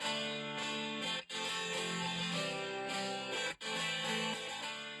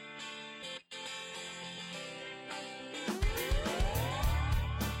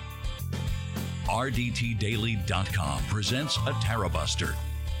RDTDaily.com presents a Tara Buster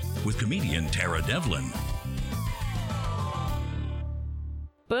with comedian Tara Devlin.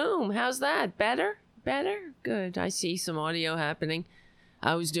 Boom. How's that? Better? Better? Good. I see some audio happening.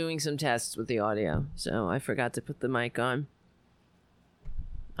 I was doing some tests with the audio, so I forgot to put the mic on.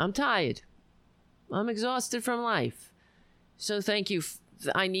 I'm tired. I'm exhausted from life. So thank you.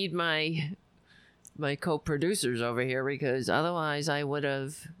 I need my co-producers over here, because otherwise I would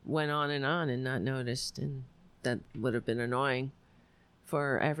have went on and not noticed, and that would have been annoying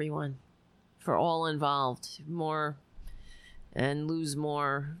for everyone, for all involved, and lose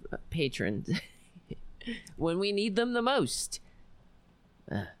more patrons when we need them the most.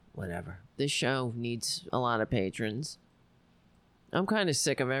 Whatever. This show needs a lot of patrons. I'm kind of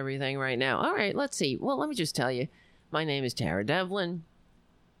sick of everything right now. All right, let's see. Well, let me just tell you. My name is Tara Devlin.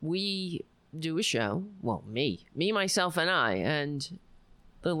 We do a show. Well, me, myself, and I, and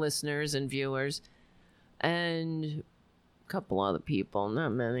the listeners and viewers, and a couple other people. Not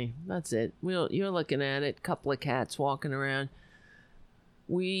many. That's it. You're looking at it. Couple of cats walking around.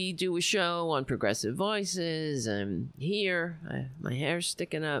 We do a show on Progressive Voices. I'm here. My hair's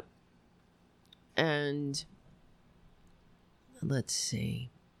sticking up. And let's see.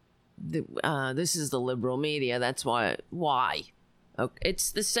 This is the liberal media. That's why. Okay.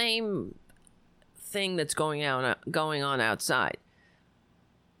 It's the same thing that's going on outside.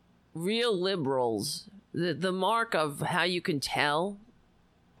 Real liberals. The mark of how you can tell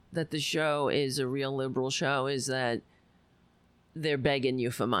that the show is a real liberal show is that they're begging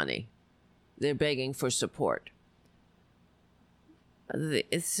you for money. They're begging for support. The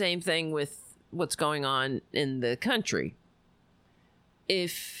same thing with what's going on in the country.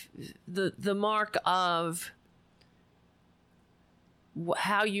 If the mark of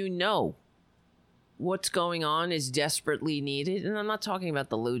how you know what's going on is desperately needed, and I'm not talking about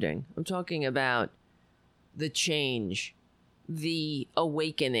the looting. I'm talking about the change, the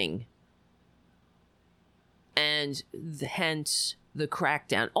awakening, and hence the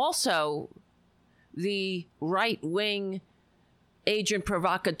crackdown. Also, the right-wing agent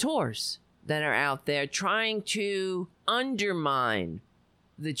provocateurs that are out there trying to undermine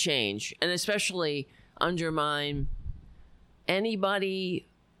the change, and especially undermine anybody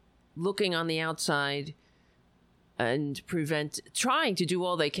looking on the outside and trying to do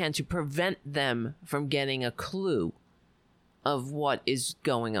all they can to prevent them from getting a clue of what is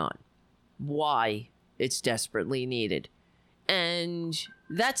going on, why it's desperately needed. And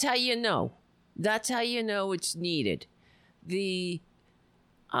that's how you know. That's how you know it's needed.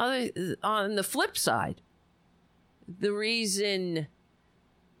 On the flip side, the reason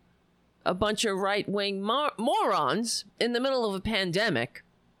a bunch of right-wing morons in the middle of a pandemic,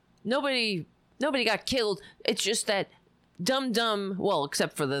 nobody got killed. It's just that dumb, well,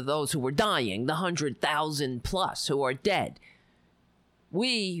 except for those who were dying, the 100,000 plus who are dead.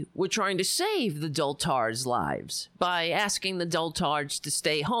 We were trying to save the Doltards' lives by asking the Doltards to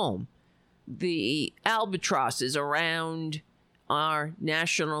stay home. The albatrosses around our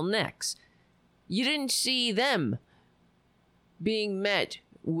national necks. You didn't see them being met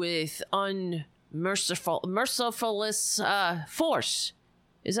with merciless force.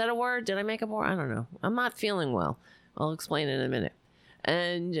 Is that a word? Did I make up a word? I don't know. I'm not feeling well. I'll explain in a minute.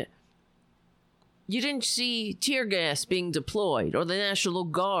 And you didn't see tear gas being deployed, or the National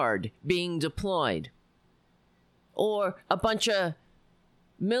Guard being deployed, or a bunch of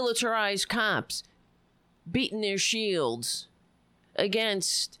militarized cops beating their shields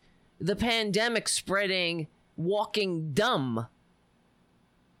against the pandemic spreading walking dumb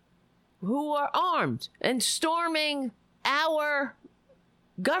who are armed and storming our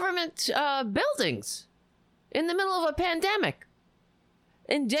government buildings in the middle of a pandemic,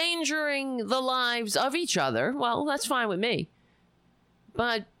 endangering the lives of each other. Well, that's fine with me.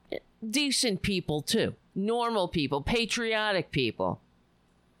 But decent people, too. Normal people. Patriotic people.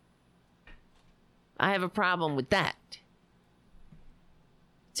 I have a problem with that.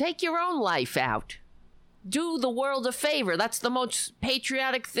 Take your own life out. Do the world a favor. That's the most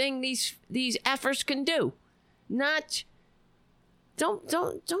patriotic thing these effers can do. Not... Don't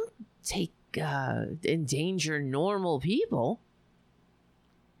take... endanger normal people.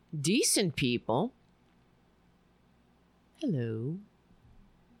 Decent people. Hello.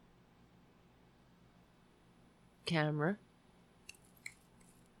 Camera.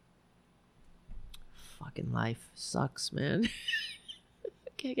 Fucking life sucks, man.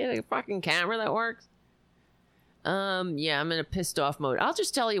 Can't get a fucking camera that works. Yeah, I'm in a pissed off mode. I'll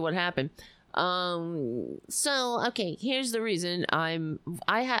just tell you what happened. So okay, here's the reason I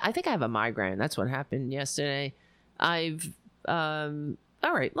think I have a migraine. That's what happened yesterday.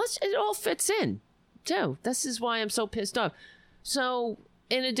 All right, it all fits in. too. This is why I'm so pissed off. So,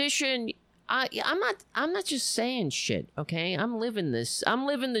 in addition, I'm not just saying shit, okay? I'm living this. I'm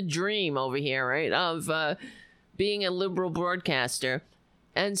living the dream over here, right? Of being a liberal broadcaster.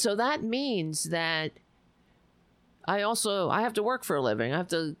 And so that means that I have to work for a living. I have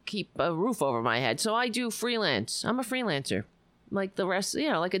to keep a roof over my head. So I do freelance. I'm a freelancer. Like the rest,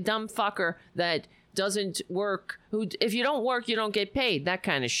 like a dumb fucker that doesn't work. If you don't work, you don't get paid. That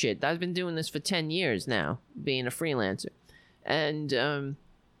kind of shit. I've been doing this for 10 years now, being a freelancer. And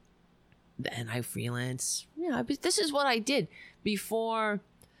I freelance. This is what I did before.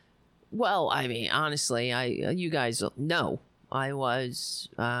 Well, I mean, honestly, you guys know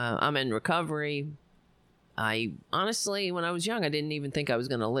I'm in recovery. I honestly, when I was young, I didn't even think I was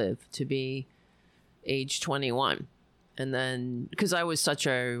going to live to be age 21. And then, because I was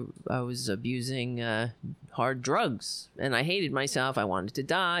abusing hard drugs and I hated myself. I wanted to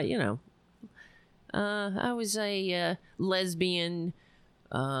die, I was a lesbian,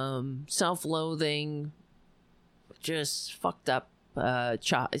 self-loathing, just fucked up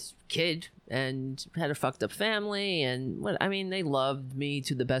kid and had a fucked up family. And they loved me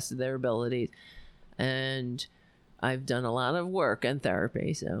to the best of their abilities. And I've done a lot of work and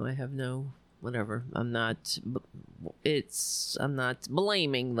therapy, so I have no whatever. I'm not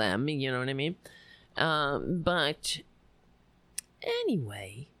blaming them, you know what I mean? But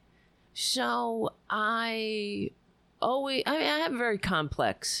anyway, so I have a very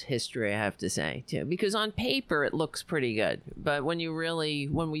complex history, I have to say, too, because on paper it looks pretty good. But when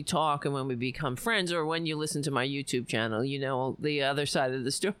we talk and when we become friends, or when you listen to my YouTube channel, the other side of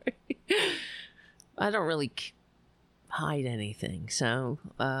the story. I don't really hide anything. So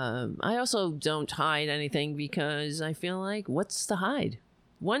I also don't hide anything because I feel like, what's to hide?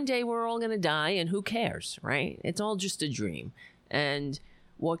 One day we're all going to die, and who cares, right? It's all just a dream. And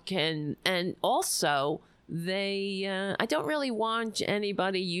also I don't really want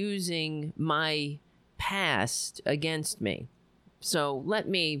anybody using my past against me. So let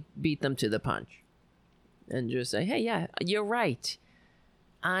me beat them to the punch and just say, hey, yeah, you're right.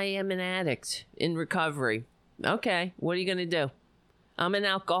 I am an addict in recovery. Okay, what are you going to do? I'm an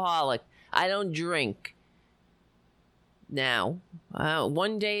alcoholic. I don't drink. Now,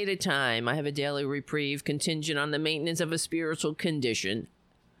 one day at a time, I have a daily reprieve contingent on the maintenance of a spiritual condition.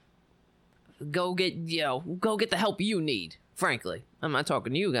 Go get the help you need, frankly. I'm not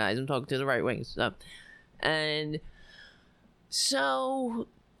talking to you guys. I'm talking to the right wings. And so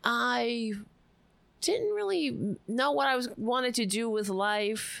I didn't really know what I wanted to do with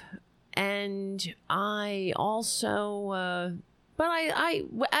life. And I also, but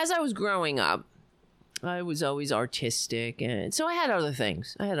as I was growing up, I was always artistic, and so I had other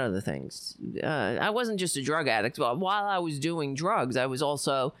things. I wasn't just a drug addict, but while I was doing drugs, I was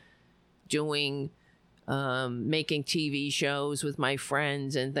also doing, making TV shows with my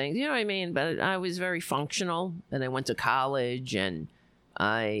friends and things, you know what I mean? But I was very functional, and I went to college, and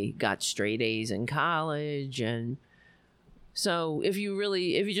I got straight A's in college, and so if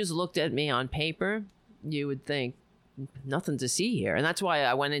you just looked at me on paper, you would think nothing to see here. And that's why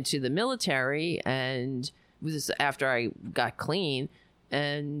I went into the military, and it was after I got clean,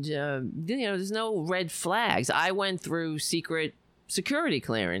 and there's no red flags. I went through secret security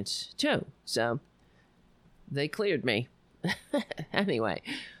clearance too, so they cleared me. Anyway,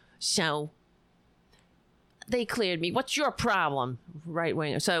 so they cleared me. What's your problem, right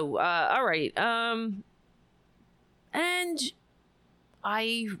winger? So all right, and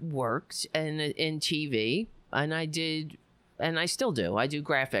I worked in TV, and I still do. I do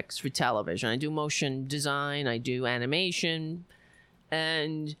graphics for television. I do motion design. I do animation,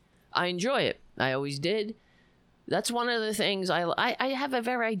 and I enjoy it. I always did. That's one of the things I have a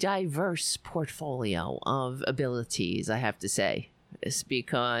very diverse portfolio of abilities, I have to say. It's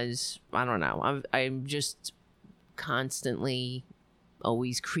because, I don't know, I'm just constantly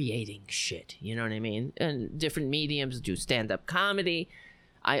always creating shit, you know what I mean? And different mediums, do stand-up comedy.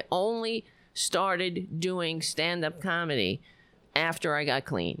 I only started doing stand-up comedy after I got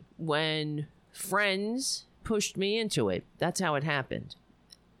clean, when friends pushed me into it. That's how it happened.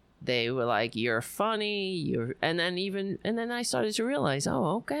 They were like, you're funny, and then I started to realize,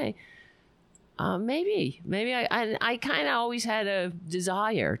 oh, okay, maybe I kind of always had a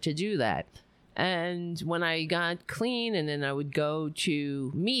desire to do that. And when I got clean, and then I would go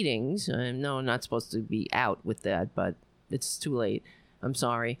to meetings, no, I'm not supposed to be out with that, but it's too late. I'm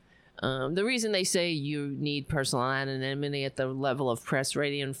sorry. The reason they say you need personal anonymity at the level of press,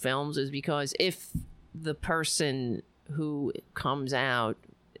 radio, and films is because if the person who comes out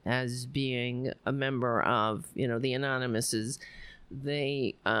as being a member of, the Anonymouses,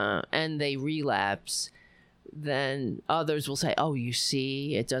 they relapse, then others will say, oh, you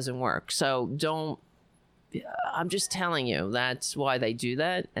see, it doesn't work. So don't, I'm just telling you, that's why they do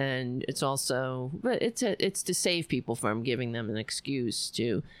that. And it's also, but it's to save people from giving them an excuse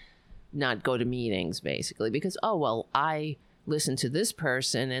to not go to meetings, basically, because, oh, well, I listened to this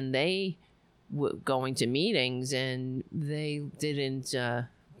person and they were going to meetings and they didn't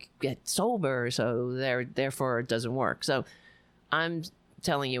get sober, so therefore it doesn't work. So I'm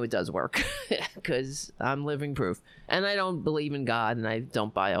telling you it does work because I'm living proof. And I don't believe in God and I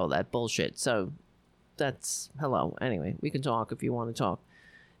don't buy all that bullshit. So that's hello. Anyway, we can talk if you want to talk.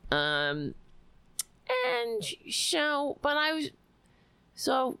 And so, but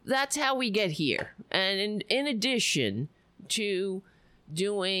so that's how we get here. And in addition to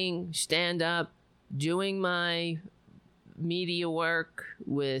doing stand-up, doing my media work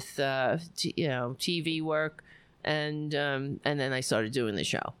with, TV work, and then I started doing the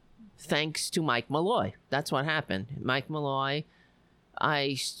show. Thanks to Mike Malloy. That's what happened. Mike Malloy,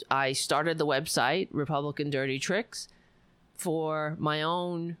 I started the website, Republican Dirty Tricks, for my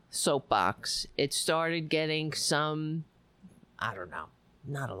own soapbox. It started getting some, I don't know,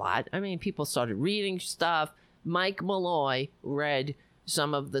 not a lot. I mean, people started reading stuff. Mike Malloy read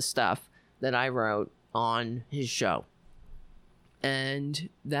some of the stuff that I wrote on his show. And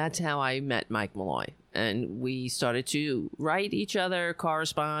that's how I met Mike Malloy. And we started to write each other,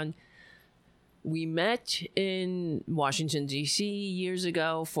 correspond. We met in Washington, D.C. years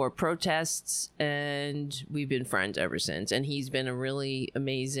ago for protests, and we've been friends ever since. And he's been a really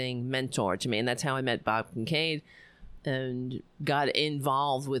amazing mentor to me. And that's how I met Bob Kincaid and got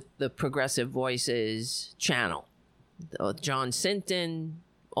involved with the Progressive Voices channel. John Sinton,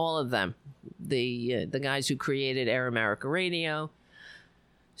 all of them. The guys who created Air America Radio.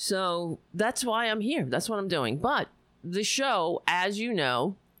 So that's why I'm here. That's what I'm doing. But the show, as you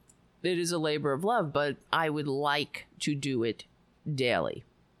know, it is a labor of love, but I would like to do it daily.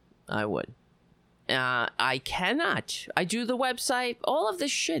 I would. I cannot. I do the website. All of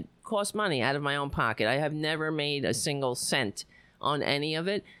this shit costs money out of my own pocket. I have never made a single cent on any of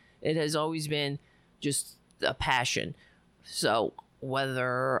it. It has always been just a passion. So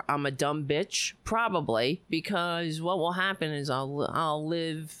whether I'm a dumb bitch, probably, because what will happen is I'll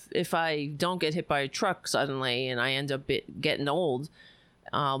live, if I don't get hit by a truck suddenly and I end up getting old,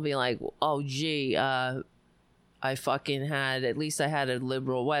 I'll be like, oh, gee, I fucking at least I had a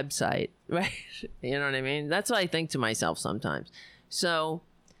liberal website, right? You know what I mean? That's what I think to myself sometimes. So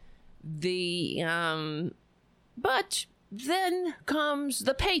but then comes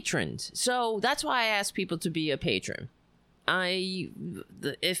the patrons. So that's why I ask people to be a patron. If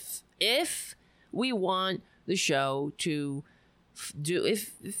we want the show to do,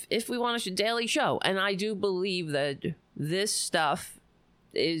 if we want a daily show, and I do believe that this stuff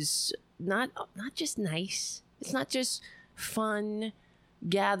is not just nice. It's not just fun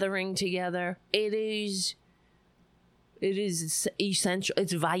gathering together. It is essential.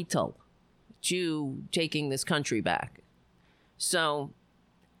 It's vital to taking this country back. So,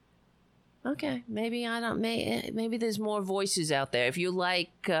 okay, maybe there's more voices out there. If you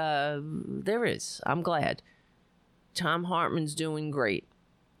like, there is. I'm glad. Tom Hartman's doing great.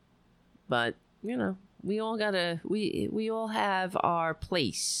 But, you know, we all have our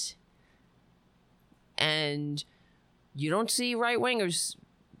place. And you don't see right-wingers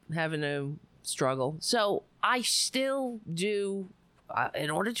having a struggle. So I still do,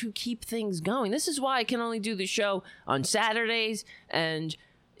 in order to keep things going. This is why I can only do the show on Saturdays and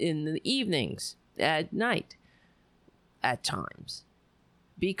in the evenings at night at times.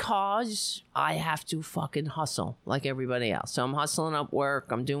 Because I have to fucking hustle like everybody else. So I'm hustling up work.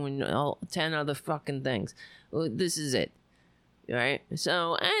 I'm doing 10 other fucking things. This is it. Right?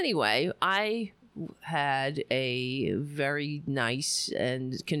 So anyway, I had a very nice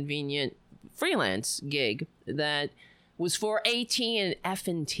and convenient freelance gig that was for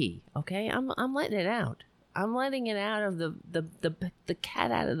AT&T. Okay? I'm letting it out. I'm letting it out of the cat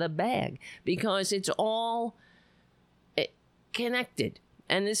out of the bag because it's all connected.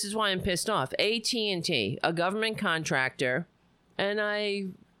 And this is why I'm pissed off. AT&T, a government contractor, and I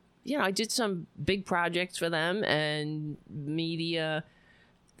did some big projects for them and media,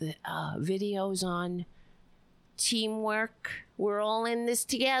 videos on teamwork. We're all in this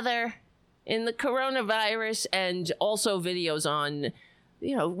together in the coronavirus, and also videos on,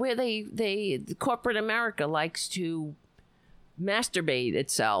 where the corporate America likes to masturbate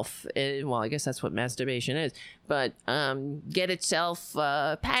itself. Well, I guess that's what masturbation is, but get itself,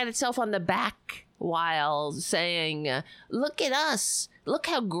 pat itself on the back while saying, look at us, look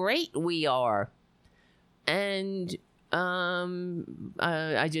how great we are. And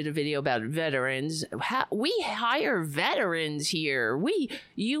I did a video about veterans. We hire veterans here.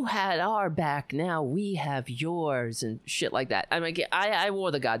 You had our back, now we have yours, and shit like that. I mean, I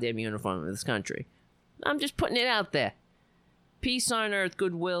wore the goddamn uniform of this country. I'm just putting it out there. Peace on earth,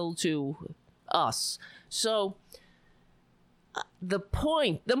 goodwill to us. So, the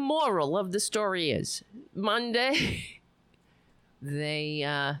moral of the story is, Monday,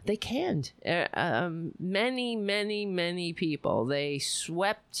 they canned many people. They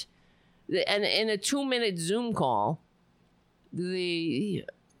swept, and in a 2-minute Zoom call,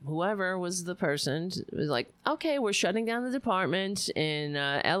 whoever was the person was like, okay, we're shutting down the department in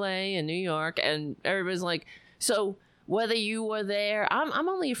LA and New York, and everybody's like, so whether you were there, I'm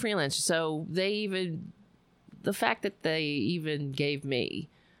only a freelancer, so the fact that they even gave me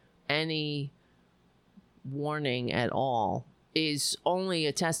any warning at all is only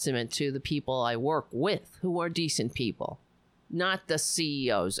a testament to the people I work with, who are decent people, not the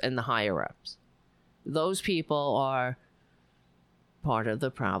CEOs and the higher ups. Those people are part of the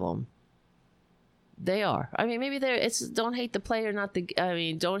problem. They are. I mean, maybe don't hate the player,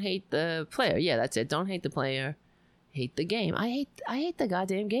 don't hate the player. Yeah, that's it. Don't hate the player. Hate the game. I hate the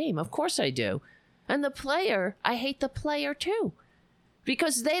goddamn game. Of course I do. And the player, I hate the player too.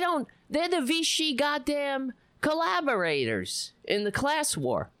 Because they're the Vichy goddamn collaborators in the class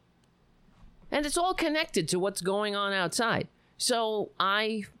war. And it's all connected to what's going on outside. So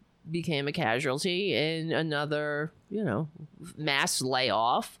I became a casualty in another, mass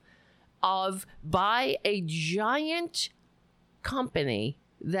layoff by a giant company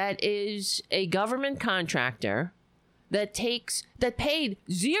that is a government contractor that paid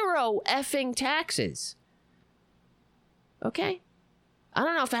 0 effing taxes. Okay? I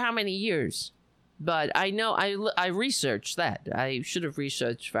don't know for how many years, but I know I researched that. I should have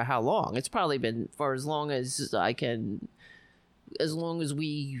researched for how long. It's probably been for as long as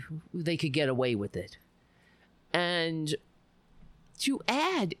they could get away with it. And to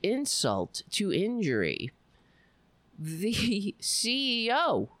add insult to injury, the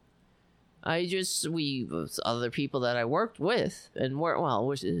CEO, other people that I worked with, and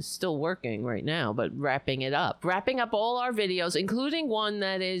we're still working right now, but wrapping up all our videos, including one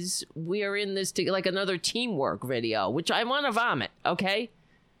that is, we are in this like another teamwork video, which I want to vomit, okay?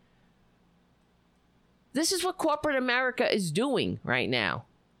 This is what corporate America is doing right now.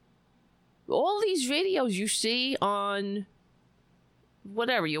 All these videos you see on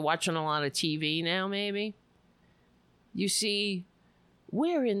whatever, you're watching a lot of TV now, maybe. You see,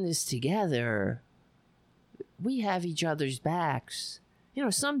 we're in this together. We have each other's backs.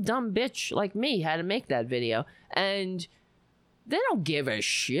 Some dumb bitch like me had to make that video, and they don't give a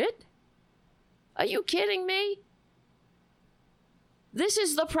shit. Are you kidding me? This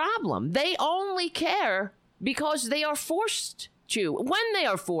is the problem. They only care because they are forced to, when they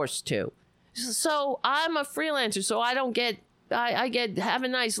are forced to. So I'm a freelancer, so I don't get, I get, have a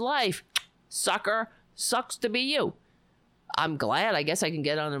nice life. Sucker. Sucks to be you. I'm glad, I guess I can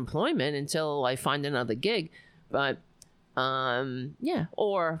get unemployment until I find another gig. But, yeah.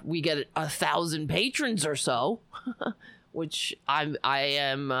 Or we get 1,000 patrons or so, which I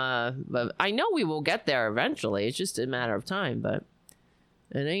know we will get there eventually. It's just a matter of time, but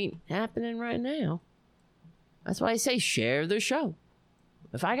it ain't happening right now. That's why I say share the show.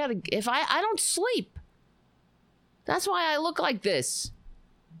 I don't sleep. That's why I look like this.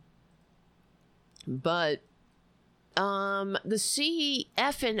 But the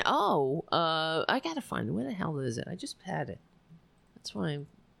CFNO, I gotta find it. Where the hell is it? I just had it. That's why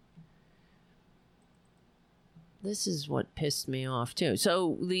this is what pissed me off too.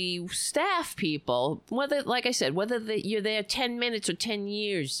 So the staff people, like I said, whether you're there 10 minutes or 10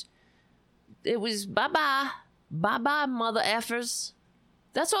 years, it was bye-bye, mother effers.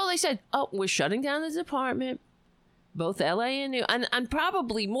 That's all they said. Oh, we're shutting down the department, both LA and New, and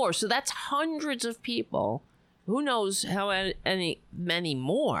probably more. So that's hundreds of people. Who knows how many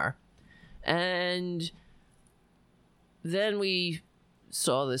more? And then we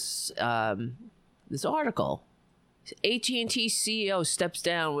saw this this article. AT&T CEO steps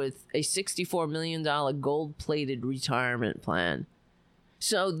down with a $64 million gold-plated retirement plan.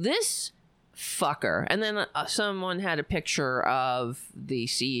 So this fucker, and then someone had a picture of the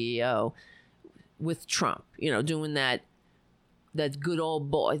CEO with Trump, doing that good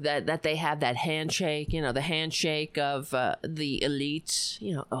old boy, that they have that handshake, the handshake of the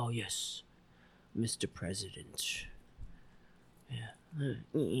elites, oh yes, Mr. President. Yeah.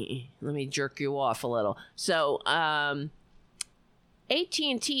 Let me jerk you off a little. So,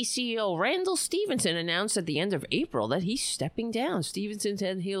 AT&T CEO Randall Stephenson announced at the end of April that he's stepping down. Stephenson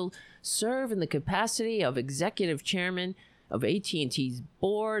said he'll serve in the capacity of executive chairman of AT&T's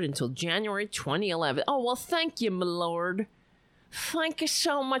board until January 2011. Oh, well, thank you, my lord. Thank you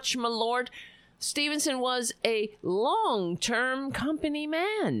so much, my lord. Stephenson was a long-term company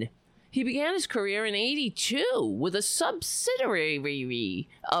man. He began his career in '82 with a subsidiary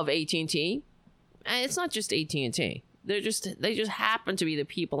of AT&T. And it's not just AT&T. They just happen to be the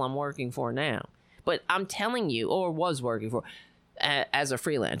people I'm working for now. But I'm telling you, or was working for, as a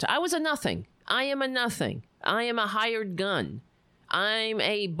freelancer, I was a nothing. I am a nothing. I am a hired gun. I'm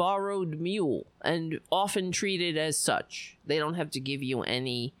a borrowed mule and often treated as such. They don't have to give you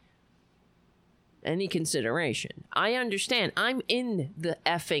any consideration. I understand. I'm in the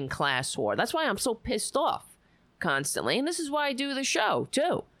effing class war. That's why I'm so pissed off constantly. And this is why I do the show,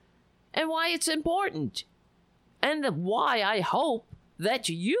 too. And why it's important. And why I hope that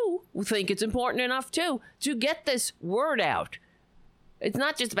you think it's important enough, too, to get this word out. It's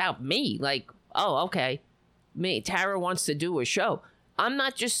not just about me. Like, oh, okay. Tara wants to do a show. I'm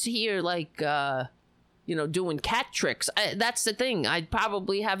not just here, like, doing cat tricks. That's the thing. I'd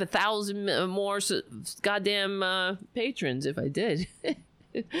probably have 1,000 more goddamn patrons if I did.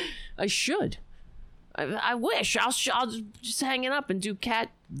 I should. I wish. I'll just hang it up and do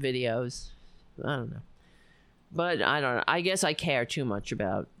cat videos. I don't know. But I don't know. I guess I care too much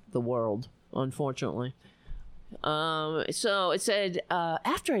about the world, unfortunately. So it said,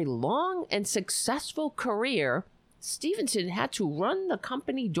 after a long and successful career, Stephenson had to run the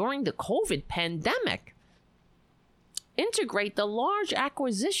company during the COVID pandemic, integrate the large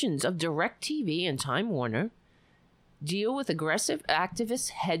acquisitions of DirecTV and Time Warner, deal with aggressive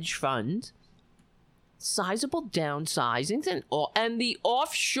activist hedge funds, sizable downsizings, and the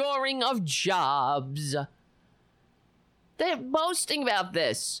offshoring of jobs. They're boasting about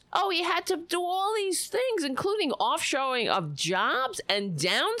this. Oh, he had to do all these things, including offshoring of jobs and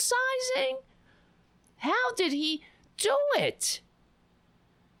downsizing? How did he do it?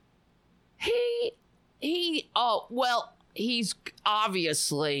 He's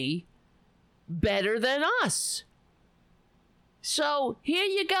obviously better than us. So here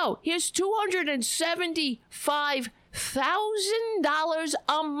you go. Here's $275,000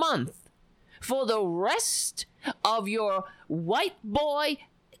 a month for the rest of your white boy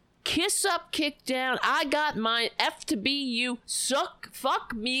kiss up, kick down. I got mine. F to be you. Suck.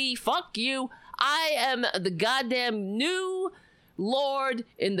 Fuck me. Fuck you. I am the goddamn new lord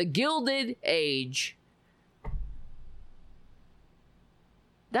in the Gilded Age.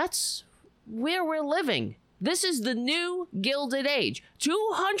 That's where we're living. This is the new Gilded Age.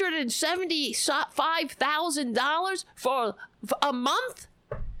 $275,000 for a month?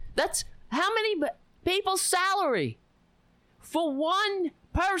 That's how many people's salary for one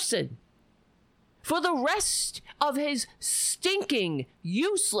person? For the rest of his stinking,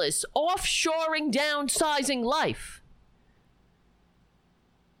 useless, offshoring, downsizing life.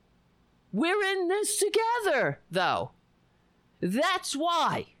 We're in this together, though. That's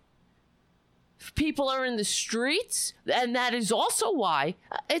why people are in the streets, and that is also why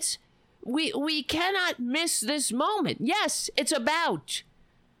we cannot miss this moment. Yes, it's about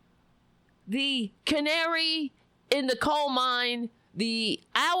the canary in the coal mine,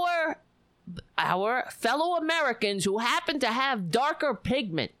 our fellow Americans who happen to have darker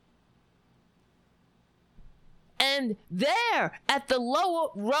pigment. And they're at the lower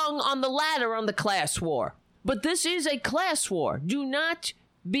rung on the ladder on the class war. But this is a class war. Do not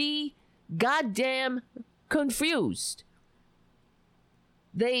be goddamn confused.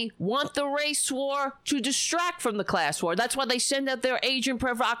 They want the race war to distract from the class war. That's why they send out their agent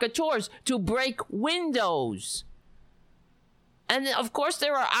provocateurs to break windows. And of course,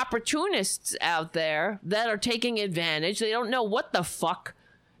 there are opportunists out there that are taking advantage. They don't know what the fuck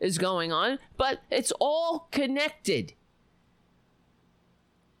is going on, but it's all connected.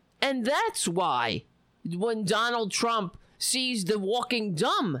 And that's why when Donald Trump sees the walking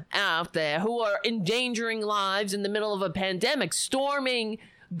dumb out there who are endangering lives in the middle of a pandemic, storming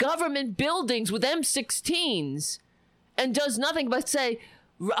government buildings with M16s, and does nothing but say,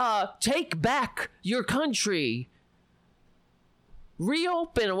 take back your country.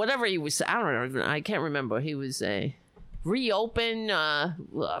 Reopen, or whatever he was, I don't know, I can't remember. He was reopen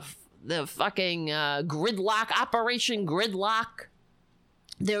the fucking gridlock, Operation Gridlock.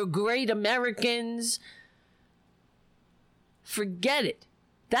 They're great Americans. Forget it.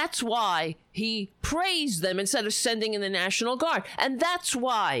 That's why he praised them instead of sending in the National Guard. And that's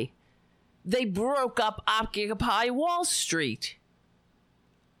why they broke up Occupy Wall Street.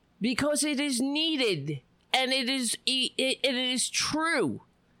 Because it is needed And it is true.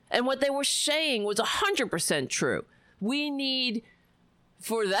 And what they were saying was 100% true. We need,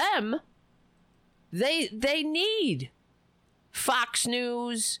 for them, they need Fox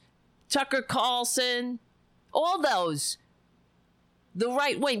News, Tucker Carlson, all those. The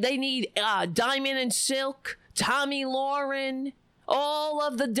right wing. They need Diamond and Silk, Tommy Lauren, all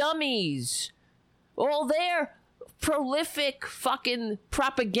of the dummies. All their prolific fucking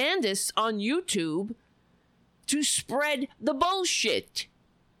propagandists on YouTube to spread the bullshit.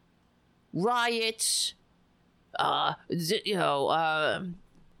 Riots, they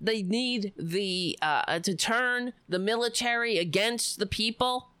need to turn the military against the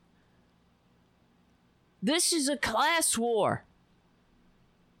people. This is a class war.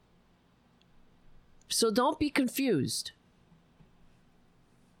 So don't be confused.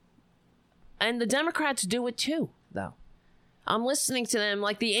 And the Democrats do it too, though. I'm listening to them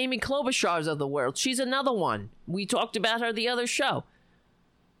like the Amy Klobuchars of the world. She's another one. We talked about her the other show.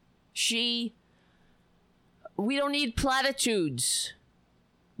 We don't need platitudes.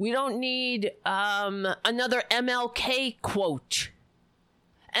 We don't need another MLK quote.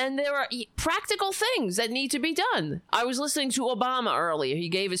 And there are practical things that need to be done. I was listening to Obama earlier. He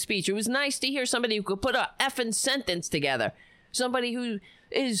gave a speech. It was nice to hear somebody who could put a effing sentence together. Somebody who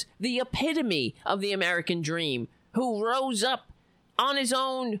is the epitome of the American dream, who rose up on his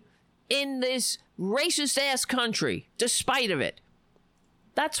own in this racist-ass country, despite of it.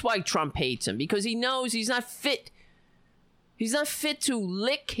 That's why Trump hates him, because he knows he's not fit. He's not fit to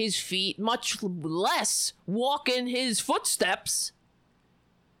lick his feet, much less walk in his footsteps.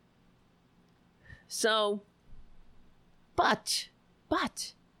 So, but,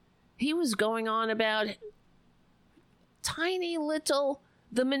 he was going on about tiny little,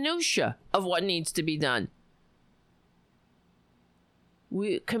 the minutia of what needs to be done.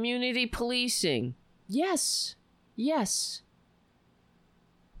 Community policing. Yes.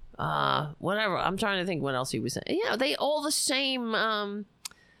 Whatever. I'm trying to think what else he was saying. Yeah, they all the same.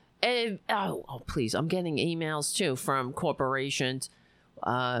 Please. I'm getting emails too from corporations.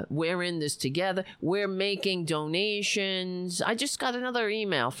 We're in this together. We're making donations. I just got another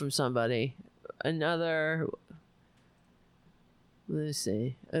email from somebody. Let's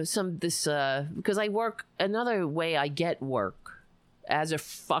see. Because I work another way I get work as a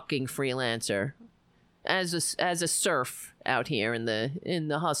fucking freelancer. As a serf out here in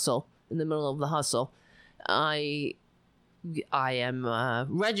the hustle, in the middle of the hustle, I am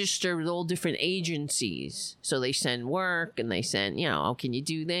registered with all different agencies. So they send work and they send, oh, can you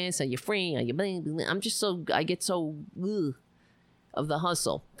do this? Are you free? Are you blah, blah, blah. I get so of the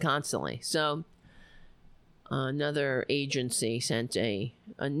hustle constantly. So another agency sent a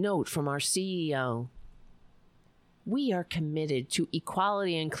note from our CEO. We are committed to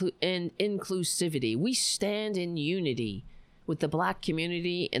equality and inclusivity. We stand in unity with the Black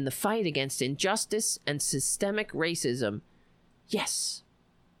community in the fight against injustice and systemic racism. Yes.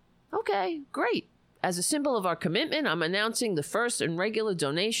 Okay, great. As a symbol of our commitment, I'm announcing the first and regular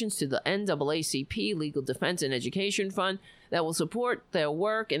donations to the NAACP Legal Defense and Education Fund that will support their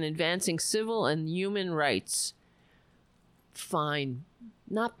work in advancing civil and human rights. Fine.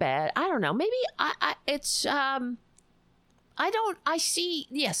 Not bad. I don't know. Maybe I see,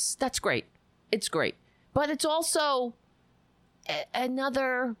 yes, that's great. It's great. But it's also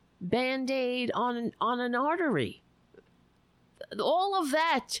another Band-Aid on an artery. All of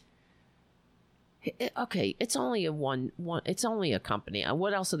that. Okay, it's only it's only a company.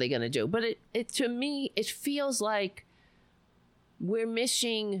 What else are they going to do? But it to me, it feels like we're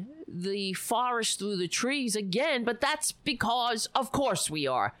missing the forest through the trees again, but that's because, of course we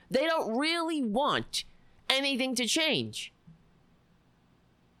are. They don't really want anything to change.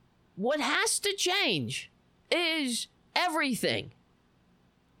 What has to change is everything.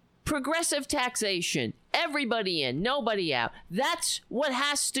 Progressive taxation. Everybody in, nobody out. That's what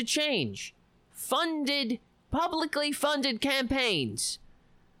has to change. Publicly funded campaigns.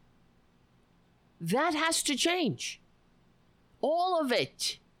 That has to change. All of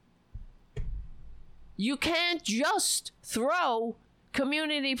it. You can't just throw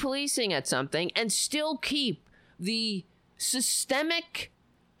community policing at something and still keep the systemic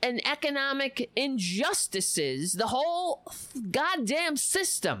and economic injustices, the whole goddamn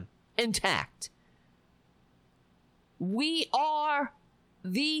system, intact. We are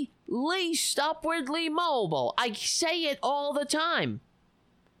the least upwardly mobile. I say it all the time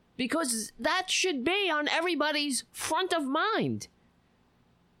because that should be on everybody's front of mind.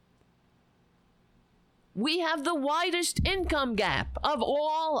 We have the widest income gap of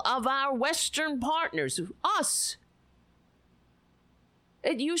all of our Western partners. Us.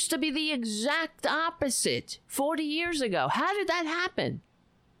 It used to be the exact opposite 40 years ago. How did that happen?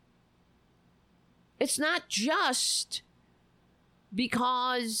 It's not just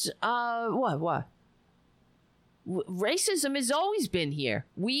because, what? Racism has always been here.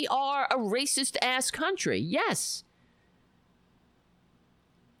 We are a racist-ass country. Yes.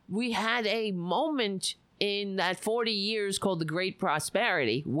 We had a moment in that 40 years called the Great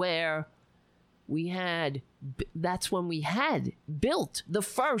Prosperity where that's when we had built the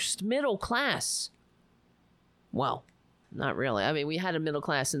first middle class. Well, not really. I mean, we had a middle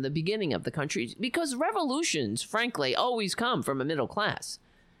class in the beginning of the country because revolutions, frankly, always come from a middle class.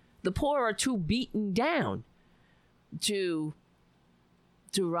 The poor are too beaten down to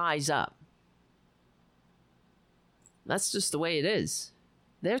rise up. That's just the way it is.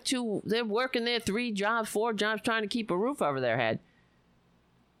 They're working their 3 jobs, 4 jobs, trying to keep a roof over their head.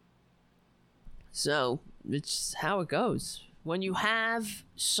 So it's how it goes. When you have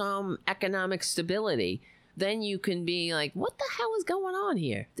some economic stability, then you can be like, what the hell is going on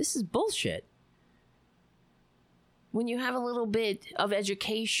here? This is bullshit. When you have a little bit of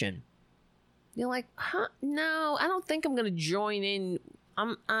education, you're like, huh? No, I don't think I'm going to join in.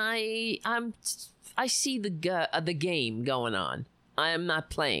 I see the game going on. I am not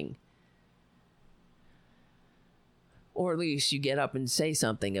playing. Or at least you get up and say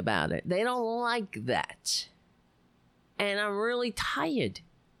something about it. They don't like that. And I'm really tired.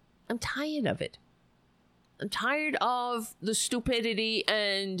 I'm tired of it. I'm tired of the stupidity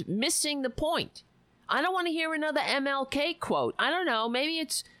and missing the point. I don't want to hear another MLK quote. I don't know. Maybe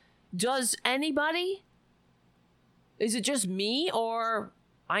it's, does anybody? Is it just me? Or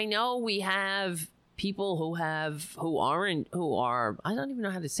I know we have people who are, I don't even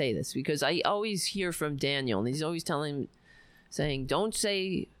know how to say this because I always hear from Daniel and he's always saying, don't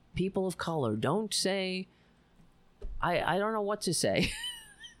say people of color. Don't say, I don't know what to say.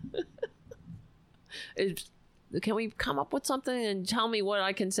 Can we come up with something and tell me what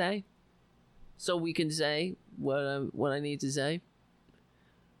I can say? So we can say what I need to say.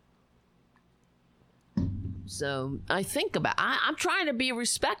 So I think I'm trying to be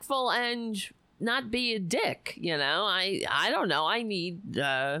respectful and not be a dick, you know. I don't know. I need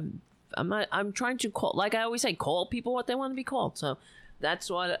I'm trying to call, like I always say, call people what they want to be called. So that's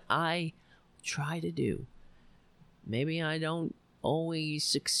what I try to do. Maybe I don't always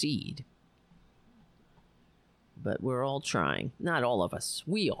succeed, but we're all trying. Not all of us.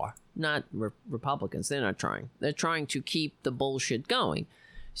 We are. Not Republicans. They're not trying. They're trying to keep the bullshit going.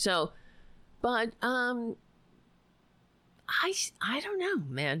 So, but I don't know,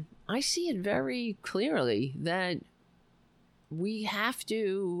 man. I see it very clearly that we have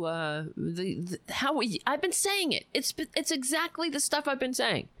to I've been saying it. It's exactly the stuff I've been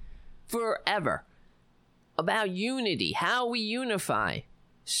saying forever about unity, how we unify.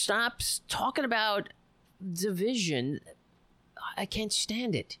 Stop talking about division. I can't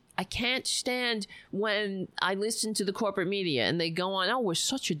stand it. I can't stand when I listen to the corporate media and they go on, oh, we're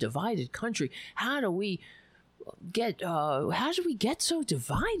such a divided country. How do we get so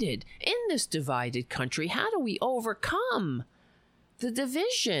divided in this divided country? How do we overcome the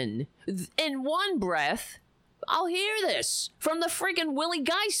division? In one breath, I'll hear this from the friggin' Willie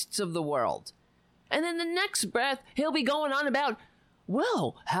Geists of the world. And then the next breath, he'll be going on about,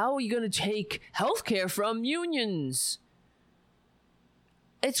 well, how are you going to take health care from unions?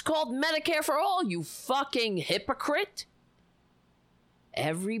 It's called Medicare for all, you fucking hypocrite.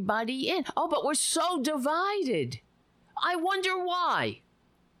 Everybody in. Oh, but we're so divided. I wonder why.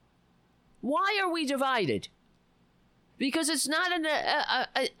 Why are we divided? Because it's not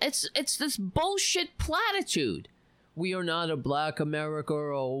it's this bullshit platitude. We are not a black America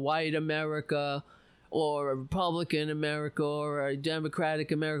or a white America or a Republican America or a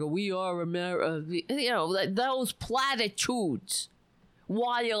Democratic America. We are America. You know, those platitudes,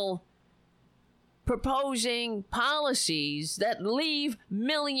 while proposing policies that leave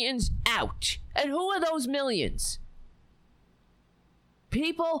millions out. And who are those millions?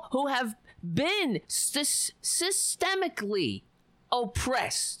 People who have been systemically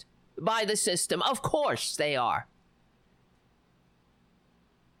oppressed by the system. Of course they are.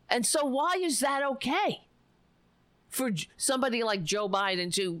 And so why is that okay for somebody like Joe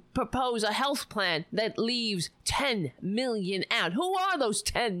Biden to propose a health plan that leaves 10 million out? Who are those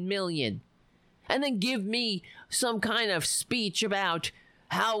 10 million? And then give me some kind of speech about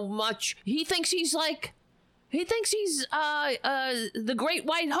how much he thinks he's the great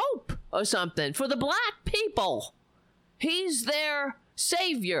white hope or something for the black people. He's their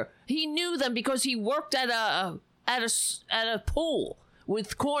savior. He knew them because he worked at a pool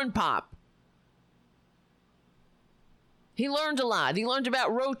with Corn Pop. He learned a lot. He learned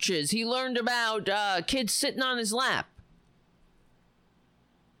about roaches. He learned about kids sitting on his lap.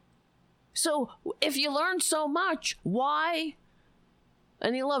 So if you learn so much, why?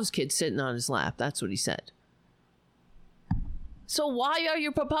 And he loves kids sitting on his lap. That's what he said. So why are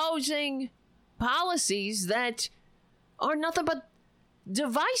you proposing policies that are nothing but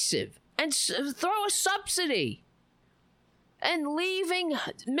divisive? And throw a subsidy and leaving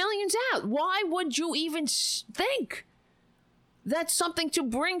millions out. Why would you even think that's something to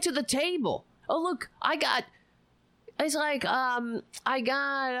bring to the table? Oh, look, it's like,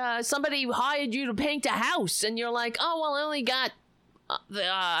 somebody hired you to paint a house, and you're like, oh, well, I only got,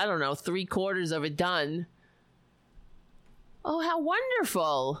 I don't know, 3/4 of it done. Oh, how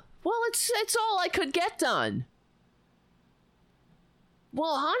wonderful. Well, it's all I could get done.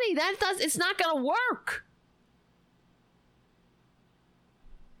 Well, honey, it's not going to work.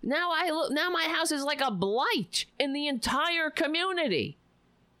 Now my house is like a blight in the entire community.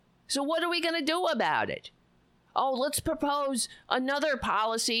 So what are we going to do about it? Oh, let's propose another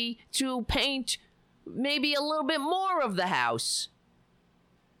policy to paint maybe a little bit more of the house.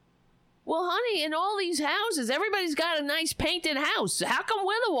 Well, honey, in all these houses, everybody's got a nice painted house. How come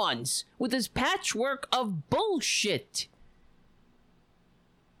we're the ones with this patchwork of bullshit?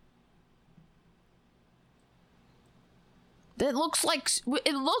 It looks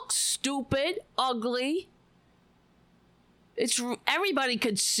stupid, ugly. Everybody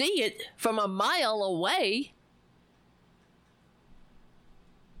could see it from a mile away.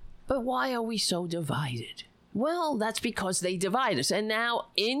 But why are we so divided? Well, that's because they divide us. And now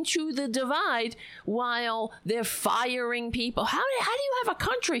into the divide while they're firing people. How do you have a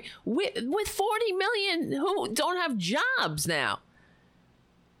country with 40 million who don't have jobs now?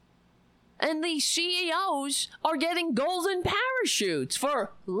 And the CEOs are getting golden parachutes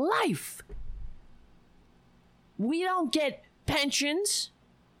for life. We don't get pensions.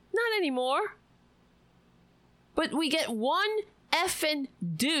 Not anymore. But we get one effing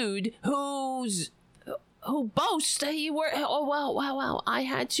dude who boasts that he worked. Oh, wow. I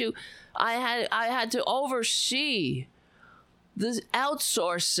had to oversee this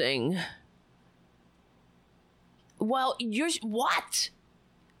outsourcing. Well, what?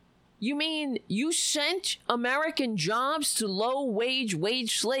 You mean you sent American jobs to low-wage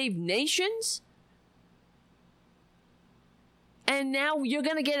slave nations? And now you're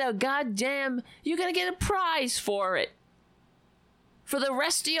going to get a prize for it. For the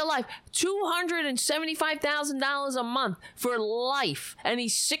rest of your life. $275,000 a month for life. And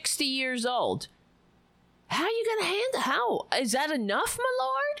he's 60 years old. How are you going to handle? How? Is that enough, my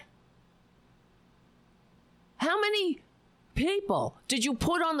lord? How many people did you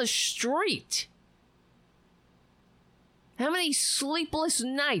put on the street? How many sleepless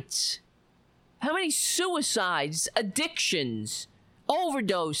nights? How many suicides, addictions,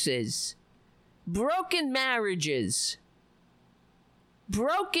 overdoses, broken marriages,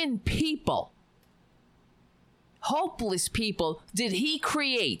 broken people, hopeless people did he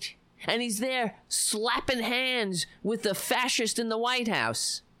create? And he's there slapping hands with the fascist in the White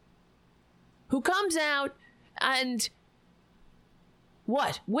House, who comes out and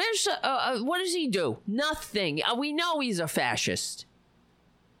what? What does he do? Nothing. We know he's a fascist.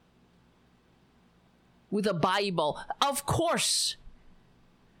 With a Bible. Of course.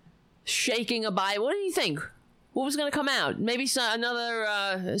 Shaking a Bible. What do you think? What was going to come out? Maybe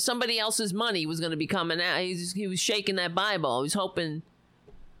somebody else's money was going to be coming out. He was shaking that Bible. He was hoping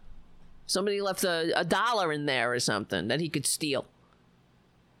somebody left a dollar in there or something that he could steal.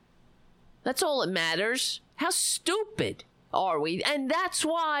 That's all that matters. How stupid are we? And that's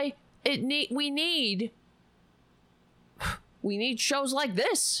why we need shows like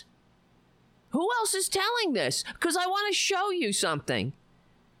this. Who else is telling this? Because I want to show you something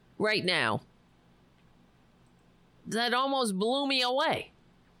right now that almost blew me away.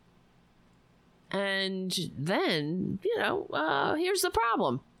 And then, here's the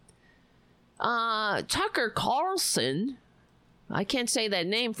problem. Tucker Carlson, I can't say that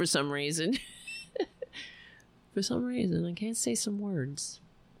name for some reason. For some reason, I can't say some words.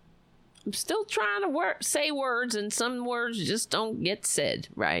 I'm still trying to say words, and some words just don't get said,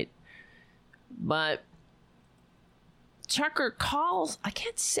 right? But Tucker Carlson, I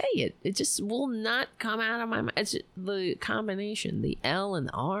can't say it. It just will not come out of my mouth. It's the combination, the L and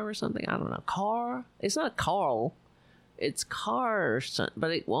the R or something. I don't know. Car. It's not Carl. It's Carson,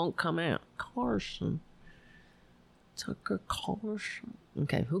 but it won't come out. Carson. Tucker Carlson.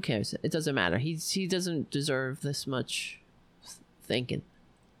 Okay, who cares? It doesn't matter. He doesn't deserve this much thinking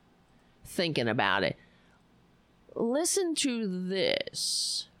about it. Listen to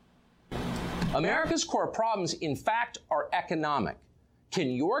this. America's core problems, in fact, are economic. Can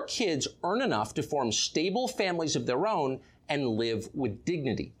your kids earn enough to form stable families of their own and live with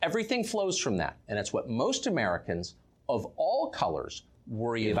dignity? Everything flows from that, and that's what most Americans of all colors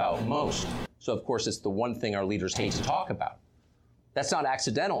worry about most. So, of course, it's the one thing our leaders hate to talk about. That's not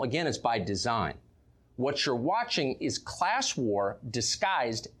accidental. Again, it's by design. What you're watching is class war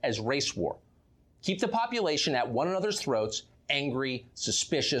disguised as race war. Keep the population at one another's throats, angry,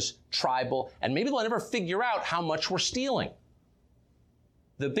 suspicious, tribal, and maybe they'll never figure out how much we're stealing.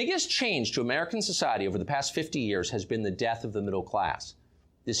 The biggest change to American society over the past 50 years has been the death of the middle class.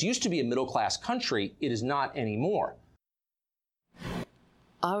 This used to be a middle-class country. It is not anymore.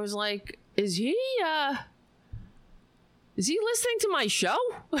 I was like, is he listening to my show?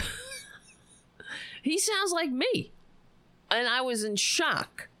 He sounds like me. And I was in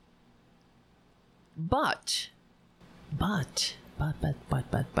shock. But.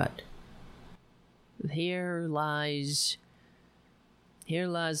 Here lies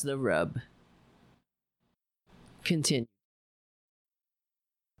the rub. Continue.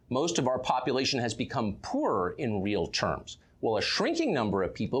 Most of our population has become poorer in real terms, while a shrinking number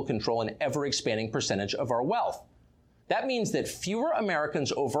of people control an ever-expanding percentage of our wealth. That means that fewer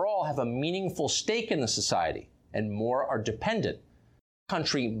Americans overall have a meaningful stake in the society, and more are dependent. A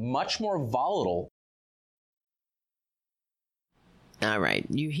country much more volatile. All right,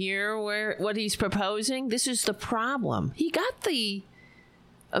 you hear what he's proposing? This is the problem. He got the...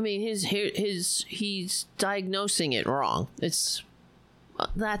 I mean, he's diagnosing it wrong. That's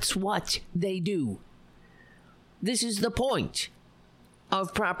what they do. This is the point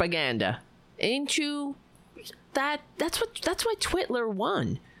of propaganda. That's why Twitler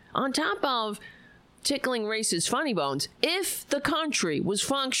won. On top of tickling racist funny bones, if the country was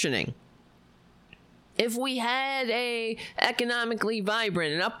functioning, if we had a economically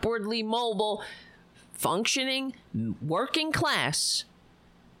vibrant and upwardly mobile, functioning working class,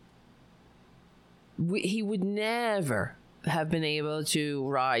 he would never have been able to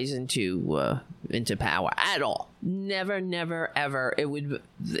rise into power at all. Never, ever.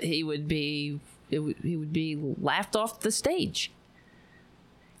 He would be laughed off the stage.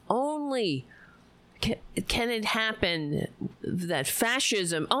 Only can it happen that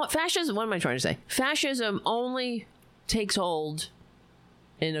fascism. What am I trying to say? Fascism only takes hold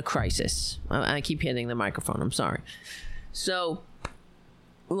in a crisis. I keep hitting the microphone. I'm sorry. So,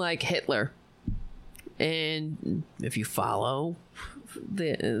 like Hitler. And if you follow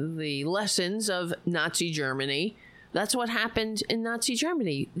the lessons of Nazi Germany, that's what happened in Nazi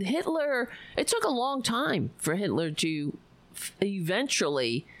Germany. It took a long time for Hitler to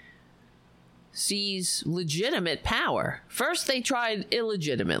eventually seize legitimate power. First, they tried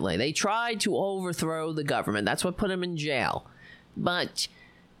illegitimately. They tried to overthrow the government. That's what put him in jail. But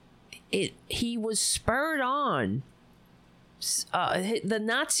he was spurred on. The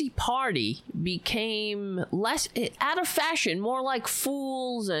Nazi Party became less out of fashion, more like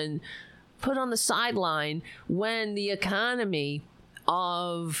fools and put on the sideline when the economy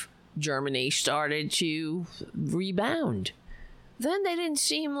of Germany started to rebound. Then they didn't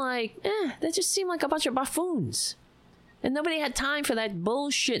seem like, they just seemed like a bunch of buffoons. And nobody had time for that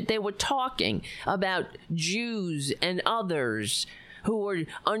bullshit. They were talking about Jews and others who were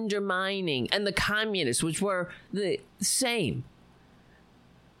undermining, and the communists, which were the same.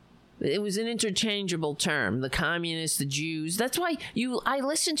 It was an interchangeable term, the communists, the Jews. That's why I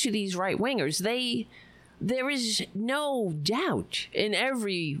listen to these right-wingers. There is no doubt in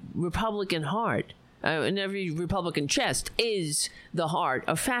every Republican heart, in every Republican chest, is the heart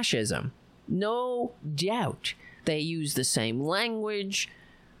of fascism. No doubt. They use the same language.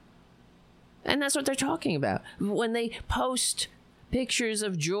 And that's what they're talking about. When they post pictures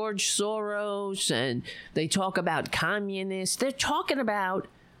of George Soros and they talk about communists, they're talking about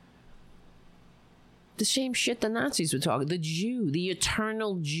the same shit the Nazis were talking. The Jew, the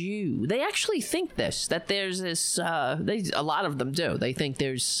eternal Jew. They actually think that there's this, a lot of them do. They think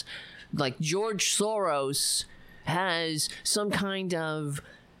there's, like, George Soros has some kind of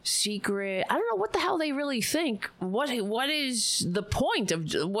secret, I don't know what the hell they really think. What is the point of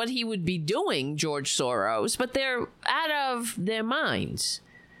what he would be doing, George Soros? But they're out of their minds.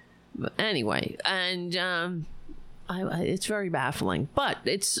 But anyway, and it's very baffling, but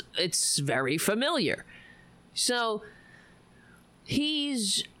it's very familiar. So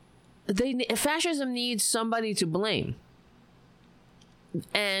fascism needs somebody to blame.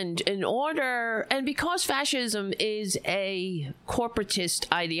 And because fascism is a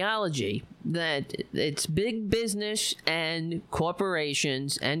corporatist ideology, that it's big business and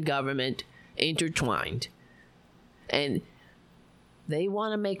corporations and government intertwined, and they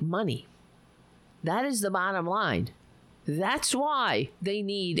want to make money. That is the bottom line. That's why they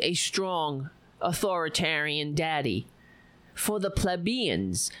need a strong authoritarian daddy for the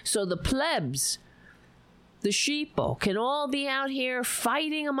plebeians. So the plebs, the sheeple, can all be out here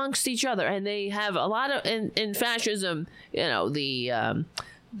fighting amongst each other. And they have a lot of, in fascism, you know, the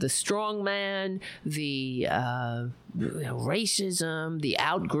strong man, the racism, the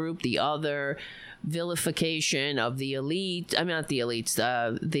outgroup, the other, vilification of the elite. I mean, not the elites,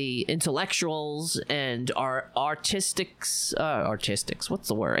 the intellectuals and artistics. What's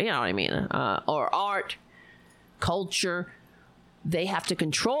the word? You know what I mean? Or art, culture. They have to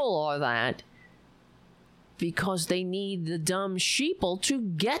control all that because they need the dumb sheeple to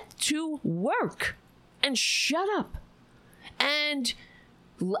get to work and shut up and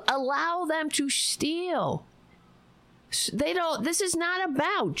allow them to steal. They don't. This is not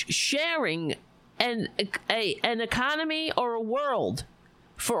about sharing an economy or a world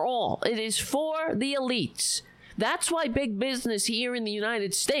for all. It is for the elites. That's why big business here in the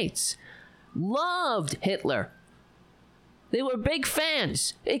United States loved Hitler. They were big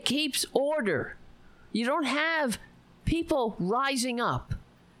fans. It keeps order. You don't have people rising up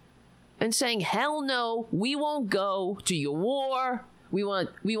and saying, hell no, we won't go to your war. We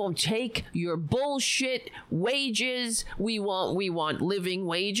won't take your bullshit wages. We want living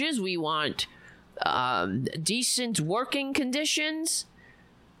wages. We want decent working conditions.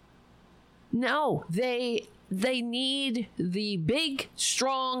 No, they need the big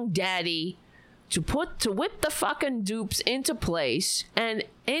strong daddy to whip the fucking dupes into place, and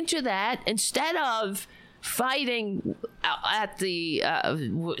into that, instead of fighting at the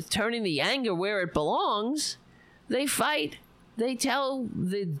turning the anger where it belongs, they fight. They tell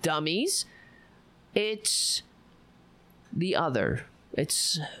the dummies it's the other.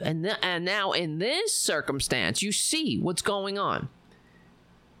 And now in this circumstance, you see what's going on.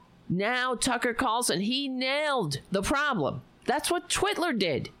 Now Tucker Carlson, he nailed the problem. That's what Twitler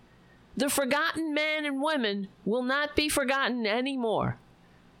did. The forgotten men and women will not be forgotten anymore.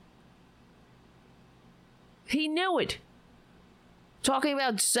 He knew it. Talking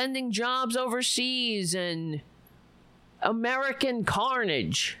about sending jobs overseas and American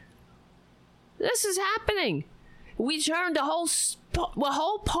carnage. This is happening. We turned a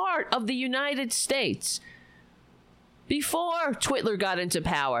whole part of the United States. Before Twitler got into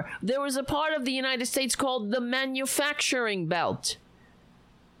power, there was a part of the United States called the manufacturing belt.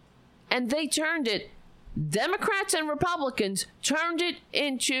 And they turned it, Democrats and Republicans turned it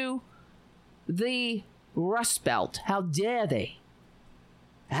into the Rust Belt. How dare they?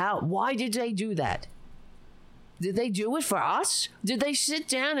 Why did they do that? Did they do it for us? Did they sit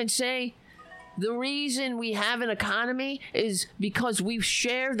down and say, the reason we have an economy is because we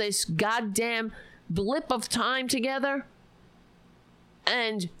share this goddamn blip of time together?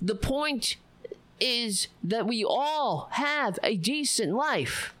 And the point is that we all have a decent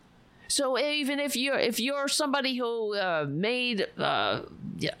life. So even if you're somebody who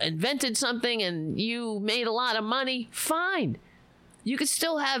invented something and you made a lot of money, fine. You could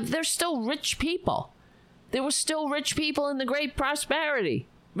still there's still rich people. There were still rich people in the Great Prosperity.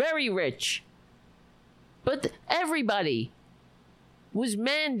 Very rich. But everybody was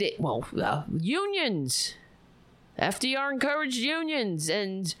mandated. Well, unions. FDR encouraged unions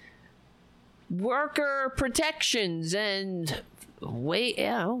and worker protections and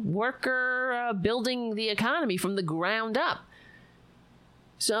worker building the economy from the ground up.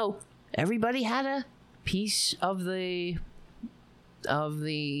 So everybody had a piece of the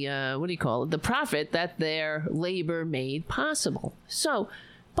the profit that their labor made possible. So,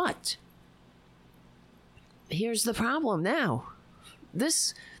 but here's the problem now.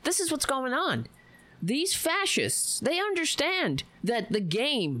 This is what's going on. These fascists, they understand that the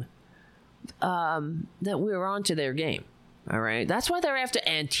game, that we're onto their game. All right. That's why they're after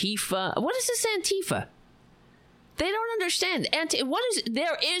Antifa. What is this Antifa? They don't understand.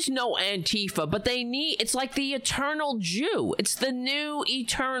 There is no Antifa, but it's like the eternal Jew. It's the new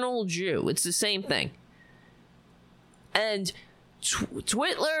eternal Jew. It's the same thing. And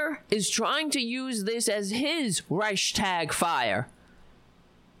Twitler is trying to use this as his Reichstag fire,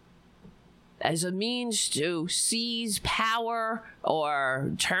 as a means to seize power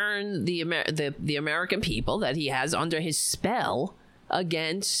or turn the American people that he has under his spell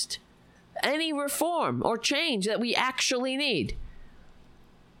against any reform or change that we actually need.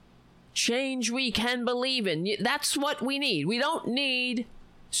 Change we can believe in. That's what we need. We don't need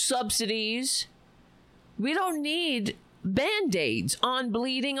subsidies. We don't need Band-Aids on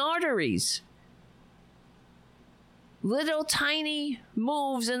bleeding arteries. Little tiny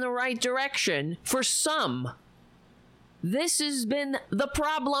moves in the right direction for some. This has been the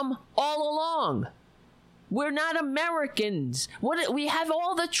problem all along. We're not Americans. We have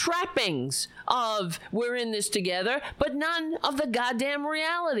all the trappings of we're in this together, but none of the goddamn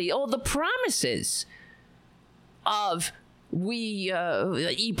reality, all the promises of we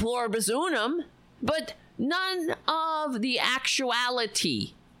e pluribus unum, but none of the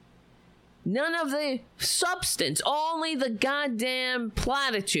actuality, none of the substance, only the goddamn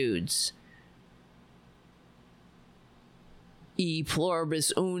platitudes. E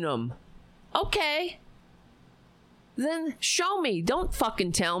pluribus unum. Okay. Then show me. Don't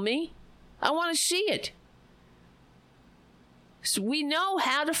fucking tell me. I want to see it. So we know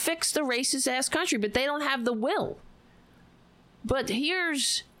how to fix the racist ass country, but they don't have the will. But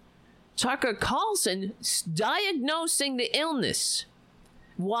here's Tucker Carlson diagnosing the illness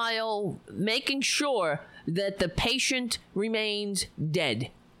while making sure that the patient remains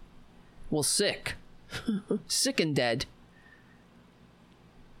dead. Well, sick. Sick and dead.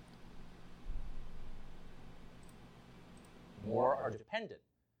 More are dependent.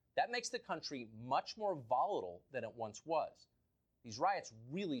 That makes the country much more volatile than it once was. These riots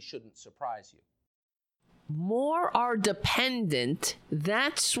really shouldn't surprise you. More are dependent.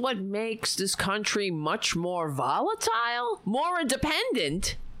 That's what makes this country much more volatile? More are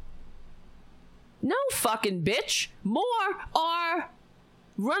dependent? No fucking bitch. More are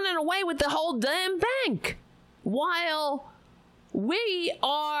running away with the whole damn bank. While we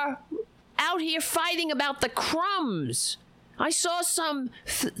are out here fighting about the crumbs. I saw some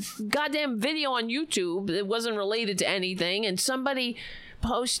goddamn video on YouTube that wasn't related to anything, and somebody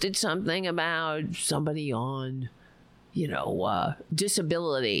posted something about somebody on,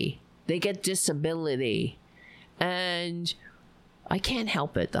 disability. They get disability. And I can't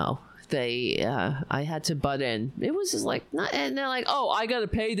help it, though. I had to butt in. It was just like, and they're like, oh, I got to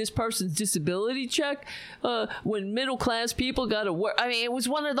pay this person's disability check when middle-class people got to work. I mean, it was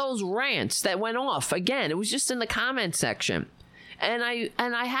one of those rants that went off. Again, it was just in the comment section. And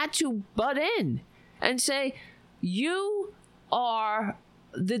I had to butt in and say, you are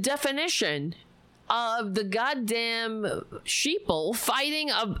the definition of the goddamn sheeple fighting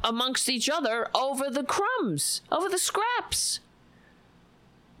amongst each other over the crumbs, over the scraps.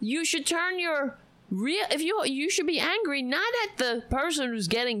 You should turn your you should be angry not at the person who's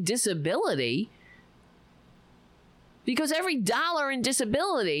getting disability, because every dollar in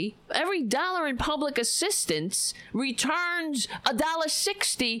disability, every dollar in public assistance returns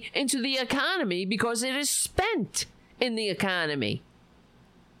 $1.60 into the economy because it is spent in the economy.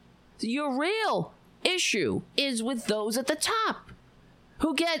 Your real issue is with those at the top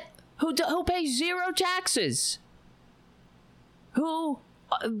who pay zero taxes, who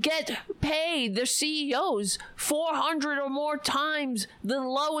get paid, their CEOs 400 or more times the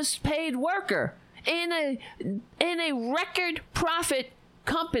lowest paid worker in a record profit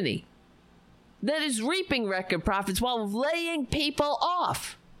company that is reaping record profits while laying people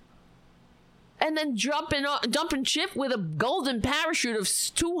off, and then dumping ship with a golden parachute of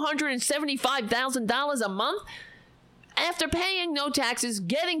 $275,000 a month after paying no taxes,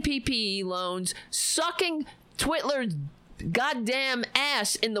 getting PPE loans, sucking Twitler's goddamn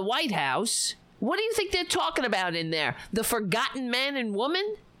ass in the White House. What do you think they're talking about in there? The forgotten man and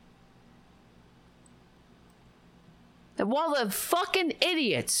woman? And while the fucking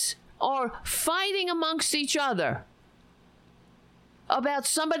idiots are fighting amongst each other about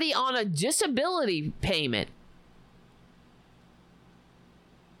somebody on a disability payment,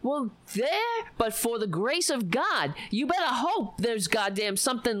 well, but for the grace of God, you better hope there's goddamn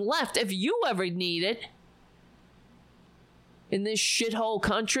something left if you ever need it. In this shithole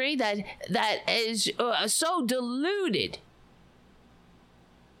country that is so deluded.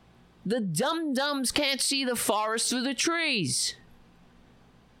 The dum-dums can't see the forest through the trees.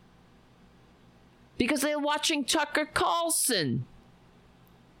 Because they're watching Tucker Carlson.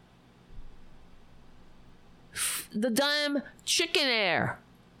 The damn chicken air.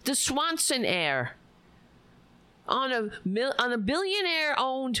 The Swanson air. On a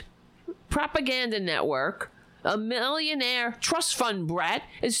billionaire-owned propaganda network, a millionaire trust fund brat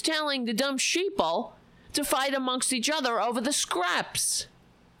is telling the dumb sheeple to fight amongst each other over the scraps.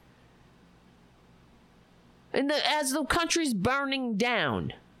 And as the country's burning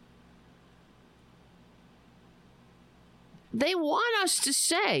down. They want us to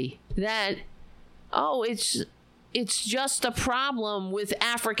say that, oh, it's just a problem with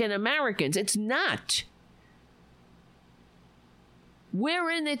African Americans. It's not. We're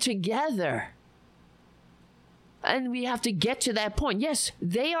in it together. And we have to get to that point. Yes,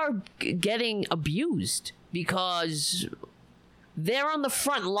 they are getting abused because they're on the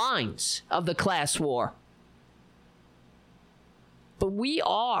front lines of the class war. but we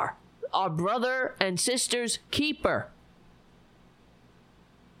are our brother and sister's keeper.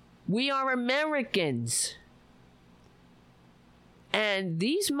 We are Americans. And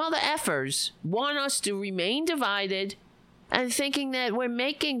these mother effers want us to remain divided and thinking that we're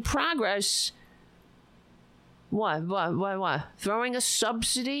making progress. What? Throwing a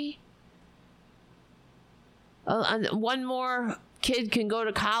subsidy? One more kid can go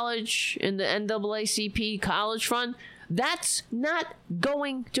to college in the NAACP college fund. That's not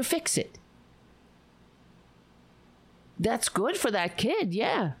going to fix it. That's good for that kid,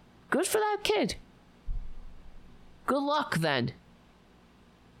 yeah. Good for that kid. Good luck then.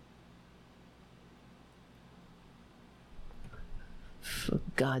 For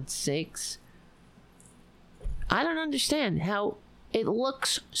God's sakes. I don't understand how it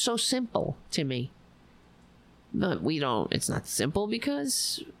looks so simple to me. But it's not simple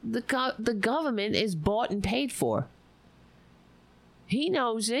because the government is bought and paid for. He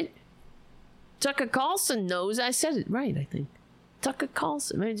knows it. Tucker Carlson knows. I said it right, I think. Tucker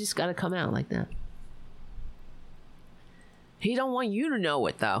Carlson. It just got to come out like that. He don't want you to know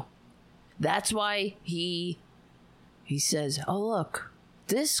it, though. That's why he says, oh, look,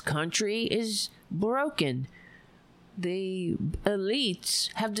 this country is broken. The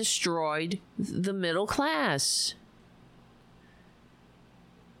elites have destroyed the middle class.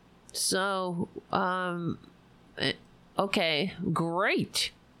 So, okay,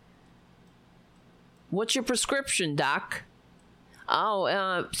 great. What's your prescription, Doc?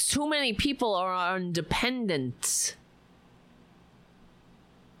 Oh, too many people are on dependents.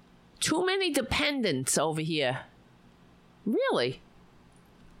 Too many dependents over here. Really?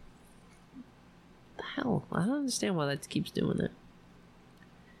 The hell? I don't understand why that keeps doing that.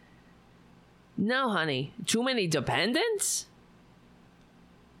 No, honey. Too many dependents?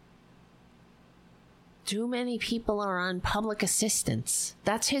 Too many people are on public assistance.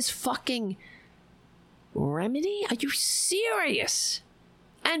 That's his fucking remedy? Are you serious?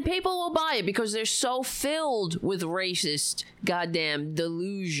 And people will buy it because they're so filled with racist goddamn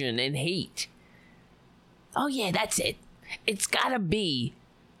delusion and hate. Oh yeah, that's it. It's gotta be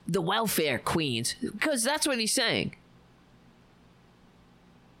the welfare queens. Because that's what he's saying.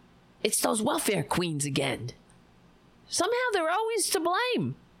 It's those welfare queens again. Somehow they're always to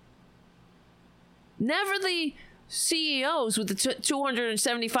blame. Never the CEOs with the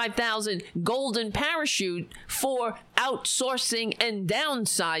 275,000 golden parachute for outsourcing and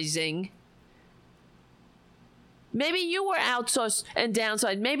downsizing. Maybe you were outsourced and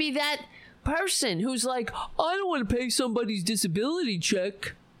downsized. Maybe that person who's like, I don't want to pay somebody's disability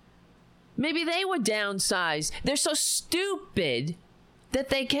check. Maybe they were downsized. They're so stupid that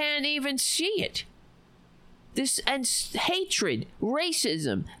they can't even see it. This and hatred,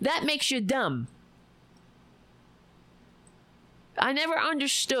 racism, that makes you dumb. I never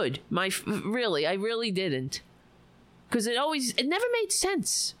understood I really didn't. Because it never made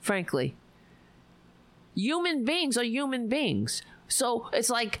sense, frankly. Human beings are human beings. So it's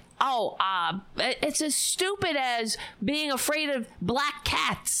like, it's as stupid as being afraid of black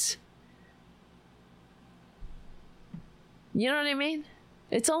cats. You know what I mean?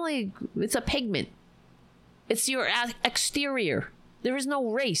 It's a pigment. It's your exterior. There is no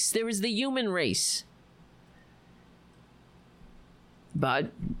race. There is the human race.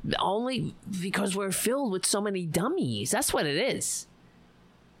 But only because we're filled with so many dummies. That's what it is.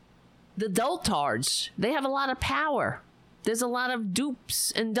 The doltards, they have a lot of power. There's a lot of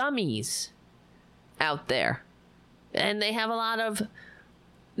dupes and dummies out there. And they have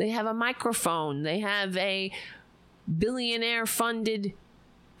a microphone. They have a billionaire-funded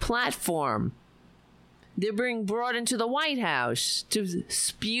platform. They're being brought into the White House to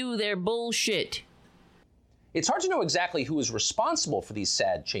spew their bullshit. It's hard to know exactly who is responsible for these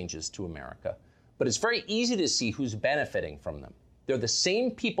sad changes to America, but it's very easy to see who's benefiting from them. They're the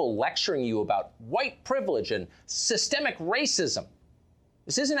same people lecturing you about white privilege and systemic racism.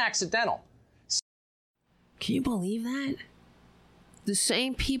 This isn't accidental. Can you believe that? The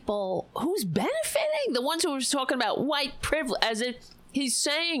same people who's benefiting? The ones who were talking about white privilege, as if he's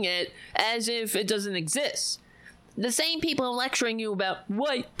saying it as if it doesn't exist. The same people lecturing you about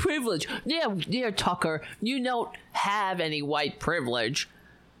white privilege. Yeah, Tucker, you don't have any white privilege.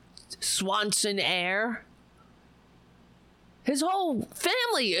 Swanson Air. His whole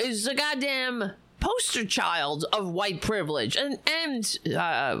family is a goddamn poster child of white privilege. And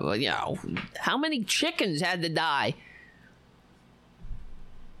how many chickens had to die?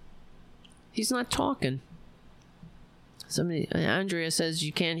 He's not talking. Andrea says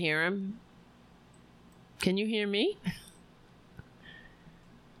you can't hear him. Can you hear me?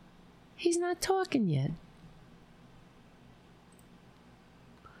 He's not talking yet.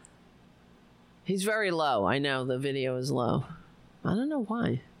 He's very low. I know the video is low. I don't know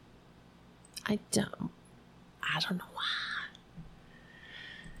why. I don't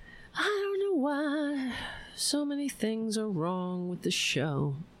know why. So many things are wrong with the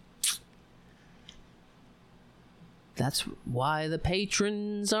show. That's why the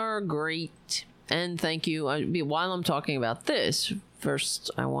patrons are great. And thank you. While I'm talking about this, first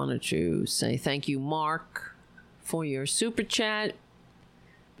I wanted to say thank you, Mark, for your super chat.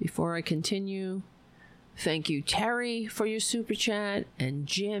 Before I continue, thank you, Terry, for your super chat, and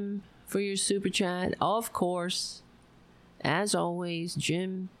Jim for your super chat. Of course, as always,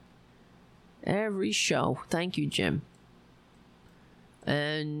 Jim, every show. Thank you, Jim.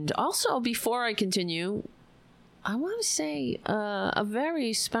 And also, before I continue, I want to say a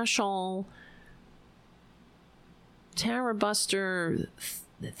very special Tara Buster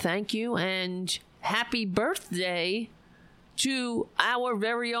thank you and happy birthday to our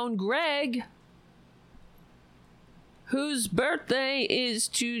very own Greg, whose birthday is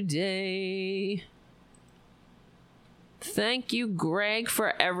today. Thank you, Greg,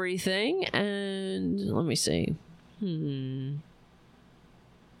 for everything. And let me see.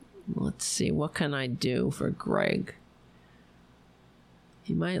 Let's see, what can I do for Greg?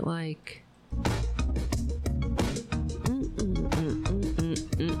 He might like...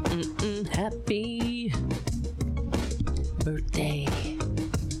 Happy birthday,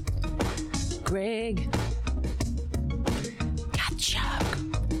 Greg. Gotcha.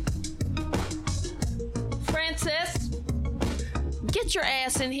 Francis, get your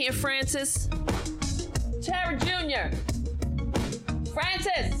ass in here, Francis. Tara Jr.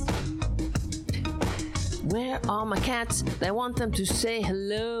 Francis. Where are my cats? I want them to say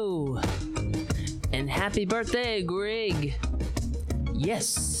hello. And happy birthday, Greg.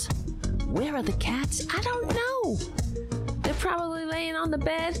 Yes. Where are the cats? I don't know. They're probably laying on the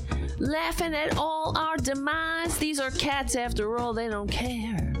bed, laughing at all our demise. These are cats after all. They don't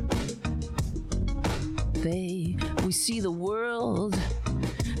care. We see the world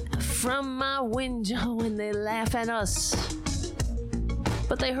from my window and they laugh at us.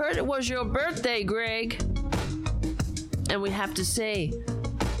 But they heard it was your birthday, Greg. And we have to say,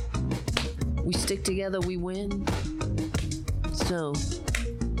 we stick together, we win. So,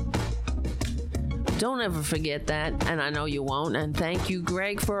 don't ever forget that, and I know you won't. And thank you,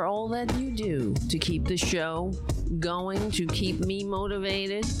 Greg, for all that you do to keep the show going, to keep me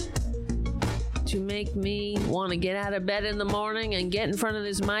motivated, to make me want to get out of bed in the morning and get in front of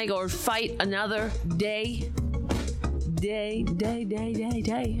this mic or fight another day. I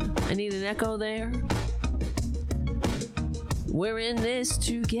need an echo there. We're in this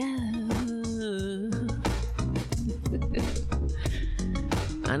together.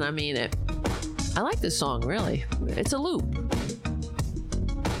 And I mean it. I like this song, really. It's a loop.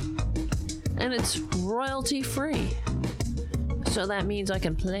 And it's royalty free. So that means I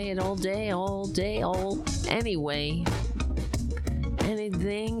can play it all day, anyway.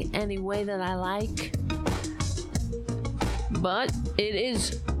 Anything, any way that I like. But it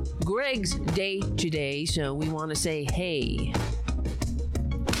is Greg's day today, so we want to say hey.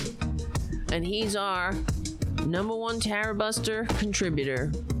 And he's our #1 Tara Buster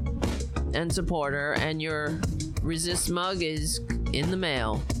contributor and supporter, and your Resist mug is in the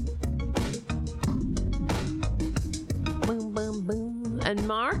mail. Boom, boom, boom. And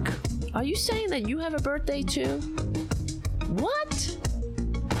Mark, are you saying that you have a birthday too? What?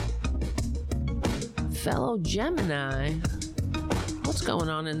 Fellow Gemini. What's going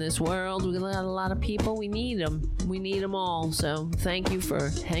on in this world? We got a lot of people. We need them. We need them all. So thank you for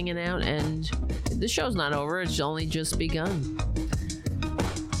hanging out. And the show's not over. It's only just begun.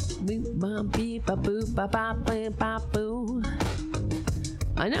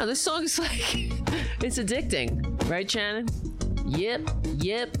 I know, this song is like, it's addicting. Right, Shannon? Yep.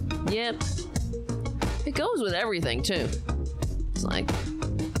 It goes with everything, too. It's like,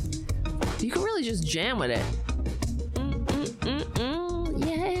 you can really just jam with it.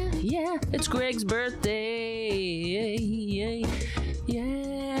 Yeah. It's Greg's birthday.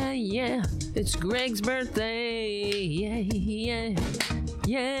 Yeah. It's Greg's birthday. Yeah.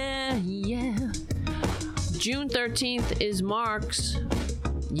 June 13th is Mark's.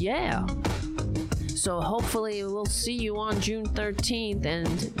 Yeah. So hopefully we'll see you on June 13th,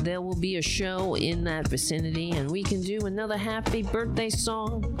 and there will be a show in that vicinity, and we can do another happy birthday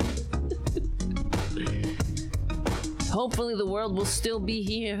song. Hopefully the world will still be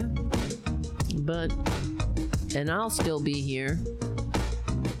here, and I'll still be here.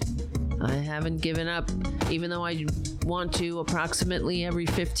 I haven't given up, even though I want to approximately every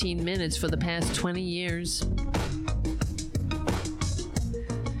 15 minutes for the past 20 years.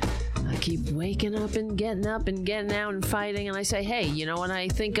 keep waking up and getting out and fighting. And I say, hey, you know, when I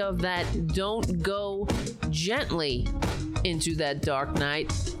think of that, don't go gently into that dark night.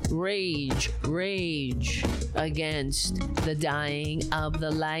 Rage against the dying of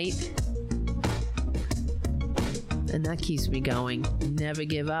the light. And that keeps me going. Never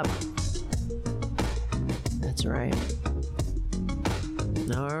give up. That's right.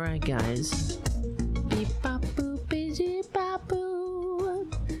 All right, guys. Beep bop boop beep bop boo.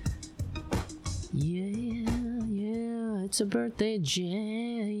 Yeah, it's a birthday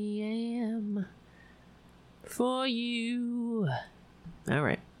jam for you. All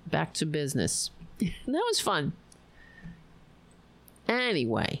right, back to business. That was fun.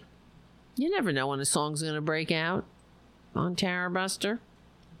 Anyway, you never know when a song's gonna break out on Tara Buster.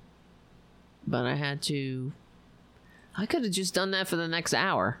 But I could have just done that for the next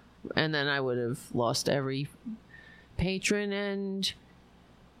hour, and then I would have lost every patron and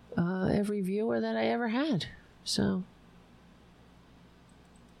every viewer that I ever had. So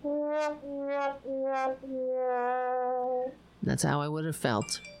that's how I would have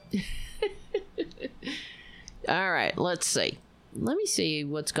felt. All right, let's see. Let me see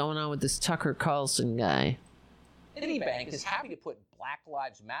what's going on with this Tucker Carlson guy. Citibank is happy to put Black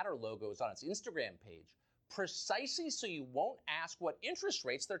Lives Matter logos on its Instagram page precisely so you won't ask what interest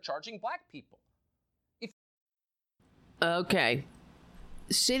rates they're charging black people. Okay.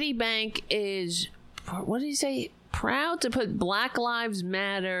 Citibank is, what did he say? Proud to put Black Lives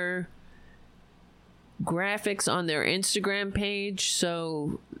Matter graphics on their Instagram page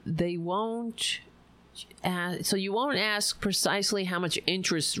so they won't... so you won't ask precisely how much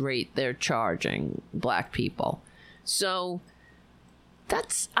interest rate they're charging black people. So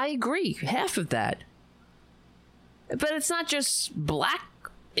that's, I agree, half of that. But it's not just black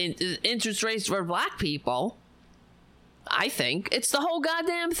interest rates for black people. I think it's the whole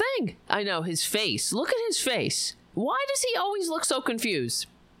goddamn thing. I know, his face. Look at his face. Why does he always look so confused?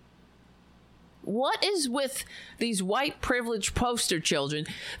 What is with these white privileged poster children?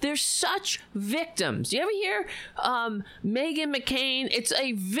 They're such victims. You ever hear Meghan McCain? It's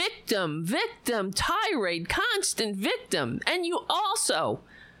a victim tirade, constant victim. And you also,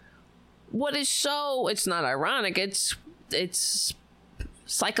 what is so, it's not ironic, it's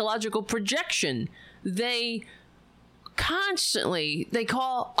psychological projection. They constantly, they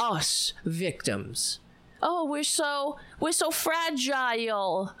call us victims. Oh, we're so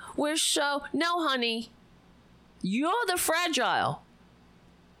fragile. No, honey. You're the fragile.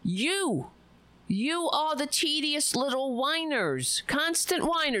 You are the tedious little whiners, constant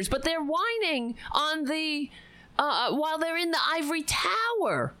whiners, but they're whining on the, while they're in the ivory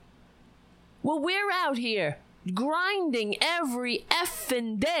tower. Well, we're out here grinding every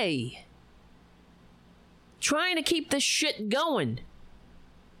effing day, trying to keep this shit going.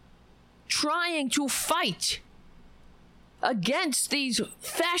 Trying to fight against these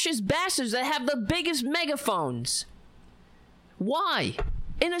fascist bastards that have the biggest megaphones. Why?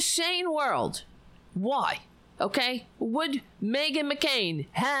 In a sane world, why? Okay? Would Meghan McCain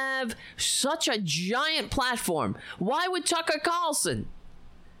have such a giant platform? Why would Tucker Carlson?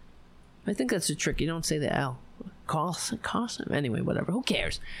 I think that's a trick. You don't say the L. Carlson? Anyway, whatever. Who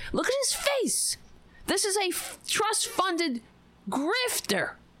cares? Look at his face. This is a trust-funded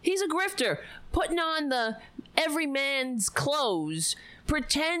grifter. He's a grifter, putting on the every man's clothes,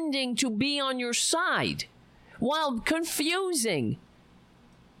 pretending to be on your side, while confusing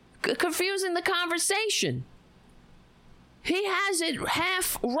the conversation. He has it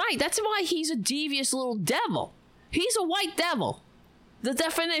half right. That's why he's a devious little devil. He's a white devil. The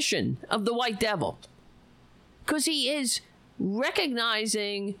definition of the white devil. Because he is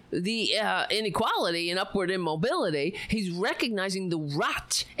recognizing the inequality and upward immobility. He's recognizing the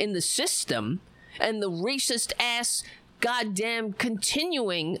rot in the system and the racist ass goddamn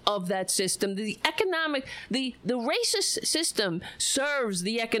continuing of that system. The racist system serves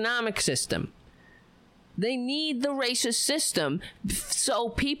the economic system. They need the racist system so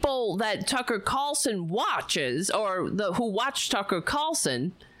people that Tucker Carlson watches, or who watch Tucker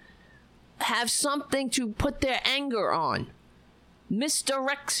Carlson, have something to put their anger on.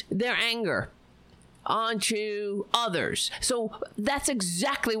 Misdirect their anger onto others. So that's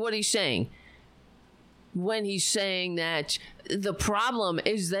exactly what he's saying when he's saying that the problem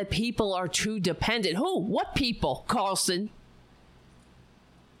is that people are too dependent. Who? What people, Carlson?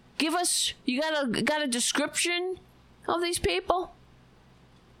 Give us, you got a description of these people?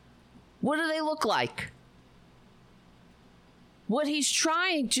 What do they look like? What he's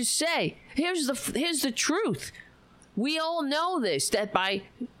trying to say, here's the truth. We all know this, that by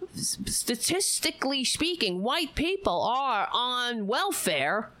statistically speaking, white people are on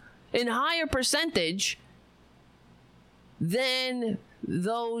welfare in higher percentage than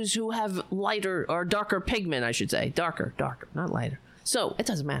those who have lighter or darker pigment, I should say. Darker, not lighter. So it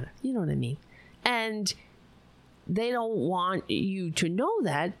doesn't matter. You know what I mean? And they don't want you to know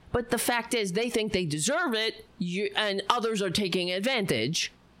that, but the fact is they think they deserve it, and others are taking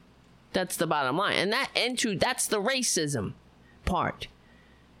advantage. That's the bottom line. And that's the racism part.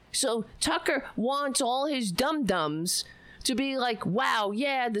 So Tucker wants all his dum-dums to be like, wow,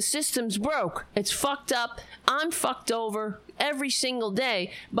 yeah, the system's broke. It's fucked up. I'm fucked over every single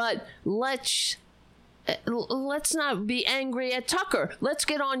day. But let's not be angry at Tucker. Let's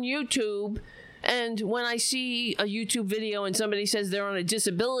get on YouTube. And when I see a YouTube video and somebody says they're on a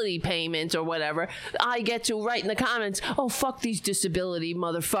disability payment or whatever, I get to write in the comments, oh, fuck these disability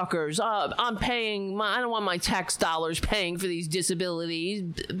motherfuckers. I'm paying, I don't want my tax dollars paying for these disabilities,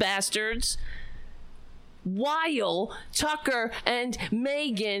 bastards. While Tucker and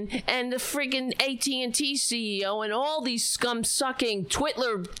Megan and the friggin' AT&T CEO and all these scum-sucking,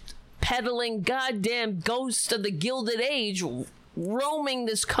 Twitler peddling goddamn ghosts of the Gilded Age roaming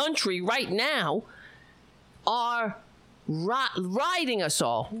this country right now are riding us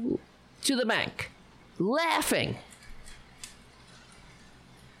all to the bank, laughing.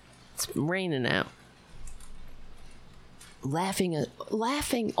 It's raining out.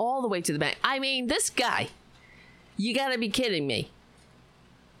 Laughing all the way to the bank. I mean, this guy, you gotta be kidding me.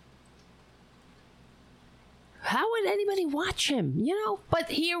 How would anybody watch him, you know? But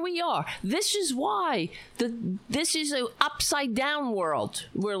here we are. This is why this is an upside down world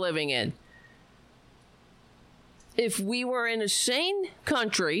we're living in. If we were in a sane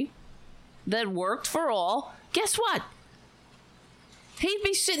country that worked for all, guess what? He'd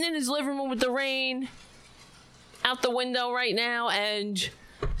be sitting in his living room with the rain out the window right now and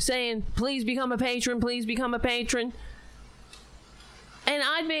saying, please become a patron, please become a patron. And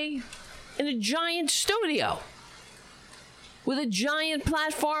I'd be in a giant studio with a giant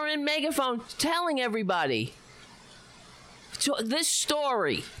platform and megaphone telling everybody this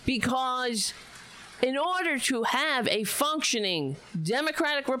story, because in order to have a functioning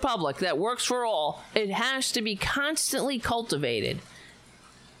democratic republic that works for all, it has to be constantly cultivated.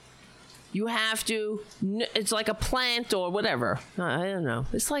 You have to, it's like a plant or whatever. I don't know.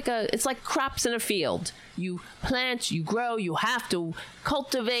 It's like crops in a field. You plant, you grow, you have to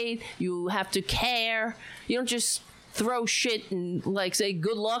cultivate, you have to care. You don't just throw shit and like say,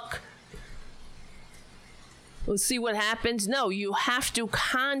 good luck. Let's see what happens. No, you have to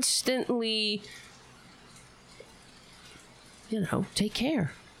constantly, take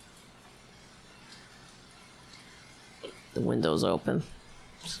care. The window's open.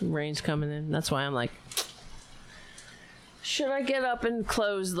 Some rain's coming in. That's why I'm like, should I get up and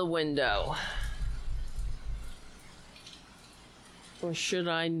close the window? Or should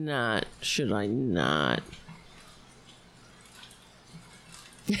I not? Should I not?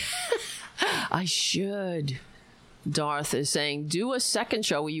 I should. Darth is saying, do a second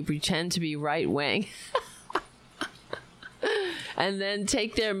show where you pretend to be right wing. And then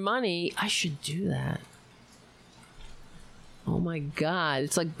take their money. I should do that. Oh my God.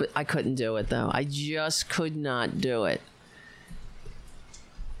 It's like, but I couldn't do it though. I just could not do it.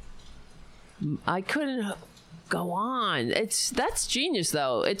 I couldn't go on. That's genius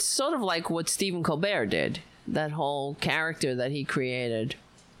though. It's sort of like what Stephen Colbert did. That whole character that he created.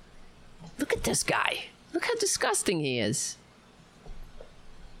 Look at this guy. Look how disgusting he is.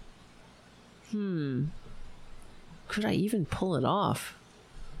 Could I even pull it off?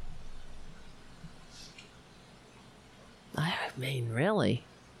 I mean, really?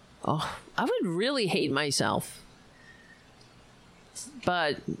 Oh, I would really hate myself.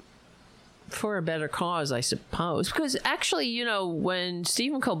 But for a better cause, I suppose. Because actually, when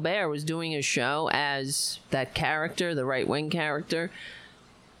Stephen Colbert was doing a show as that character, the right-wing character,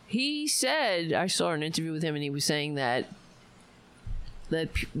 he said, I saw an interview with him, and he was saying that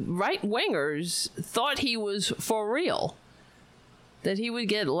right-wingers thought he was for real. That he would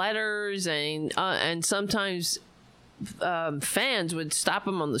get letters, and sometimes fans would stop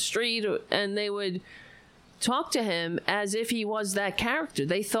him on the street, and they would talk to him as if he was that character.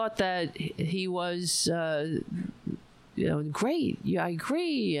 They thought that he was, great. Yeah, I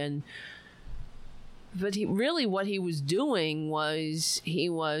agree. But what he was doing was he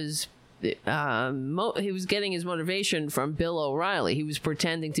was getting his motivation from Bill O'Reilly. He was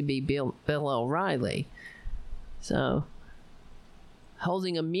pretending to be Bill O'Reilly. So,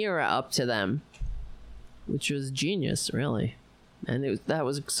 holding a mirror up to them, which was genius, really. And that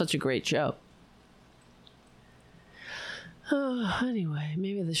was such a great show. Anyway,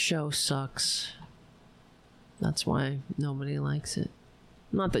 maybe the show sucks. That's why nobody likes it.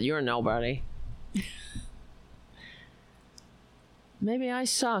 Not that you're nobody. Maybe I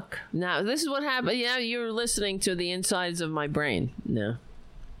suck. Now, this is what happened. Yeah, you're listening to the insides of my brain. No.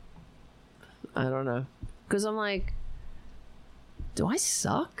 I don't know. Because I'm like, do I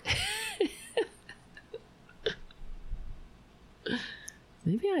suck?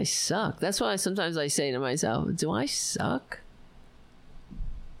 Maybe I suck. That's why sometimes I say to myself, do I suck?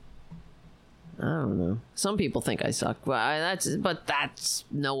 I don't know. Some people think I suck. Well, that's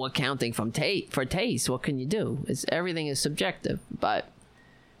no accounting for taste. What can you do? Everything is subjective. But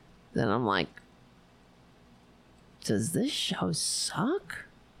then I'm like, does this show suck?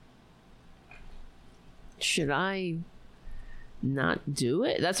 Should I not do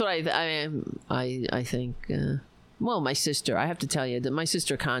it? That's what I think. Well, my sister, I have to tell you that my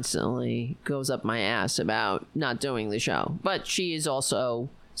sister constantly goes up my ass about not doing the show. But she is also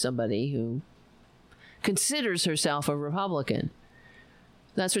somebody who considers herself a Republican.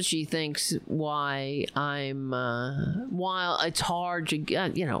 That's what she thinks. Why I'm while it's hard to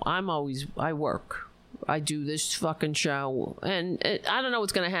get, I work, I do this fucking show, and I don't know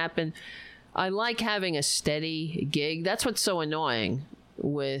what's going to happen. I like having a steady gig. That's what's so annoying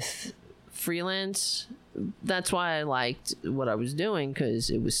with freelance. That's why I liked what I was doing, because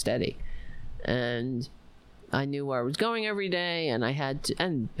it was steady and I knew where I was going every day, and I had to,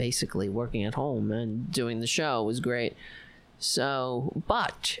 and basically working at home and doing the show was great. So,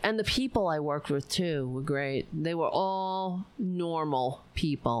 and the people I worked with too were great. They were all normal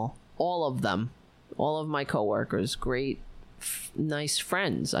people, all of them, all of my coworkers, great, nice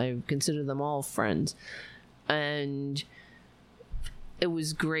friends. I consider them all friends. And it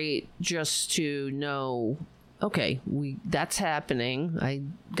was great just to know, okay, that's happening. I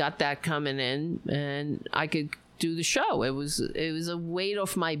got that coming in, and I could do the show. It was a weight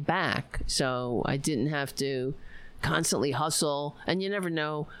off my back, so I didn't have to constantly hustle. And you never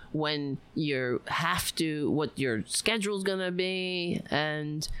know when what your schedule's gonna be,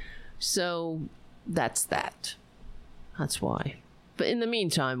 and so that's that. That's why. But in the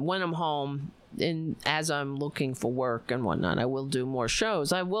meantime, when I'm home, and as I'm looking for work and whatnot, I will do more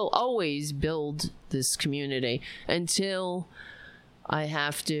shows. I will always build this community until I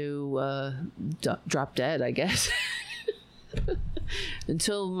have to drop dead, I guess.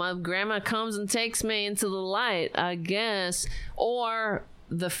 Until my grandma comes and takes me into the light, I guess. Or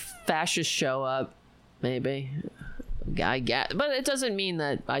the fascists show up, maybe. I get, but it doesn't mean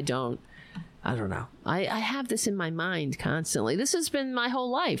that I don't know. I have this in my mind constantly. This has been my whole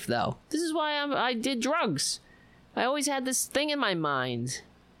life, though. This is why I did drugs. I always had this thing in my mind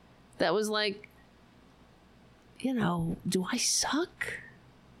that was like, do I suck?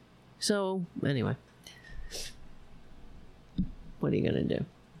 So, anyway. What are you going to do?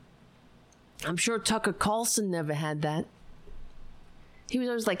 I'm sure Tucker Carlson never had that. He was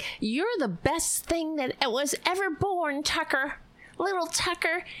always like, you're the best thing that was ever born, Tucker. Little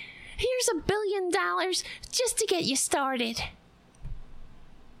Tucker. Here's $1 billion just to get you started.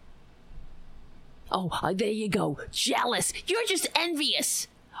 Oh, there you go. Jealous. You're just envious.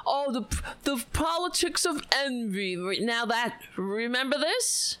 Oh, the politics of envy. Now remember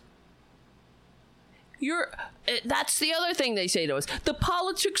this? That's the other thing they say to us. The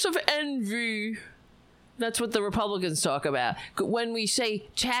politics of envy. That's what the Republicans talk about when we say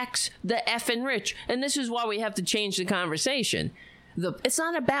tax the effing rich. And this is why we have to change the conversation. It's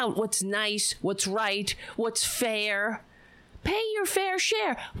not about what's nice, what's right, what's fair. Pay your fair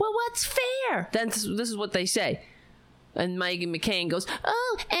share. Well, what's fair? This is what they say. And Meghan McCain goes,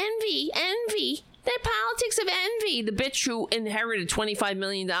 oh, envy. The politics of envy. The bitch who inherited $25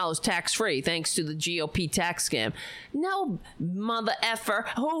 million tax-free thanks to the GOP tax scam. No mother effer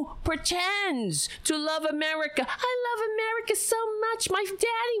who pretends to love America. I love America so much. My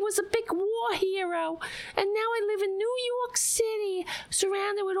daddy was a big war hero. And now I live in New York City,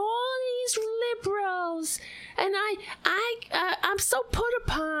 surrounded with all these liberals. And I'm so put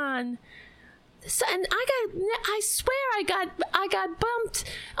upon. So, and I swear I got bumped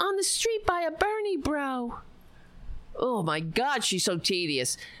on the street by a Bernie bro. Oh my God, she's so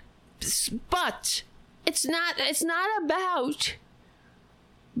tedious. But it's not about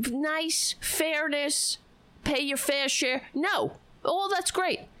nice fairness, pay your fair share. No, all that's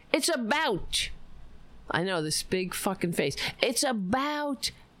great. It's about, I know this big fucking face. It's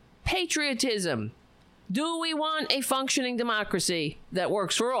about patriotism. Do we want a functioning democracy that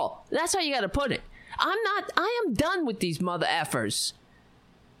works for all? That's how you got to put it. I am done with these mother effers.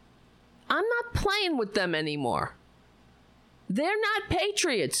 I'm not playing with them anymore. They're not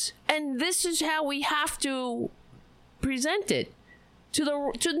patriots. And this is how we have to present it.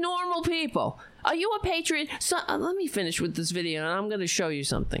 to normal people. Are you a patriot? So, let me finish with this video, and I'm going to show you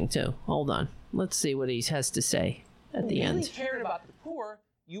something too. Hold on. Let's see what he has to say at the end. If you really cared about the poor,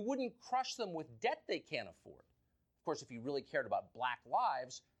 you wouldn't crush them with debt they can't afford. Of course, if you really cared about black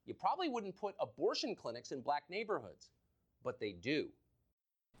lives, you probably wouldn't put abortion clinics in black neighborhoods. But they do.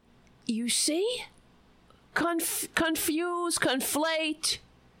 You see? Confuse, conflate.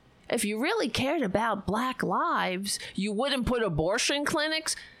 If you really cared about black lives, you wouldn't put abortion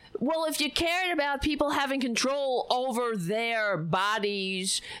clinics. Well, if you cared about people having control over their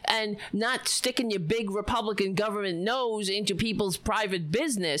bodies and not sticking your big Republican government nose into people's private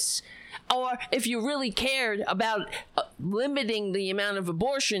business, or if you really cared about limiting the amount of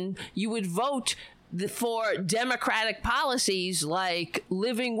abortion, you would vote for democratic policies like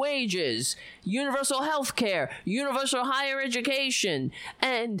living wages, universal health care, universal higher education,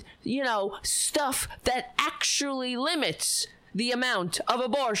 and, stuff that actually limits the amount of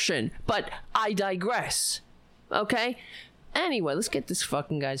abortion. But I digress. Okay? Anyway, let's get this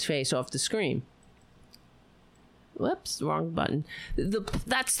fucking guy's face off the screen. Whoops, wrong button.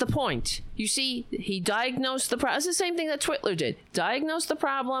 That's the point. You see, he diagnosed the problem. It's the same thing that Twitler did. Diagnose the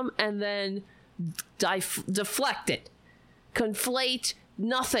problem and then deflect it. Conflate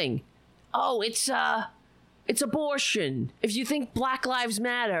nothing. Oh, it's abortion. If you think Black Lives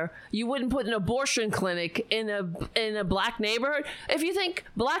Matter, you wouldn't put an abortion clinic in a black neighborhood. If you think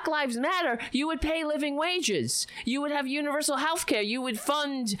Black Lives Matter, you would pay living wages. You would have universal health care. You would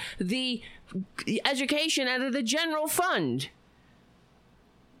fund the education out of the general fund.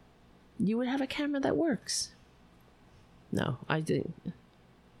 You would have a camera that works. No, I didn't.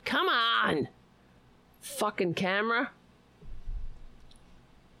 Come on! Fucking camera.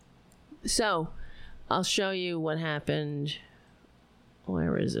 So, I'll show you what happened.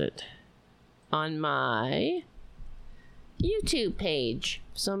 Where is it? On my YouTube page.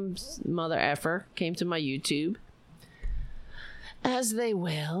 Some mother effer came to my YouTube. As they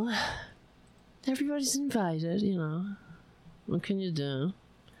will. Everybody's invited, What can you do?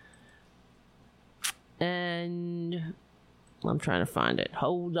 And I'm trying to find it.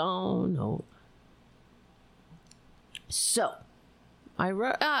 Hold on. So, I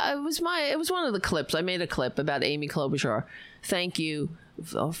wrote. It was one of the clips. I made a clip about Amy Klobuchar. Thank you,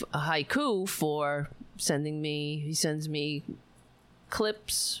 Haiku, for sending me. He sends me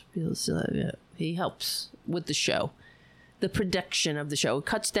clips. He helps with the show, the production of the show. It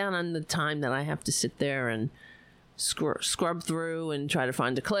cuts down on the time that I have to sit there and scrub through and try to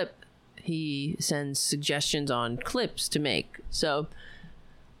find a clip. He sends suggestions on clips to make. So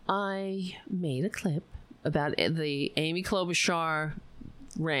I made a clip about the Amy Klobuchar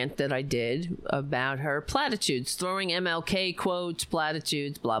rant that I did about her platitudes, throwing MLK quotes,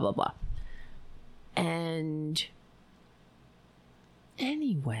 platitudes, blah, blah, blah. And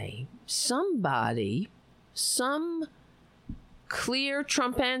anyway, some clear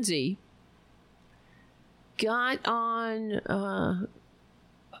Trumpanzee went on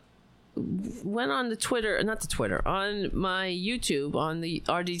on my YouTube, on the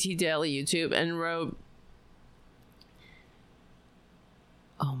RDT Daily YouTube, and wrote,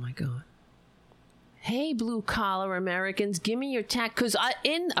 oh my God. Hey, blue collar Americans, give me your tax. All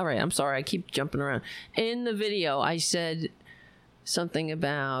right, I'm sorry, I keep jumping around. In the video, I said something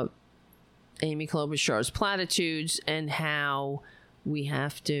about Amy Klobuchar's platitudes and how we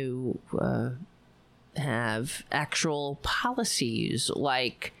have to have actual policies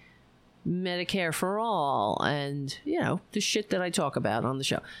like Medicare for all and, the shit that I talk about on the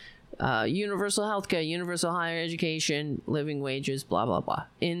show. Universal health care, universal higher education, living wages, blah, blah, blah.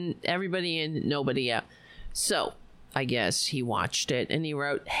 Everybody in, nobody out. So, I guess he watched it and he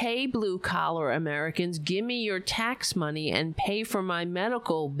wrote, hey, blue collar Americans, give me your tax money and pay for my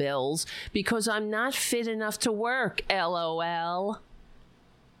medical bills because I'm not fit enough to work, LOL.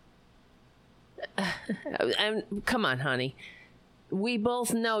 Come on, honey. We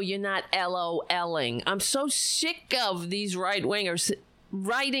both know you're not LOLing. I'm so sick of these right-wingers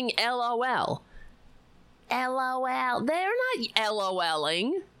writing LOL. LOL. They're not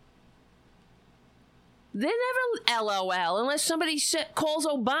LOLing. They never LOL unless somebody calls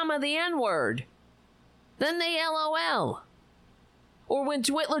Obama the N-word. Then they LOL. Or when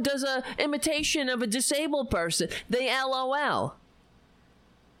Twitler does an imitation of a disabled person, they LOL.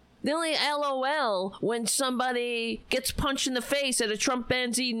 They only LOL when somebody gets punched in the face at a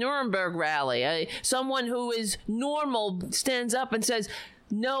Trumpanzee Nuremberg rally. Someone who is normal stands up and says,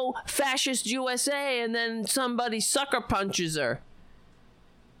 no fascist USA, and then somebody sucker punches her.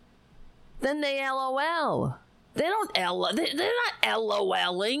 Then they LOL. They don't LOL. They're not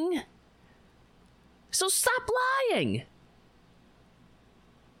LOLing. So stop lying.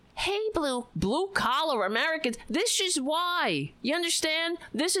 Hey, blue collar Americans, this is why. You understand?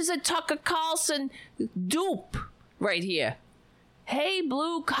 This is a Tucker Carlson dupe right here. Hey,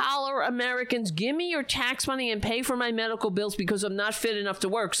 blue collar Americans, give me your tax money and pay for my medical bills because I'm not fit enough to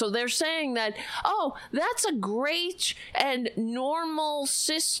work. So they're saying that, oh, that's a great and normal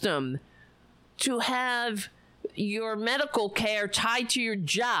system to have your medical care tied to your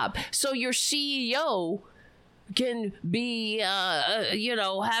job. So your CEO can be,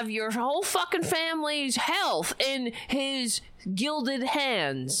 have your whole fucking family's health in his gilded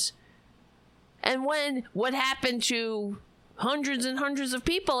hands. And what happened to hundreds and hundreds of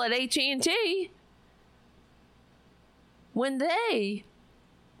people at AT&T when they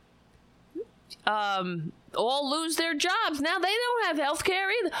all lose their jobs? Now they don't have health care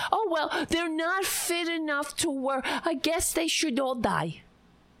either. Oh, well, they're not fit enough to work. I guess they should all die.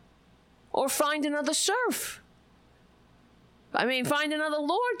 Or find another serf. Find another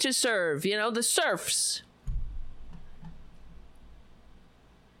lord to serve, the serfs.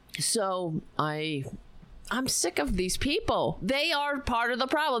 So I'm sick of these people. They are part of the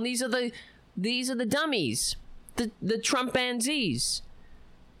problem. These are the dummies, the Trumpanzees,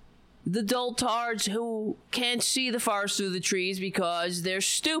 the doltards who can't see the forest through the trees because they're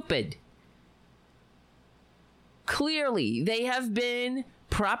stupid. Clearly, they have been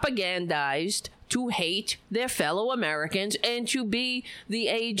propagandized to hate their fellow Americans and to be the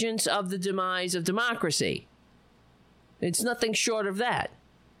agents of the demise of democracy. It's nothing short of that.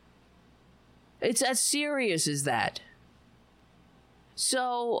 It's as serious as that.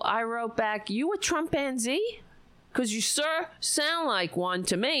 So I wrote back, you a Trumpanzee? Because you, sir, sound like one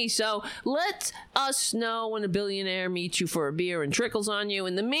to me. So let us know when a billionaire meets you for a beer and trickles on you.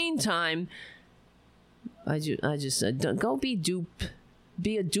 In the meantime, I just said, don't go be a dupe,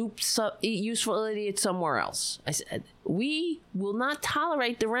 useful idiot somewhere else. I said, we will not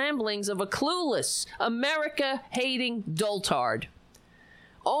tolerate the ramblings of a clueless, America-hating doltard.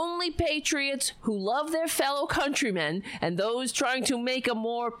 Only patriots who love their fellow countrymen and those trying to make a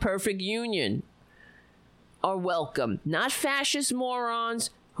more perfect union are welcome. Not fascist morons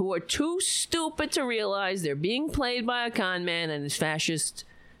who are too stupid to realize they're being played by a con man and his fascist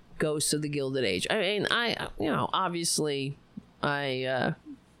ghosts of the Gilded Age. Obviously, it's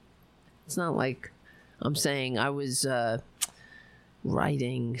not like I'm saying I was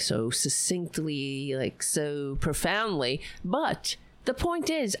writing so succinctly, so profoundly, but the point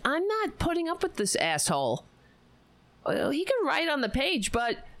is, I'm not putting up with this asshole. He can write on the page,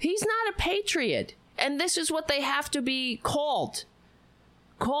 but he's not a patriot. And this is what they have to be called.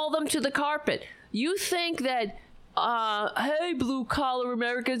 Call them to the carpet. You think that, hey, blue-collar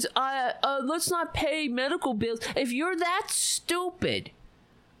Americans, let's not pay medical bills. If you're that stupid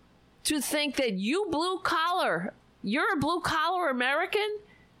to think that you're a blue-collar American,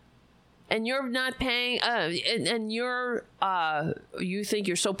 and you're not paying, you think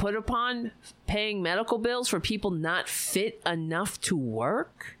you're so put upon paying medical bills for people not fit enough to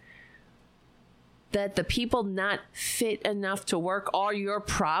work? That the people not fit enough to work are your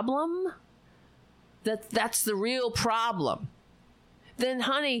problem? That's the real problem. Then,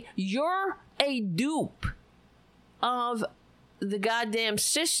 honey, you're a dupe of the goddamn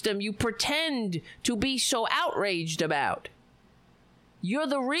system you pretend to be so outraged about. You're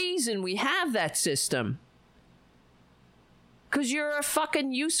the reason we have that system. Because you're a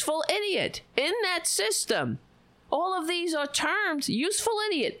fucking useful idiot in that system. All of these are terms. Useful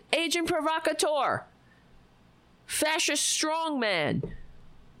idiot, agent provocateur, fascist strongman.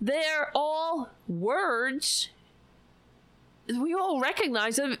 They're all words. We all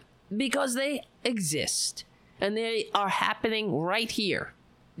recognize them because they exist. And they are happening right here.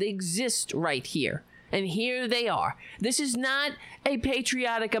 They exist right here. And here they are. This is not a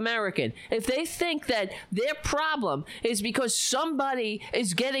patriotic American. If they think that their problem is because somebody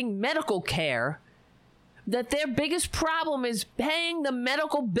is getting medical care, that their biggest problem is paying the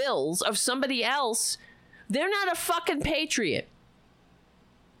medical bills of somebody else, they're not a fucking patriot.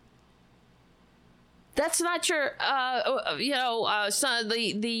 That's not your, the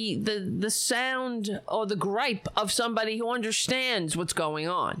sound or the gripe of somebody who understands what's going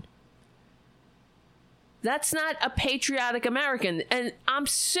on. That's not a patriotic American, and I'm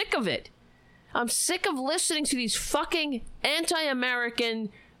sick of it. I'm sick of listening to these fucking anti-American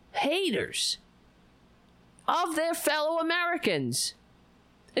haters of their fellow Americans.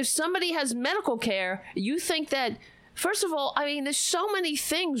 If somebody has medical care, you think that, first of all, there's so many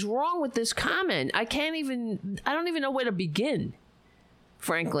things wrong with this comment. I don't even know where to begin,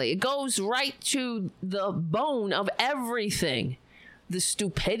 frankly. It goes right to the bone of everything. The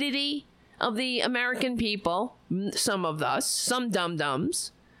stupidity of the American people, some of us, some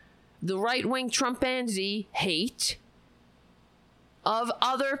dum-dums, the right-wing Trumpanzee hate of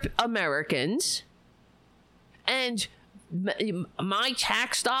other Americans, and my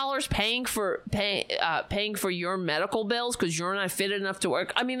tax dollars paying for your medical bills because you're not fit enough to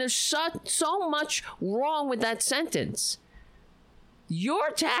work. I mean, there's so much wrong with that sentence.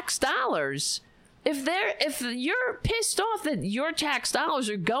 Your tax dollars, if you're pissed off that your tax dollars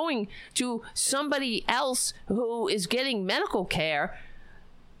are going to somebody else who is getting medical care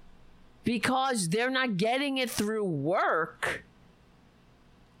because they're not getting it through work,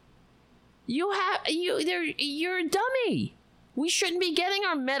 you're a dummy. We shouldn't be getting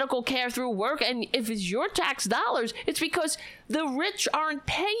our medical care through work, and if it's your tax dollars, it's because the rich aren't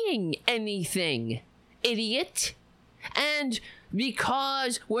paying anything, idiot. And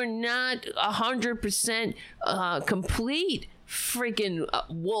because we're not 100% complete freaking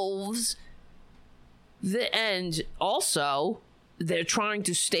wolves, and also they're trying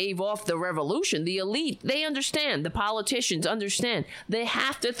to stave off the revolution. The elite, they understand. The politicians understand. They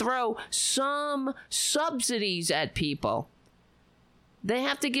have to throw some subsidies at people. They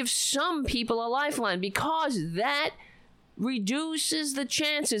have to give some people a lifeline because that reduces the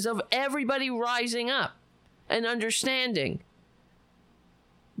chances of everybody rising up and understanding.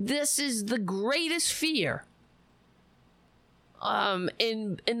 This is the greatest fear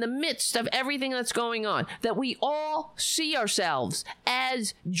in the midst of everything that's going on, that we all see ourselves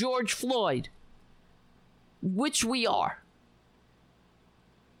as George Floyd, which we are.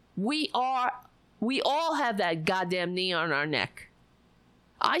 We all have that goddamn knee on our neck.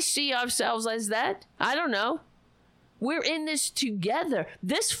 I see ourselves as that. I don't know. We're in this together.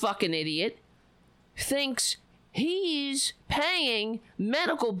 This fucking idiot thinks he's paying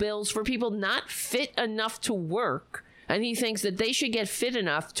medical bills for people not fit enough to work. And he thinks that they should get fit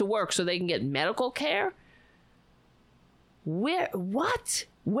enough to work so they can get medical care? What?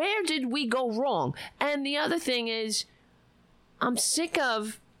 Where did we go wrong? And the other thing is, I'm sick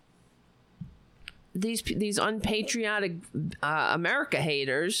of these unpatriotic America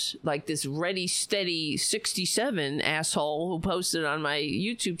haters, like this Ready Steady 67 asshole who posted on my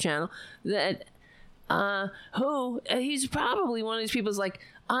YouTube channel that he's probably one of these people who's like,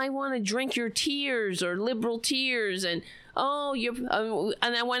 I want to drink your tears, or liberal tears, and and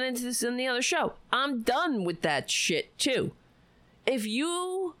I went into this in the other show. I'm done with that shit too. If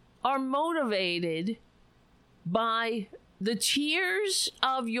you are motivated by the tears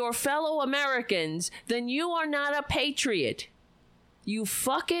of your fellow Americans, then you are not a patriot. You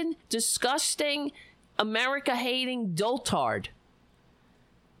fucking disgusting America-hating doltard.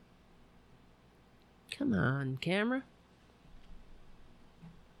 Come on, camera.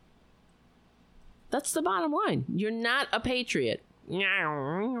 That's the bottom line. You're not a patriot.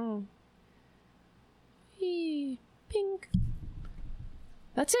 Pink.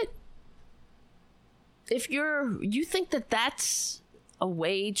 That's it. If you think that that's a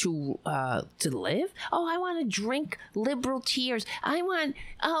way to live? Oh, I want to drink liberal tears. I want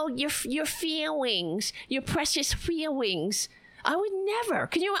your feelings, your precious feelings. I would never.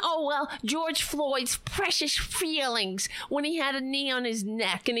 Can you? Oh, well, George Floyd's precious feelings when he had a knee on his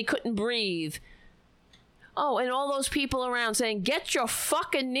neck and he couldn't breathe. Oh, and all those people around saying, get your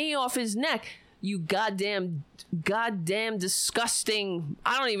fucking knee off his neck. You goddamn disgusting,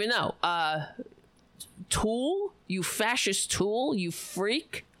 I don't even know, tool? You fascist tool? You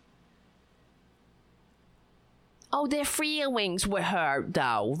freak? Oh, their feelings were hurt,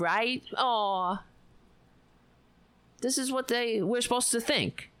 though, right? Oh. This is what we're supposed to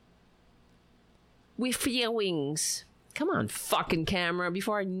think. We feelings. Come on, fucking camera,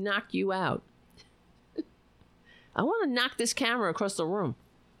 before I knock you out. I want to knock this camera across the room.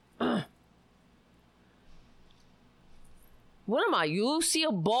 What am I,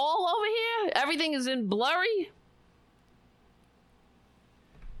 Lucille Ball over here? Everything is in blurry?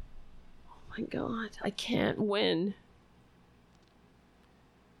 Oh my God, I can't win.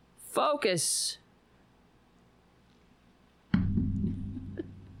 Focus.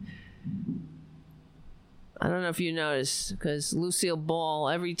 I don't know if you noticed, because Lucille Ball,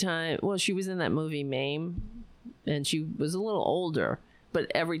 every time, well, she was in that movie Mame, and she was a little older,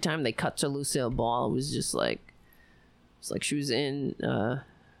 but every time they cut to Lucille Ball, it was just like, it's like she was in a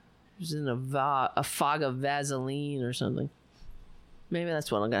fog of Vaseline or something. Maybe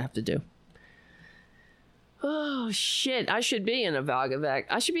that's what I'm gonna have to do. Oh shit! I should be in a fog of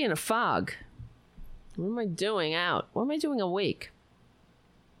I should be in a fog. What am I doing out? What am I doing awake?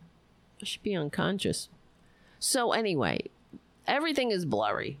 I should be unconscious. So anyway, everything is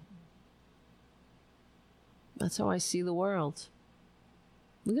blurry. That's how I see the world.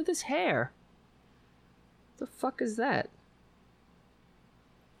 Look at this hair. What the fuck is that?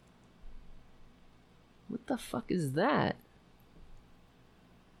 What the fuck is that?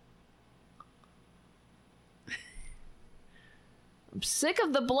 I'm sick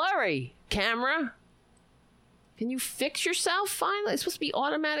of the blurry. Camera, can you fix yourself finally? It's supposed to be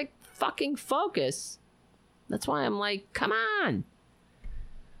automatic fucking focus. That's why I'm like, come on.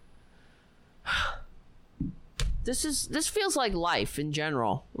 This feels like life in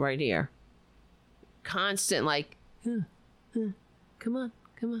general right here. Constant like, come on,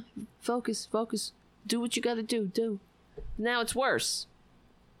 focus, do what you gotta do. Now it's worse.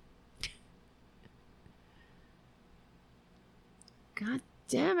 God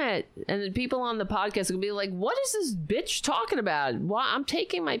damn it. And then people on the podcast will be like, what is this bitch talking about? Why I'm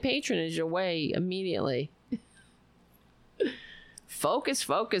taking my patronage away immediately. Focus.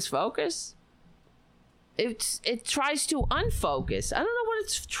 It tries to unfocus. I don't know what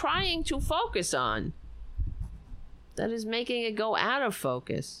it's trying to focus on. That is making it go out of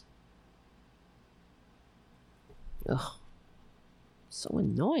focus. Ugh. So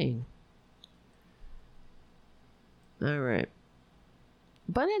annoying. All right.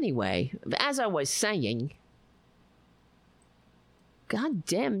 But anyway, as I was saying, God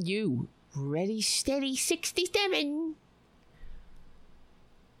damn you. Ready, steady, 67.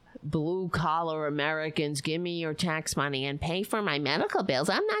 Blue collar Americans, give me your tax money and pay for my medical bills.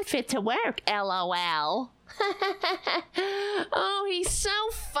 I'm not fit to work. LOL. Oh, he's so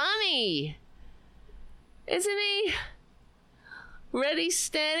funny. Isn't he? Ready,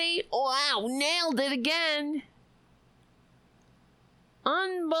 steady. Wow, nailed it again.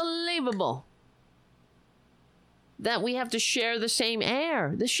 Unbelievable. That we have to share the same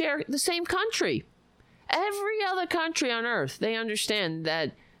air, share the same country. Every other country on earth, they understand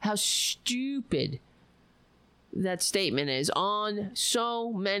that how stupid that statement is on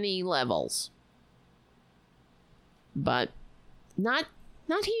so many levels. But not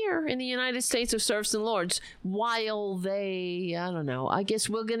here in the United States of serfs and lords, while they, I don't know, I guess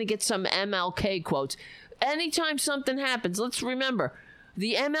we're going to get some MLK quotes. Anytime something happens, let's remember,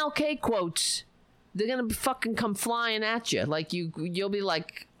 the MLK quotes, they're going to fucking come flying at you. Like, you'll be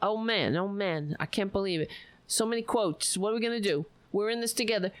like, oh man, I can't believe it. So many quotes. What are we going to do? We're in this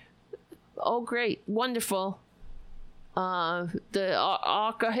together. Oh, great. Wonderful. The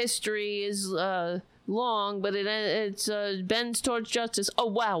arc of history is long, but it bends towards justice. Oh,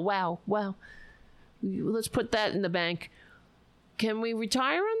 wow. Let's put that in the bank. Can we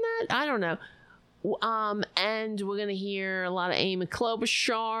retire on that? I don't know. And we're going to hear a lot of Amy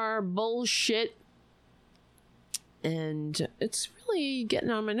Klobuchar bullshit. And it's really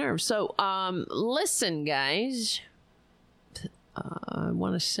getting on my nerves. So, listen, guys. I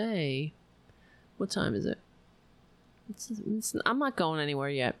want to say, what time is it? I'm not going anywhere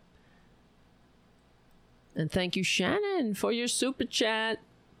yet. And thank you, Shannon, for your super chat.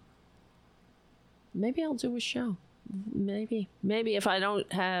 Maybe I'll do a show. Maybe if I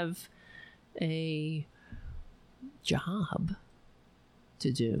don't have a job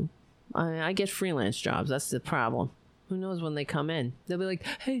to do. I get freelance jobs. That's the problem. Who knows when they come in? They'll be like,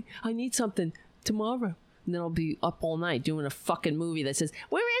 hey, I need something tomorrow. And then I'll be up all night doing a fucking movie that says,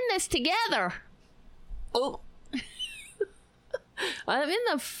 we're in this together. Oh. I'm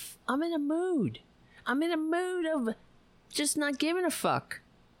in a mood. I'm in a mood of just not giving a fuck.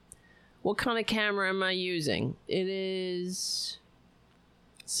 What kind of camera am I using? It is...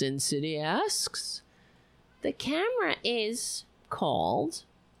 Sin City asks. The camera is called...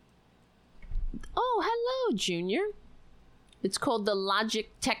 Oh, hello, Junior. It's called the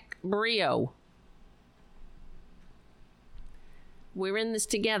Logitech Brio. We're in this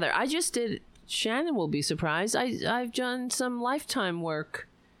together. I just did... Shannon will be surprised. I've done some Lifetime work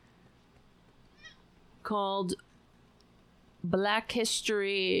called Black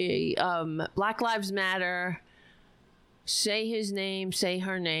History, Black Lives Matter, Say His Name, Say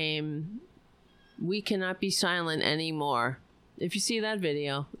Her Name, We Cannot Be Silent Anymore. If you see that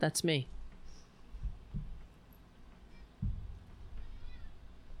video, that's me.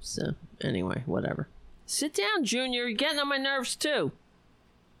 So, anyway, whatever. Sit down, Junior. You're getting on my nerves, too.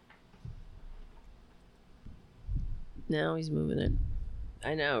 Now he's moving it.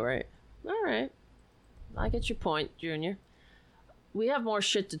 I know, right? All right. I get your point, Junior. We have more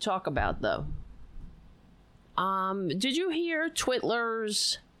shit to talk about, though. Did you hear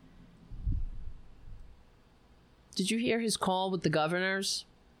Twitler's... Did you hear his call with the governors?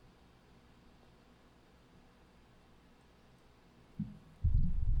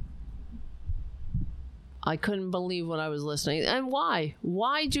 I couldn't believe what I was listening. And why?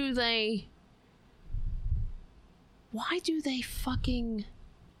 Why do they fucking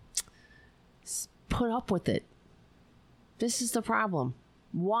put up with it? This is the problem.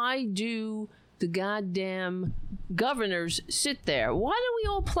 Why do the goddamn governors sit there. Why don't we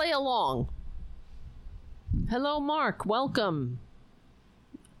all play along? Hello, Mark. Welcome.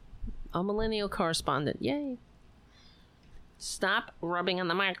 A millennial correspondent. Yay. Stop rubbing on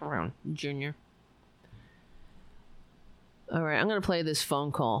the microphone, Junior. All right, I'm going to play this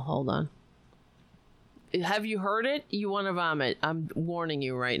phone call. Hold on. Have you heard it? You want to vomit. I'm warning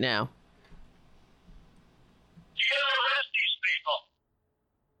you right now. You got to arrest these people.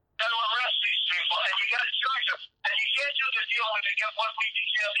 You got to arrest these people, and you got to charge them. And you can't do the deal when they get 1 week in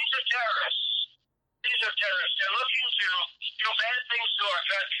jail. These are terrorists. These are terrorists. They're looking to do bad things to our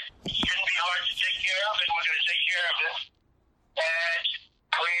country. It shouldn't be hard to take care of, and we're going to take care of it. And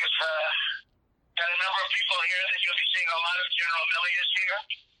we've got a number of people here that you'll be seeing. A lot of General Milley is here.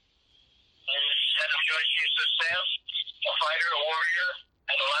 Head of Joint Chiefs of Staff, a fighter, a warrior,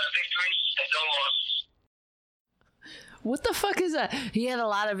 and a lot of victories and no losses. What the fuck is that? He had a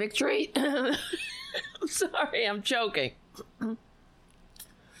lot of victory? I'm sorry, I'm choking.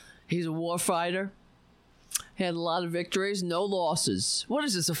 He's a war fighter. He had a lot of victories, no losses. What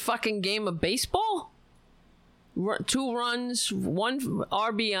is this, a fucking game of baseball? 2 runs, 1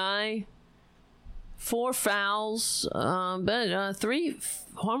 RBI, 4 fouls, 3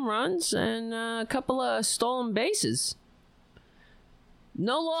 home runs, and a couple of stolen bases.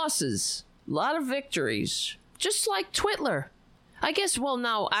 No losses. A lot of victories. Just like Twitler. I guess, well,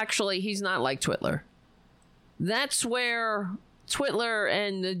 no, actually, he's not like Twitler. That's where Twitler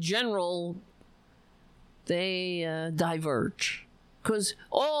and the general, they diverge. Because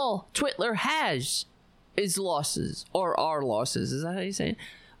all Twitler has is losses, or are losses. Is that how you say it?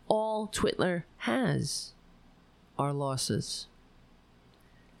 All Twitler has are losses.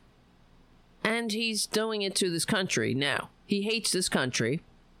 And he's doing it to this country now. He hates this country.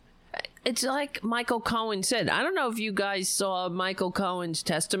 It's like Michael Cohen said. I don't know if you guys saw Michael Cohen's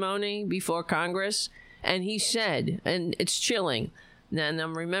testimony before Congress. And he said, and it's chilling, and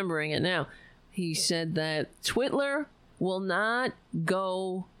I'm remembering it now. He said that Twitler will not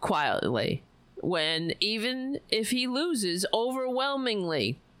go quietly. When, even if he loses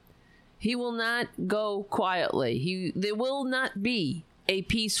overwhelmingly, he will not go quietly. There will not be a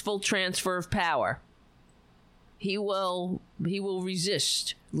peaceful transfer of power. He will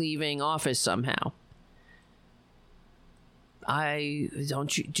resist leaving office somehow.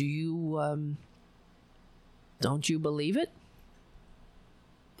 Don't you believe it?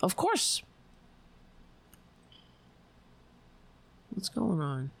 Of course. What's going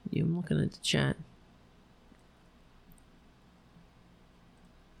on? I'm looking at the chat.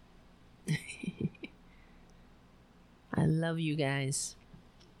 I love you guys.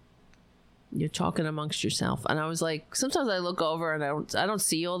 You're talking amongst yourself. And I was like, sometimes I look over and I don't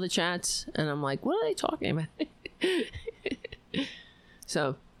see all the chats. And I'm like, what are they talking about?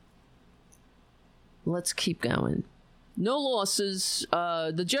 So, let's keep going. No losses.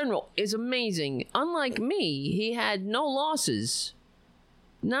 The general is amazing. Unlike me, he had no losses.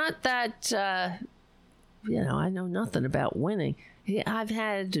 Not that, I know nothing about winning. I've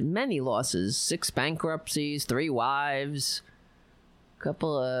had many losses. 6 bankruptcies, 3 wives, a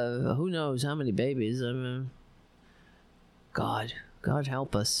couple of, who knows how many babies. I mean, God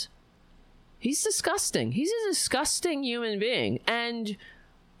help us. He's disgusting. He's a disgusting human being. And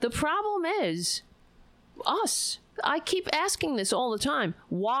the problem is us. I keep asking this all the time.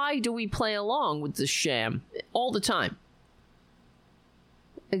 Why do we play along with this sham all the time?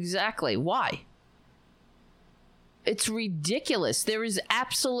 Exactly. Why? It's ridiculous. There is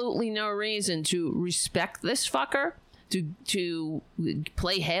absolutely no reason to respect this fucker, to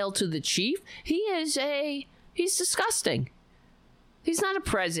play hail to the chief. He's disgusting. He's not a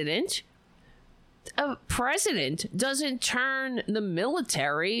president. A president doesn't turn the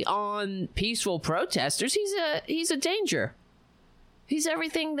military on peaceful protesters. He's a danger. He's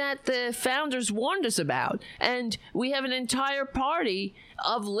everything that the founders warned us about. And we have an entire party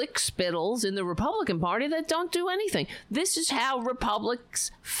of lickspittles in the Republican Party that don't do anything. This is how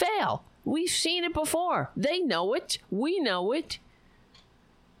republics fail. We've seen it before. They know it. We know it.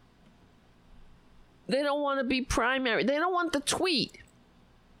 They don't want to be primary. They don't want the tweet.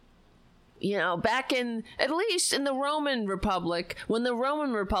 You know, back in, at least in the Roman Republic, when the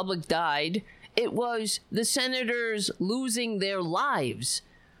Roman Republic died, it was the senators losing their lives.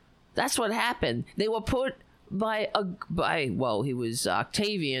 That's what happened. They were put he was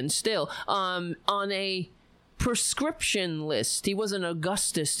Octavian still, on a prescription list. He wasn't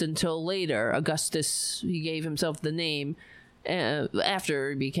Augustus until later. Augustus, he gave himself the name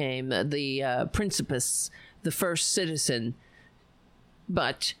after he became the Principus, the first citizen.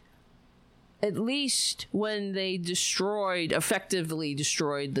 But at least when they effectively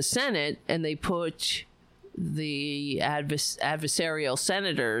destroyed the Senate, and they put the adversarial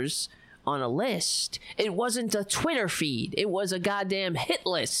senators on a list, it wasn't a Twitter feed. It was a goddamn hit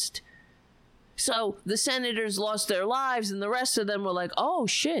list. So the senators lost their lives, and the rest of them were like, oh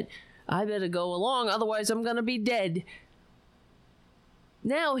shit, I better go along, otherwise I'm gonna be dead.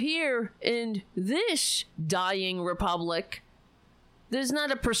 Now here in this dying republic, there's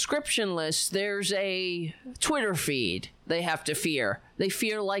not a prescription list, there's a Twitter feed they have to fear. They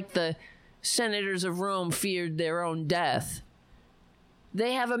fear like the senators of Rome feared their own death.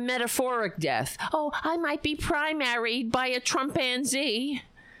 They have a metaphoric death. Oh, I might be primaried by a Trumpanzee.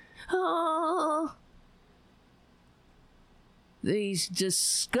 Oh. These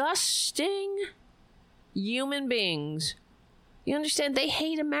disgusting human beings. You understand? They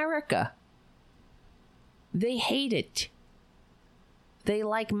hate America. They hate it. They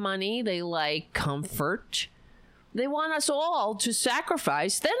like money. They like comfort. They want us all to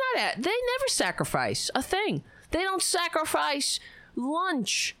sacrifice. They never sacrifice a thing. They don't sacrifice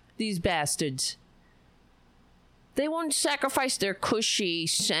lunch, these bastards. They won't sacrifice their cushy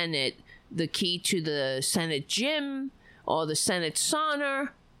Senate, the key to the Senate gym, or the Senate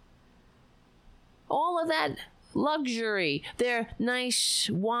sauna. All of that luxury. Their nice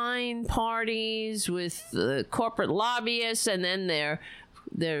wine parties with corporate lobbyists, and then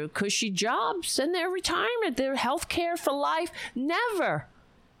their cushy jobs and their retirement, their health care for life. Never.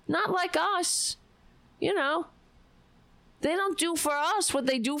 Not like us. You know. They don't do for us what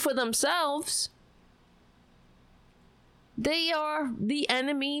they do for themselves. They are the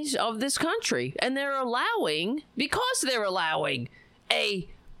enemies of this country, and they're allowing a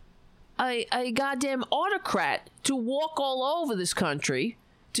goddamn autocrat to walk all over this country,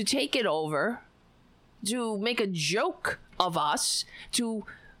 to take it over, to make a joke of us, to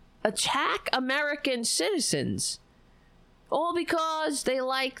attack American citizens, all because they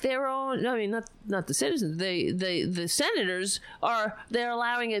like their own. I mean, not the citizens. The senators they're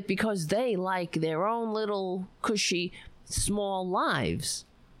allowing it because they like their own little cushy small lives.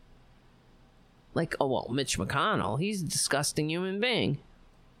 Like, oh well, Mitch McConnell, he's a disgusting human being.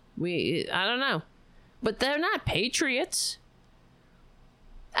 I don't know, but they're not patriots.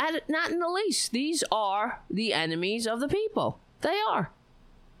 Not in the least. These are the enemies of the people. They are.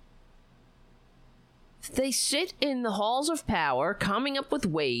 They sit in the halls of power, coming up with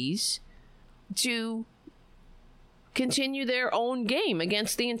ways to continue their own game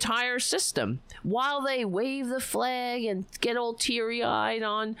against the entire system, while they wave the flag and get all teary-eyed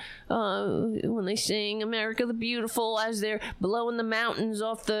on when they sing America the Beautiful, as they're blowing the mountains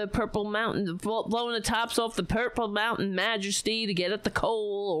off the purple mountain, blowing the tops off the purple mountain majesty to get at the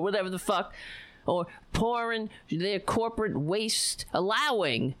coal or whatever the fuck, or pouring their corporate waste,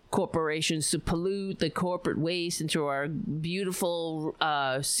 allowing corporations to pollute the corporate waste into our beautiful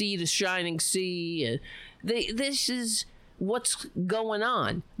sea to shining sea. This is what's going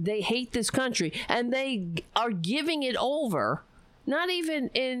on. They hate this country, and they are giving it over. Not even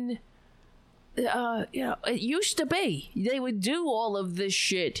in, it used to be they would do all of this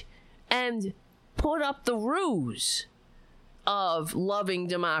shit and put up the ruse of loving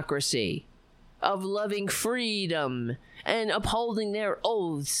democracy, of loving freedom, and upholding their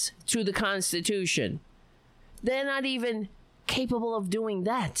oaths to the Constitution. They're not even capable of doing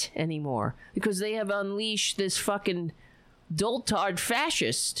that anymore, because they have unleashed this fucking doltard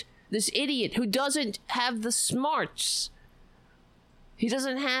fascist, this idiot who doesn't have the smarts. He's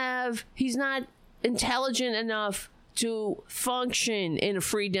not intelligent enough to function in a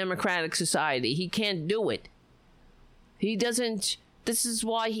free democratic society. He can't do it. This is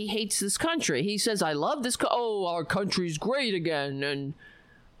why he hates this country. He says, I love this our country's great again, and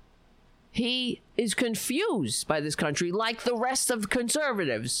he is confused by this country, like the rest of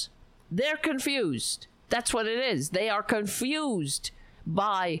conservatives. They're confused. That's what it is. They are confused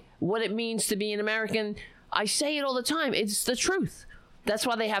by what it means to be an American. I say it all the time. It's the truth. That's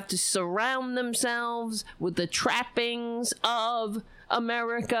why they have to surround themselves with the trappings of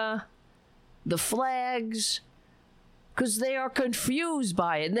America, the flags, because they are confused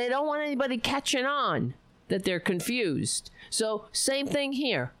by it. And they don't want anybody catching on that they're confused. So, same thing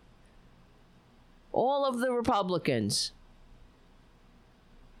here. All of the Republicans,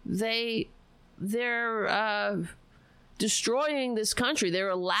 they're destroying this country. They're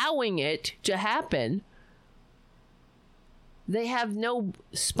allowing it to happen. They have no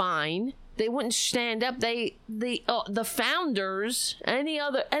spine. They wouldn't stand up. The founders,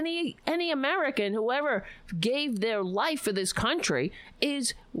 any American, whoever gave their life for this country,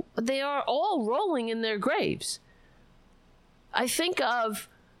 they are all rolling in their graves. I think of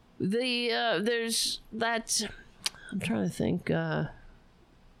There's that. I'm trying to think.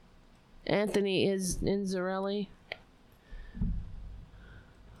 Anthony Inzarelli,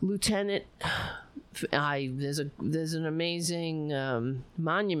 Lieutenant. There's an amazing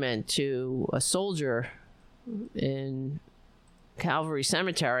monument to a soldier in Calvary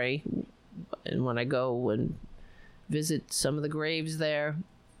Cemetery, and when I go and visit some of the graves there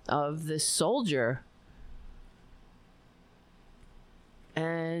of this soldier,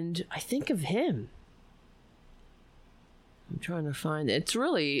 and I think of him. I'm trying to find it. It's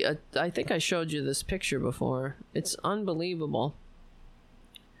really, I think I showed you this picture before. It's unbelievable.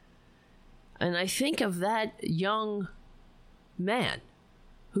 And I think of that young man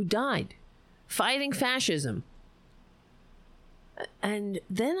who died fighting fascism. And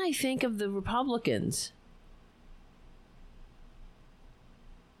then I think of the Republicans.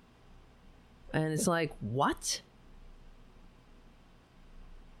 And it's like, what?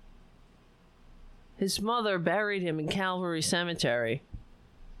 His mother buried him in Calvary Cemetery.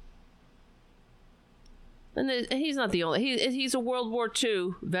 And he's not the only... He's a World War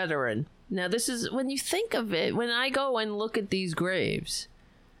II veteran. Now, this is... When you think of it, when I go and look at these graves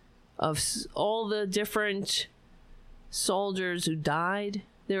of all the different soldiers who died,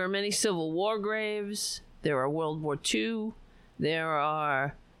 there are many Civil War graves. There are World War II. There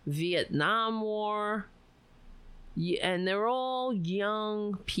are Vietnam War. And they're all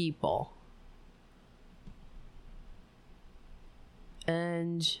young people.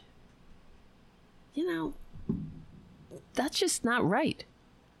 And, you know, that's just not right.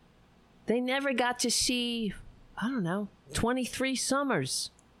 They never got to see, 23 summers.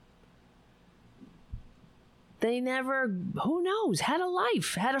 They never, who knows, had a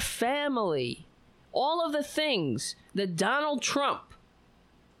life, had a family. All of the things that Donald Trump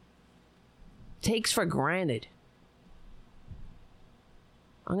takes for granted.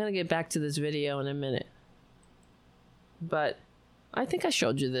 I'm going to get back to this video in a minute. But I think I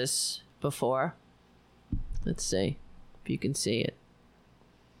showed you this before. Let's see if you can see it.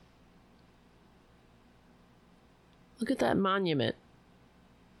 Look at that monument.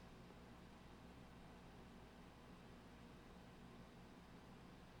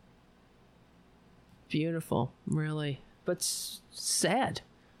 Beautiful, really. But sad.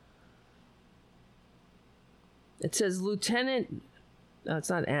 It says Lieutenant... No, it's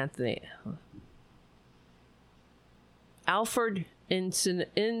not Anthony. Alfred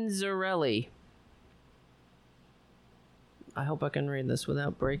Inzarelli. I hope I can read this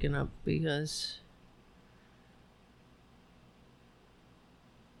without breaking up, because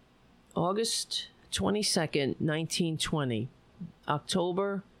August 22nd, 1920,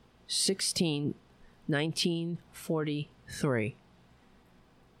 October 16, 1943.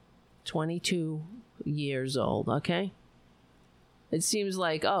 22 years old, okay? It seems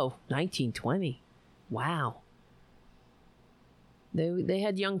like, 1920. Wow. They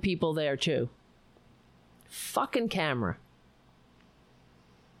had young people there too. Fucking camera.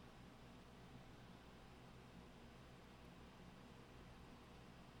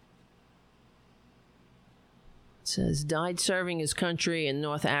 It says, died serving his country in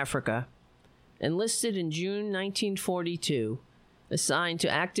North Africa. Enlisted in June 1942. Assigned to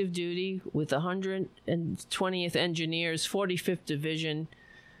active duty with the 120th Engineers, 45th Division.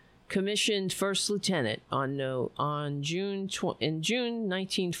 Commissioned first lieutenant in June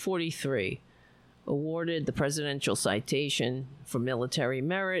 1943. Awarded the Presidential Citation for Military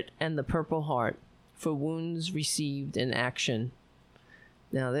Merit and the Purple Heart for wounds received in action.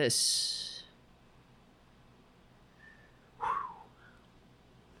 Now this.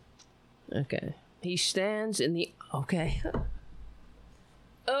 Okay. He stands in the... Okay.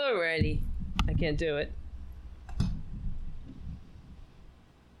 Alrighty. I can't do it.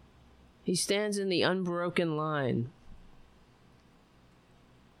 He stands in the unbroken line.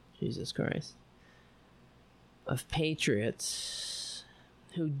 Jesus Christ. Of patriots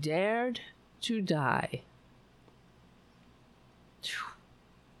who dared to die.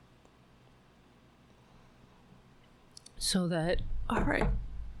 So that, alright,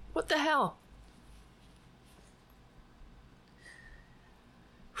 what the hell?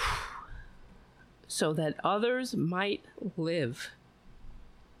 So that others might live.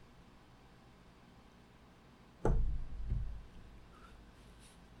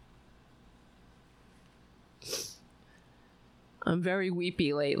 I'm very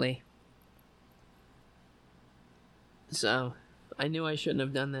weepy lately. So, I knew I shouldn't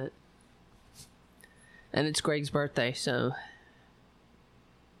have done that. And it's Greg's birthday, so...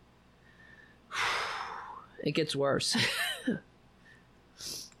 It gets worse.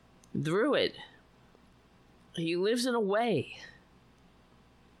 Through it, he lives in a way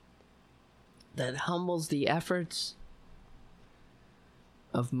that humbles the efforts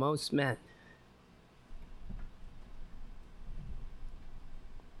of most men.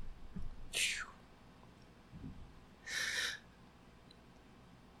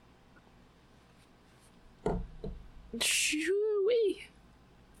 Shoo-wee.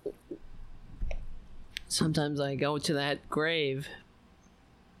 Sometimes I go to that grave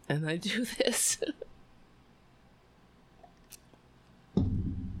and I do this.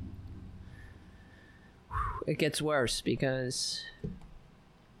 It gets worse because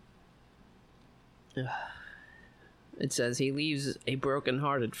it says he leaves a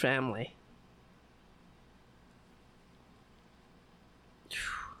broken-hearted family.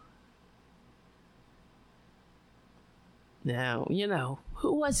 Now, you know,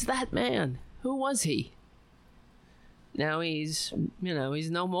 who was that man? Who was he? Now he's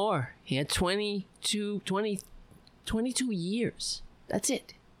no more. He had 22 years. That's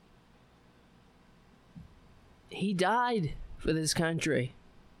it. He died for this country.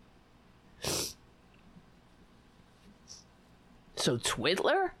 So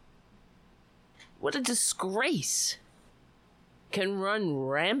Twitler? What a disgrace. Can run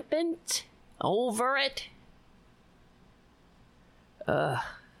rampant over it? Now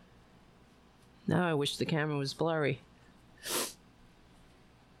I wish the camera was blurry.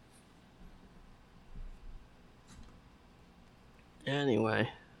 Anyway,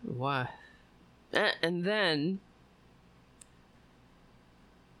 why? And then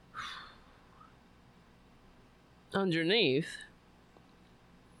underneath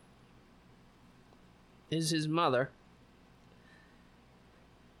is his mother.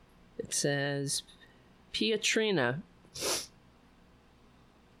 It says Pietrina,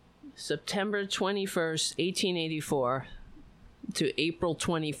 September 21st, 1884 to April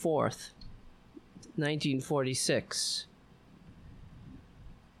 24th, 1946.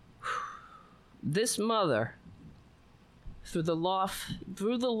 This mother, through the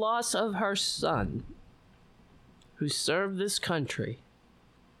loss of her son, who served this country,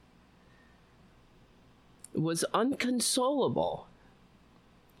 was unconsolable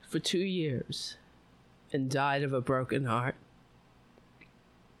for 2 years and died of a broken heart.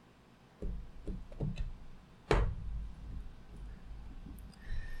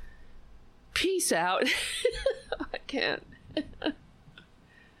 Peace out. I can't.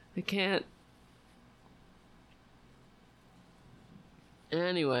 I can't.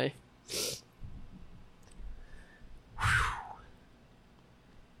 Anyway.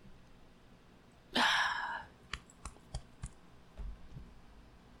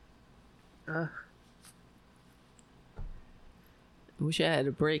 I wish I had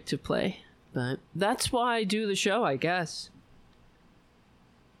a break to play, but that's why I do the show, I guess.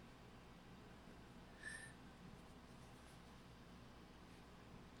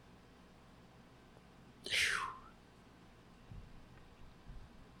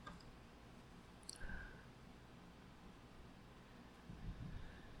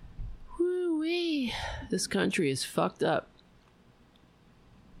 Woo-wee. This country is fucked up.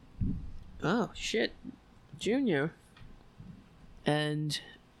 Oh, shit. Junior. And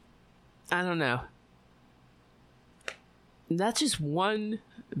I don't know. That's just one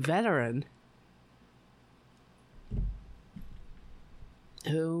veteran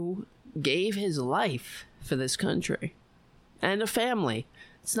who gave his life for this country and a family.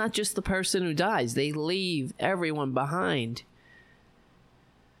 It's not just the person who dies. They leave everyone behind.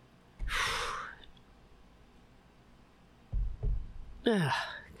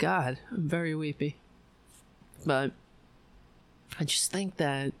 God, I'm very weepy. But I just think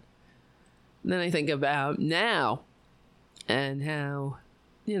that then I think about now and how,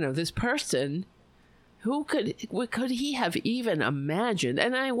 you know, this person, what could he have even imagined?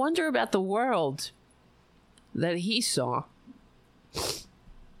 And I wonder about the world that he saw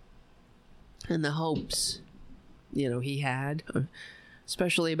and the hopes, you know, he had,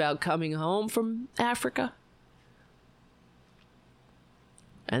 especially about coming home from Africa.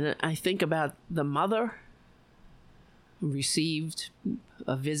 And I think about the mother who received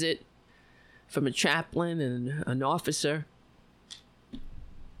a visit from a chaplain and an officer,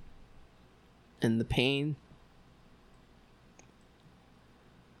 and the pain,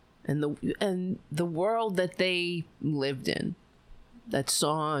 and the world that they lived in, that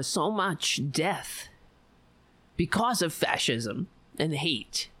saw so much death because of fascism and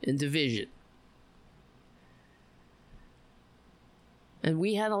hate and division. And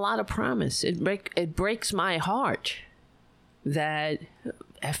we had a lot of promise. It breaks my heart that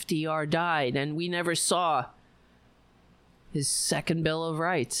FDR died and we never saw his second Bill of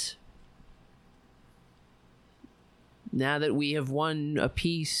Rights. Now that we have won a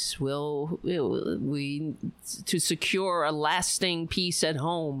peace, we to secure a lasting peace at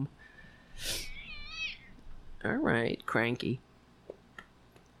home. All right, Cranky.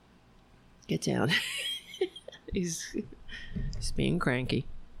 Get down. He's being cranky.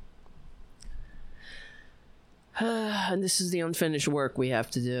 And this is the unfinished work we have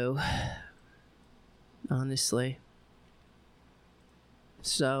to do. Honestly.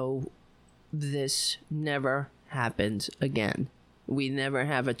 So this never happens again. We never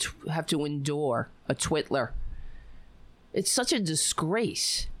have to endure a Twitler. It's such a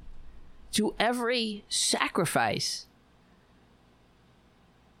disgrace to every sacrifice.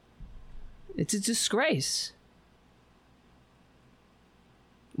 It's a disgrace.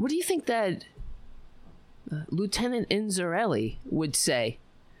 What do you think that Lieutenant Inzarelli would say?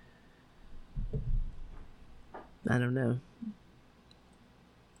 I don't know.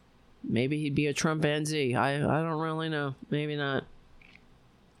 Maybe he'd be a Trumpanzee. I don't really know. Maybe not.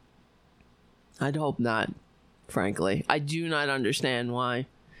 I'd hope not, frankly. I do not understand why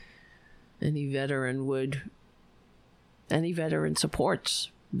any veteran supports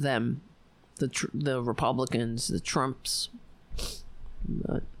them. The Republicans, the Trumps,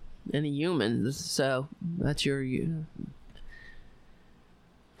 any human. So that's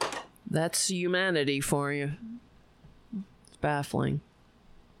that's humanity for you. It's baffling.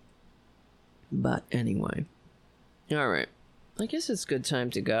 But anyway. All right. I guess it's a good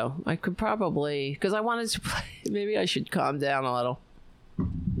time to go. I could probably, because I wanted to play, maybe I should calm down a little.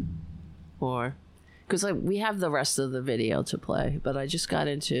 Or, because we have the rest of the video to play, but I just got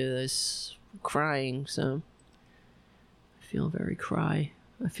into this crying, so I feel very cry.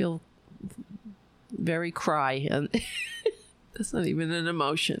 I feel very cry, and that's not even an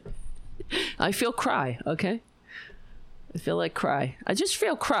emotion. I feel cry, okay? I feel like cry. I just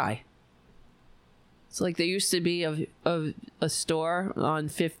feel cry. It's like there used to be a store on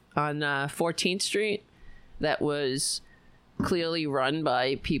 14th Street that was clearly run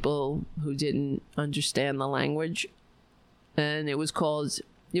by people who didn't understand the language, and it was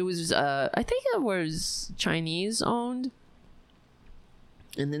I think it was Chinese owned,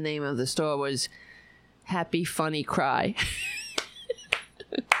 and the name of the store was Happy Funny Cry.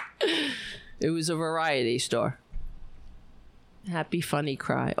 It was a variety store. Happy Funny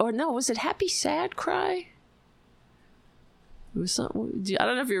Cry. Or no, was it Happy Sad Cry? It was something. I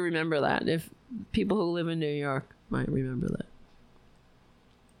don't know if you remember that. If people who live in New York might remember that.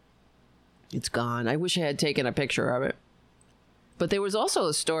 It's gone. I wish I had taken a picture of it. But there was also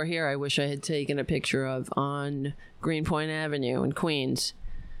a store here I wish I had taken a picture of on Greenpoint Avenue in Queens.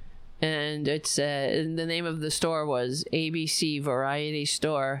 And it said, the name of the store was ABC Variety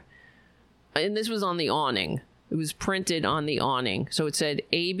Store. And this was on the awning. It was printed on the awning. So it said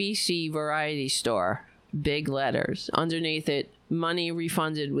ABC Variety Store, big letters. Underneath it, money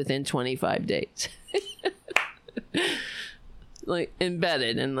refunded within 25 days. Like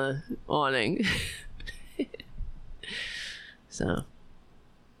embedded in the awning. So,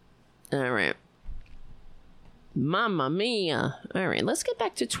 all right. Mamma mia. All right, let's get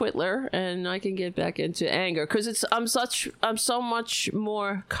back to Twitler, and I can get back into anger, because I'm so much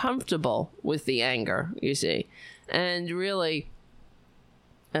more comfortable with the anger, you see. And really,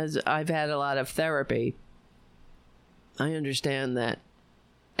 as I've had a lot of therapy, I understand that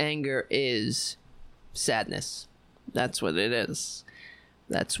anger is sadness. That's what it is.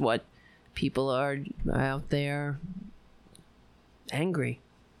 That's what people are out there angry.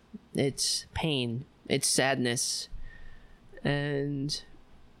 It's pain. It's sadness. And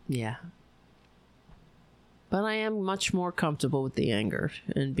yeah. But I am much more comfortable with the anger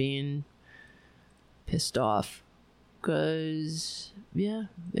and being pissed off. Because, yeah,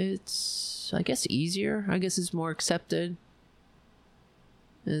 it's, I guess, easier. I guess it's more accepted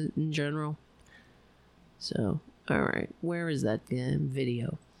in general. So, alright. Where is that damn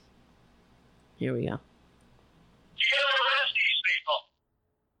video? Here we go. You gotta arrest these people.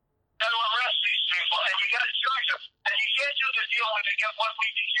 You gotta arrest these people, and you gotta charge them. And you can't do the deal when they get 1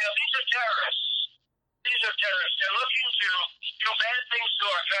 week in jail. These are terrorists. These are terrorists. They're looking to do bad things to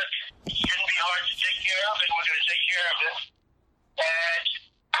our country. It shouldn't be hard to take care of, and we're going to take care of it. And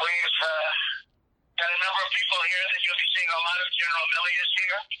we've got a number of people here that you'll be seeing. A lot of General Milley is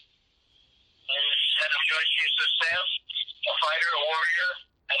here. He's head of Joint Chiefs of Staff, a fighter, a warrior,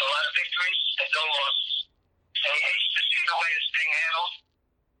 and a lot of victories and no losses. And he hates to see the way it's being handled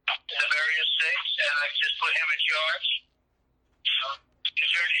in the various states, and I just put him in charge. The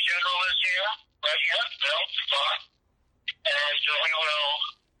Attorney General is here, right here, Bill Barr, and we will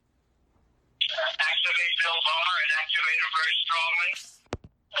activate Bill Barr and activate him very strongly.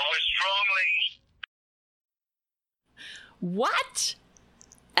 And we're strongly What?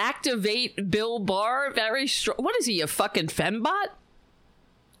 Activate Bill Barr very strong. What is he, a fucking fembot?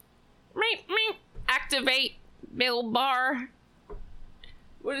 Meep. Activate Bill Barr.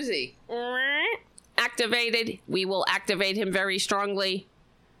 What is he? Activated. We will activate him very strongly.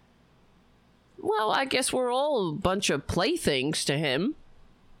 Well, I guess we're all a bunch of playthings to him.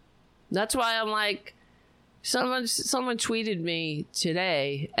 That's why I'm like, someone tweeted me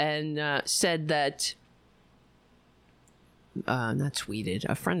today and said that, not tweeted,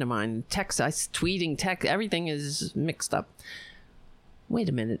 a friend of mine, text, everything is mixed up. Wait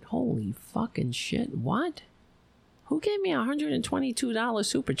a minute, holy fucking shit, what? Who gave me a $122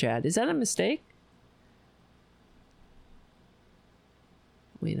 super chat? Is that a mistake?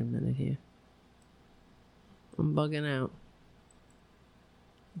 Wait a minute here. I'm bugging out.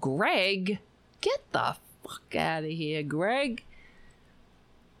 Greg? Get the fuck out of here, Greg.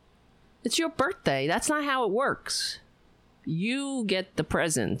 It's your birthday. That's not how it works. You get the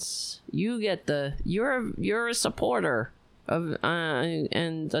presents. You're a supporter of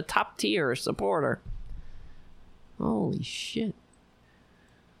and a top tier supporter. Holy shit.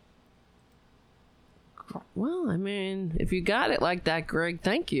 Well, I mean, if you got it like that, Greg,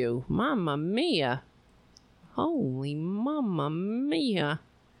 thank you. Mamma mia. Holy mamma mia.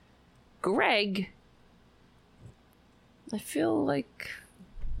 Greg, I feel like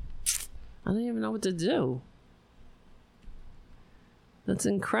I don't even know what to do. That's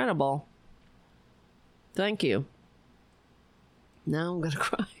incredible. Thank you. Now I'm gonna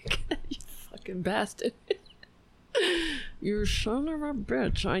cry again, you fucking bastard. You son of a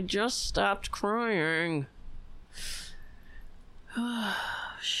bitch. I just stopped crying. Oh,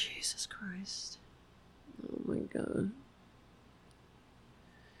 Jesus Christ. Oh my God.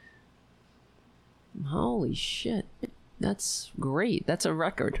 Holy shit. That's great. That's a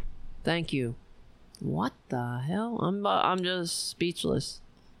record. Thank you. What the hell? I'm just speechless.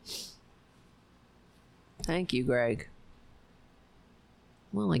 Thank you, Greg.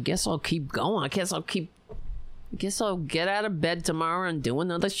 Well, I guess I'll keep going. I guess I'll get out of bed tomorrow and do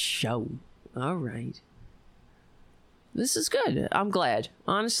another show. All right. This is good. I'm glad.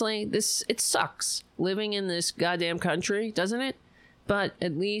 Honestly, it sucks living in this goddamn country, doesn't it? But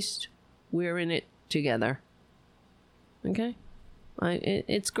at least we're in it together. Okay?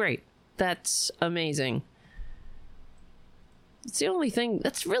 It's great. That's amazing. It's the only thing,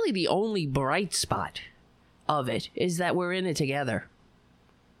 that's really the only bright spot of it, is that we're in it together.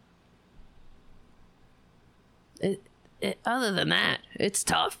 Other than that, it's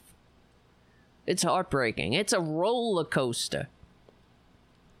tough. It's heartbreaking. It's a roller coaster.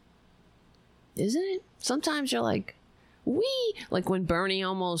 Isn't it? Sometimes you're like, wee! Like when Bernie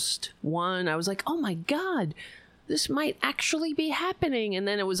almost won, I was like, oh my God, this might actually be happening. And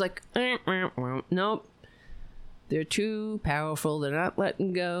then it was like, nope. They're too powerful. They're not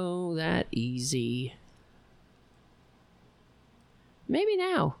letting go that easy. Maybe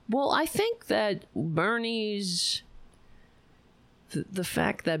now. Well, I think that Bernie's... The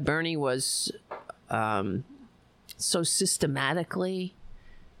fact that Bernie was so systematically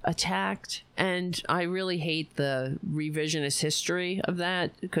attacked, and I really hate the revisionist history of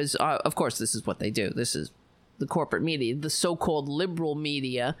that, because, of course, this is what they do. This is the corporate media, the so-called liberal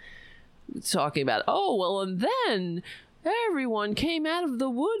media, talking about, oh, well, and then everyone came out of the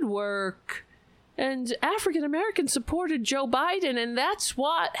woodwork and African Americans supported Joe Biden, and that's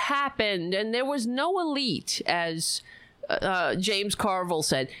what happened. And there was no elite, as James Carville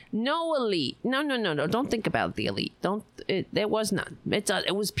said. No elite. No. Don't think about the elite. There was none.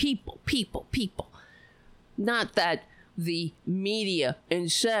 It was people. Not that the media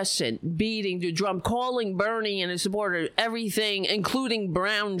incessant beating the drum, calling Bernie and his supporters everything, including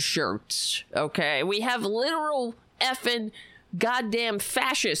brown shirts. Okay, we have literal effing goddamn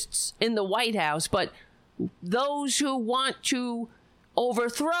fascists in the White House, but those who want to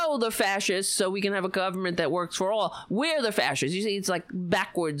overthrow the fascists so we can have a government that works for all, we're the fascists. You see, it's like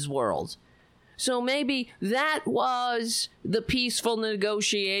backwards world. So maybe that was the peaceful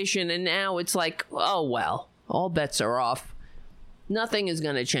negotiation, and now it's like, oh well, all bets are off. Nothing is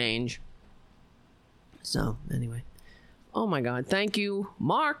going to change. So, anyway. Oh my God, thank you,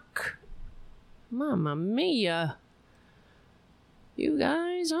 Mark. Mamma mia. You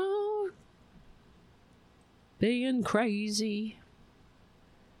guys are being crazy.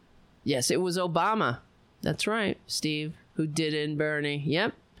 Yes, it was Obama. That's right, Steve, who did in Bernie.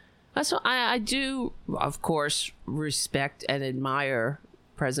 Yep. That's what I do, of course, respect and admire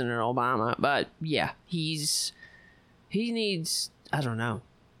President Obama. But yeah, he needs, I don't know.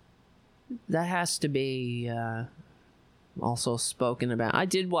 That has to be also spoken about. I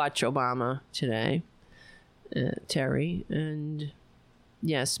did watch Obama today. Terry. And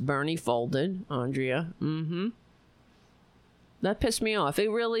yes, Bernie folded, Andrea. That pissed me off. It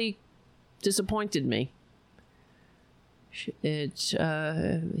really disappointed me.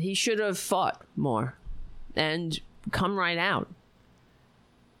 He should have fought more and come right out.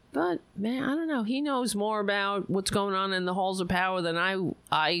 But man, I don't know. He knows more about what's going on in the halls of power than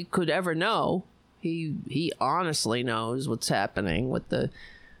I could ever know. He honestly knows what's happening with the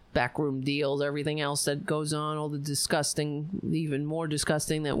backroom deals, everything else that goes on, all the disgusting, even more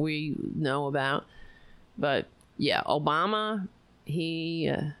disgusting that we know about. But yeah, Obama,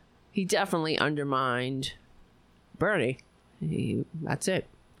 he definitely undermined Bernie. That's it.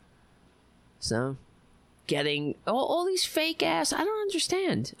 So, getting all these fake ass, I don't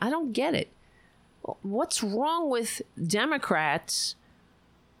understand. I don't get it. What's wrong with Democrats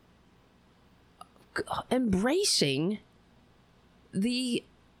embracing the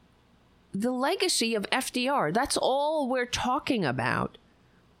legacy of FDR? That's all we're talking about.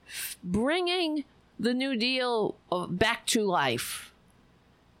 Bringing the New Deal back to life.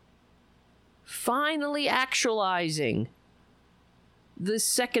 Finally actualizing the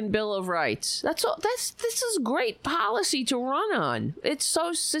second Bill of Rights. This is great policy to run on. It's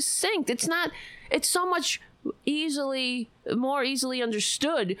so succinct. It's so much more easily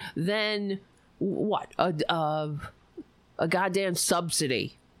understood than what? A goddamn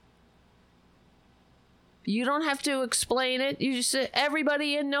subsidy. You don't have to explain it. You just say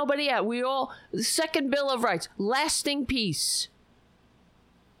everybody in, nobody out. The second Bill of Rights, lasting peace.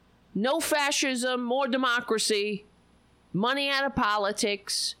 No fascism, more democracy, money out of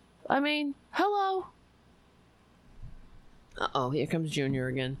politics. I mean, hello. Uh-oh, here comes Junior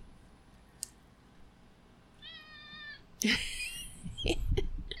again.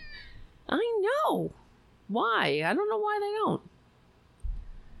 I know. Why? I don't know why they don't.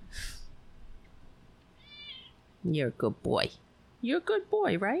 You're a good boy. You're a good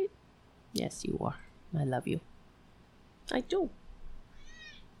boy, right? Yes, you are. I love you. I do.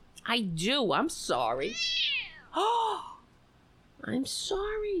 I'm sorry. Oh, I'm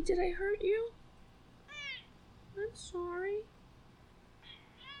sorry. Did I hurt you? I'm sorry.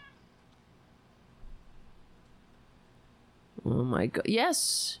 Oh my God.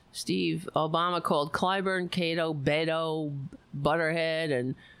 Yes, Steve. Obama called Clyburn, Cato, Beto, Butterhead,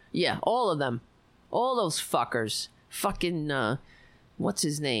 and yeah, all of them. All those fuckers. Fucking, what's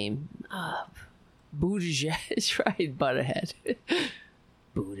his name? Buttigieg, right? Butterhead.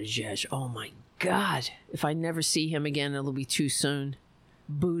 Buttigieg. Oh my God. If I never see him again, it'll be too soon.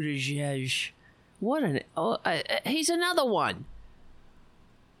 Buttigieg. He's another one.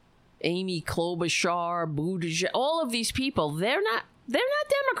 Amy Klobuchar, Buttigieg, all of these people, they're not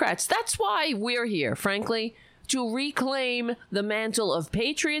Democrats. That's why we're here, frankly, to reclaim the mantle of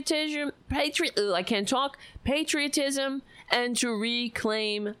patriotism, patriotism, and to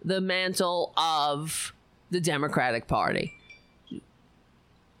reclaim the mantle of the Democratic Party.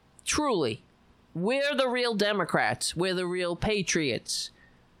 Truly, we're the real Democrats. We're the real patriots.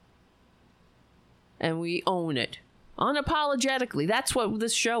 And we own it. Unapologetically. That's what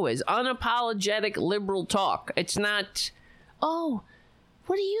this show is. Unapologetic liberal talk. It's not, oh,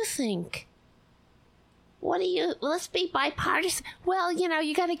 what do you think? Let's be bipartisan. Well,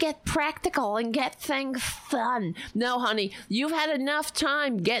 you got to get practical and get things done. No, honey, you've had enough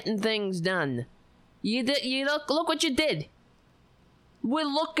time getting things done. You look what you did. We're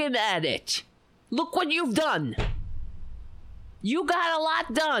looking at it. Look what you've done. You got a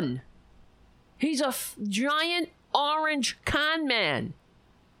lot done. He's a giant orange con man.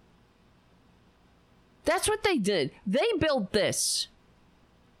 That's what they did. They built this.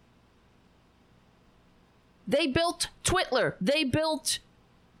 They built Twitler. They built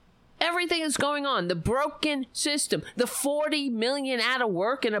everything that's going on. The broken system. The 40 million out of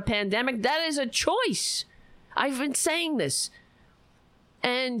work in a pandemic. That is a choice. I've been saying this.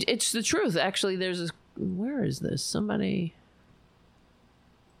 And it's the truth. Actually, where is this?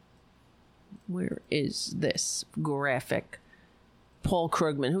 Where is this graphic? Paul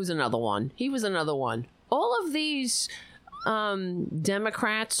Krugman, who's another one. He was another one. All of these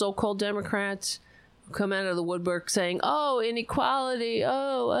Democrats, so-called Democrats, come out of the woodwork saying, oh, inequality,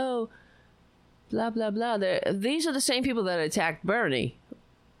 oh, blah, blah, blah. These are the same people that attacked Bernie.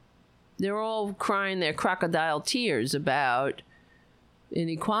 They're all crying their crocodile tears about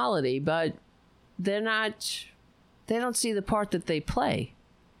inequality, but they don't see the part that they play.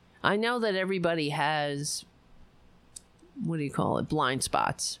 I know that everybody has, what do you call it, blind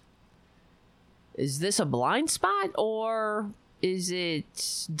spots. Is this a blind spot or is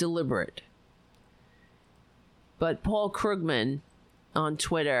it deliberate? But Paul Krugman on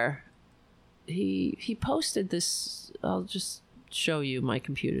Twitter he posted this. I'll just show you my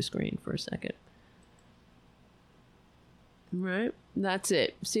computer screen for a second. Right? That's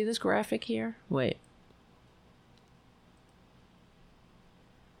it. See this graphic here? Wait.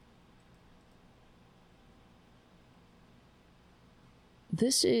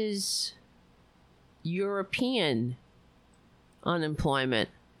 This is European unemployment.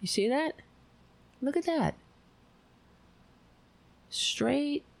 You see that? Look at that.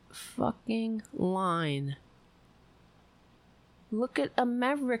 Straight fucking line. Look at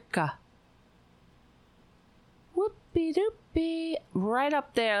America. Whoopie doopie. Right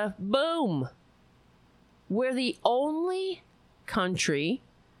up there. Boom. We're the only country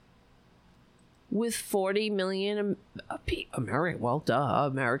with 40 million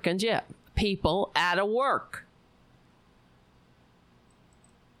Americans, yeah, people out of work.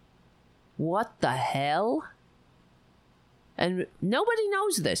 What the hell? And nobody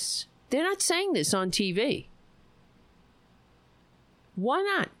knows this. They're not saying this on TV. Why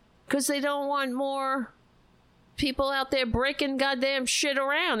not? Because they don't want more people out there breaking goddamn shit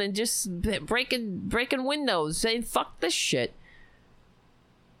around and just breaking windows, saying fuck this shit.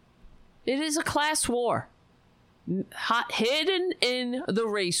 It is a class war. Hidden in the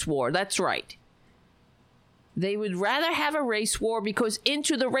race war. That's right. They would rather have a race war because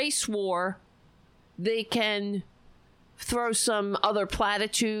into the race war, they can throw some other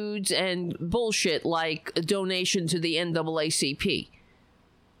platitudes and bullshit like a donation to the NAACP.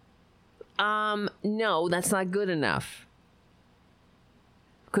 No, that's not good enough.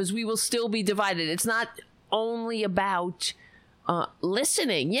 Because we will still be divided. It's not only about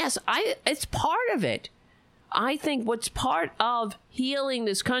listening. Yes, it's part of it. I think what's part of healing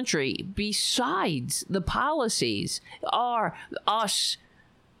this country, besides the policies, are us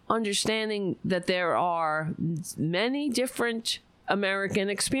understanding that there are many different American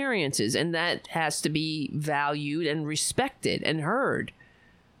experiences, and that has to be valued and respected and heard.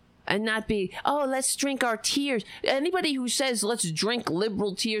 And not be, oh, let's drink our tears. Anybody who says let's drink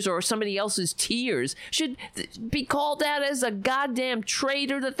liberal tears or somebody else's tears should be called out as a goddamn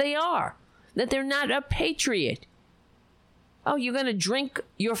traitor that they are. That they're not a patriot. Oh, you're going to drink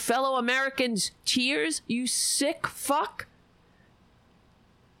your fellow Americans' tears? You sick fuck?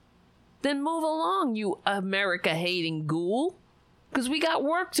 Then move along, you America-hating ghoul. Because we got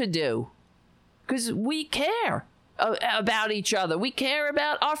work to do. Because we care about each other. We care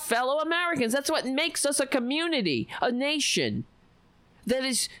about our fellow Americans. That's what makes us a community, a nation that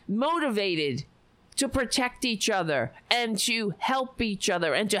is motivated to protect each other and to help each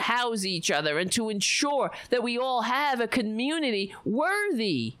other and to house each other and to ensure that we all have a community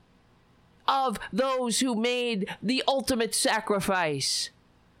worthy of those who made the ultimate sacrifice.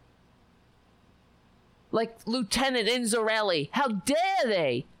 Like Lieutenant Inzarelli. How dare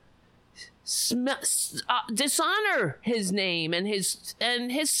they dishonor his name and his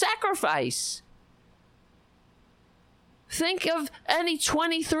sacrifice. Think of any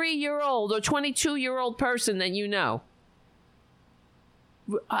 23-year-old or 22-year-old person that you know.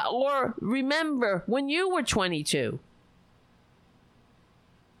 Or remember when you were 22.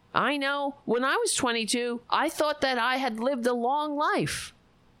 I know when I was 22, I thought that I had lived a long life.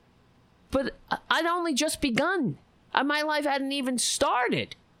 But I'd only just begun. My life hadn't even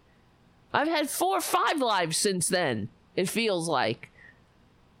started. I've had 4 or 5 lives since then, it feels like.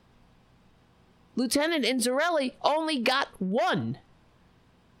 Lieutenant Inzarelli only got 1.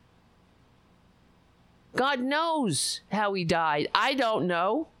 God knows how he died. I don't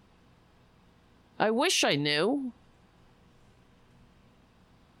know. I wish I knew.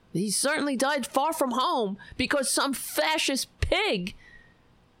 He certainly died far from home because some fascist pig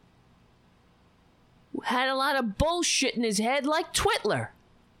had a lot of bullshit in his head like Twitler.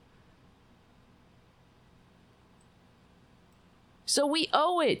 So we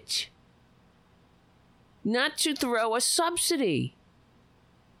owe it not to throw a subsidy.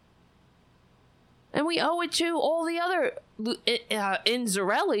 And we owe it to all the other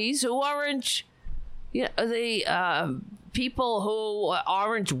Inzarellis who aren't, the people who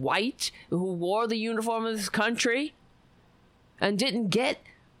aren't white, who wore the uniform of this country and didn't get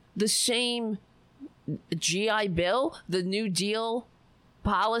the same GI Bill, the New Deal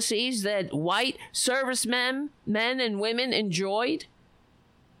policies that white servicemen, men and women enjoyed.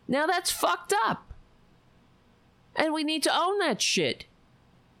 Now that's fucked up. And we need to own that shit.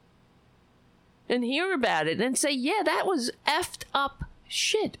 And hear about it and say, yeah, that was effed up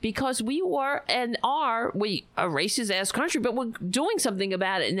shit. Because we were and are, a racist ass country, but we're doing something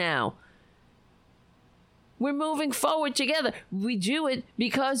about it now. We're moving forward together. We do it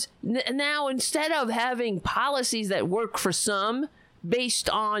because now instead of having policies that work for some based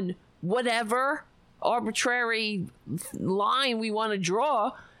on whatever arbitrary line we want to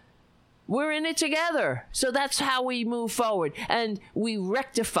draw, we're in it together. So that's how we move forward, and we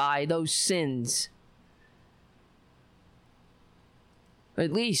rectify those sins. Or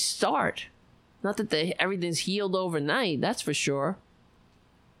at least start. Not that everything's healed overnight, that's for sure.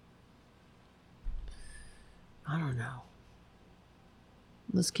 I don't know.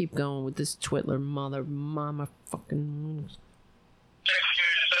 Let's keep going with this Twitler mama fucking...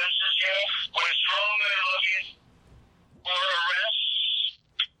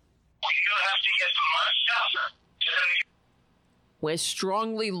 We're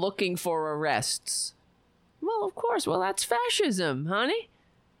strongly looking for arrests. Well, of course. Well, that's fascism, honey.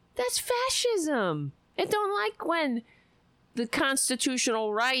 That's fascism. I don't like when the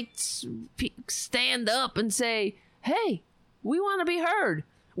constitutional rights stand up and say, hey, we want to be heard.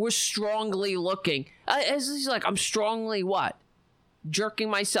 We're strongly looking. He's like, I'm strongly what?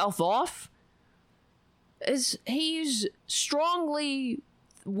 Jerking myself off? He's strongly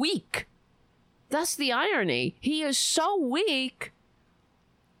weak. That's the irony. He is so weak,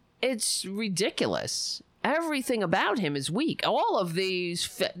 it's ridiculous. Everything about him is weak. All of these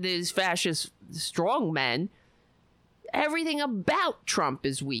fascist strongmen, everything about Trump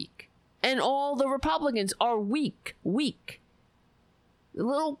is weak. And all the Republicans are weak.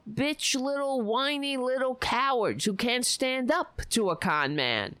 Little bitch, little whiny little cowards who can't stand up to a con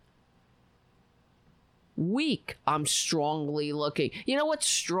man. Weak. I'm strongly looking. You know what's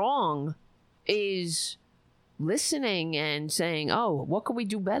strong is listening and saying, oh, what can we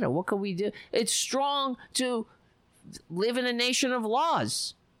do better? What can we do? It's strong to live in a nation of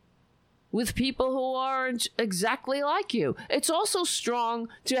laws with people who aren't exactly like you. It's also strong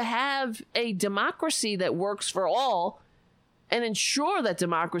to have a democracy that works for all and ensure that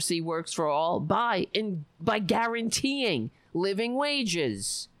democracy works for all by guaranteeing living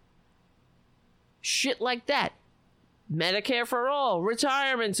wages. Shit like that. Medicare for all,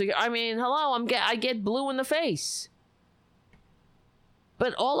 retirement. I mean, hello, I get blue in the face.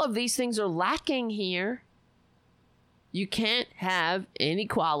 But all of these things are lacking here. You can't have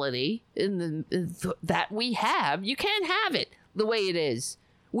inequality that we have. You can't have it the way it is.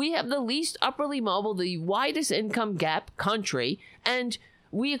 We have the least upperly mobile, the widest income gap country, and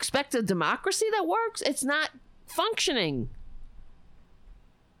we expect a democracy that works? It's not functioning.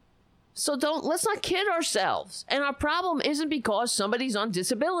 So let's not kid ourselves. And our problem isn't because somebody's on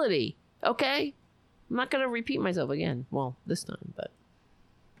disability, okay? I'm not going to repeat myself again. Well, this time, but.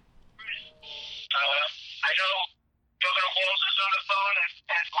 I know Governor Walz is on the phone,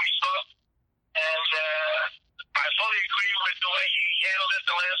 and we spoke, and I fully agree with the way he handled it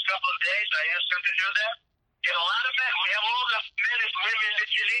the last couple of days. I asked him to do that. Get a lot of men. We have all the men and women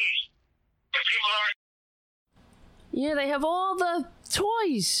that you need. But people aren't. Yeah, they have all the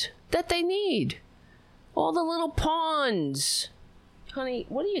toys that they need. All the little pawns. Honey,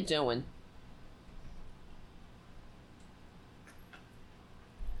 what are you doing?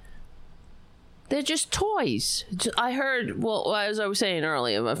 They're just toys. I heard, well, as I was saying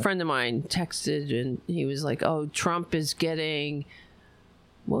earlier, a friend of mine texted and he was like, oh, Trump is getting,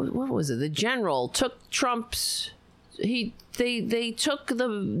 what was it? The general took Trump's, they took the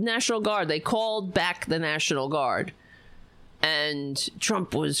National Guard. They called back the National Guard. And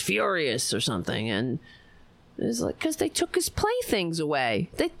Trump was furious or something. And it was like, because they took his playthings away.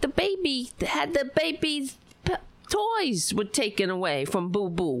 The baby's toys were taken away from Boo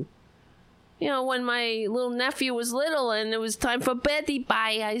Boo. You know, when my little nephew was little and it was time for beddy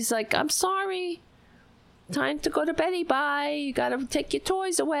bye, I was like, I'm sorry. Time to go to beddy bye. You gotta take your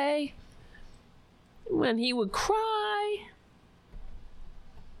toys away. When he would cry.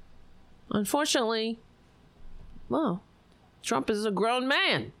 Unfortunately, well, Trump is a grown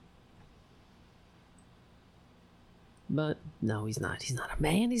man. But no, he's not. He's not a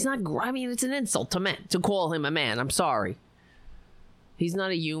man. He's not. I mean, it's an insult to men to call him a man. I'm sorry. He's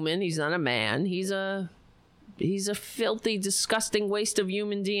not a human. He's not a man. He's a filthy, disgusting waste of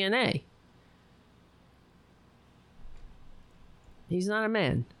human DNA. He's not a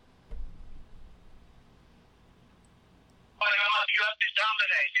man. You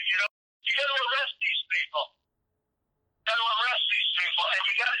got to arrest these people. And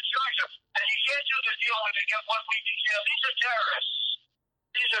you got to charge them. And you can't do the deal when they get 1 week in jail. These are terrorists.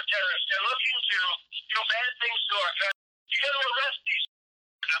 They're looking to do bad things to our country. You got to arrest these.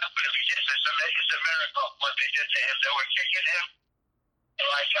 But if he did this, it's a miracle what they did to him. They were kicking him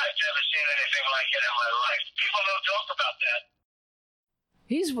like I've never seen anything like it in my life. People don't talk about that.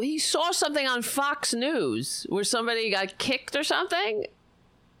 He saw something on Fox News where somebody got kicked or something.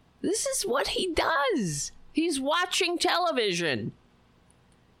 This is what he does. He's watching television.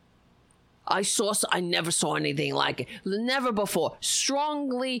 I never saw anything like it. Never before.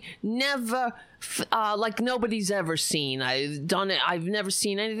 Strongly, never, like nobody's ever seen. I've done it. I've never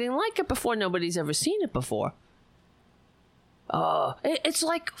seen anything like it before. Nobody's ever seen it before. It's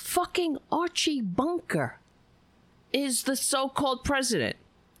like fucking Archie Bunker is the so-called president.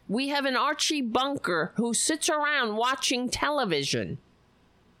 We have an Archie Bunker who sits around watching television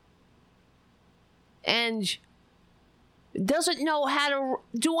and doesn't know how to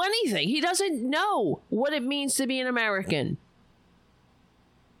do anything. He doesn't know what it means to be an American.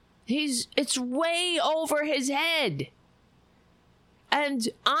 It's way over his head. And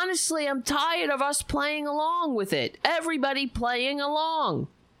honestly, I'm tired of us playing along with it. Everybody playing along.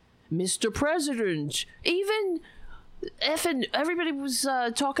 Mr. President. Even everybody was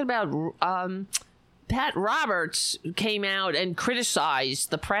talking about Pat Roberts came out and criticized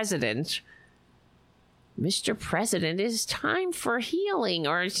the president. Mr. President, it's time for healing,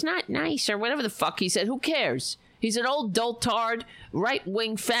 or it's not nice, or whatever the fuck he said. Who cares? He's an old dotard,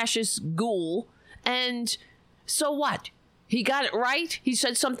 right-wing fascist ghoul, and so what? He got it right? He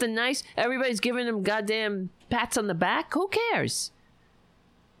said something nice? Everybody's giving him goddamn pats on the back? Who cares?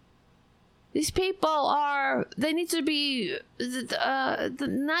 These people they need to be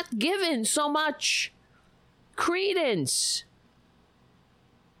not given so much credence.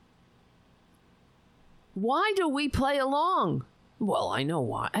 Why do we play along? Well, I know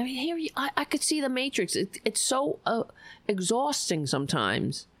why. I mean, I could see the Matrix. It's so exhausting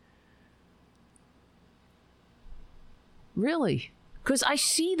sometimes. Really. Because I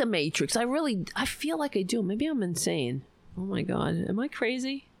see the Matrix. I feel like I do. Maybe I'm insane. Oh my God. Am I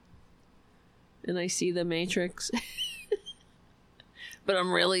crazy? And I see the Matrix. But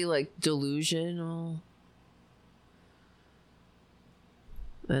I'm really like delusional.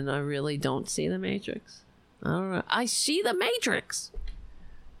 And I really don't see the Matrix. I don't know. I see the Matrix.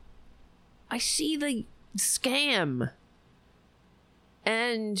 I see the scam.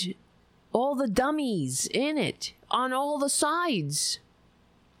 And all the dummies in it. On all the sides.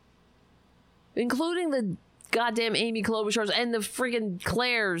 Including the goddamn Amy Klobuchars and the friggin'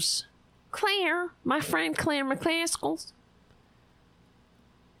 Claires. Claire. My friend Claire McCaskill.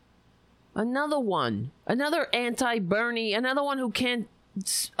 Another one. Another anti-Bernie. Another one who can't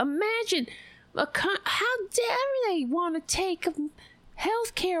imagine. How dare they want to take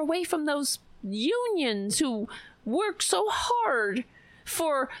health care away from those unions who work so hard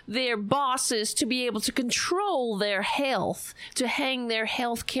for their bosses to be able to control their health, to hang their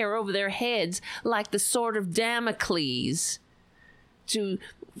health care over their heads like the sword of Damocles, to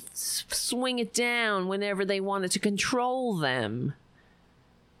swing it down whenever they wanted to control them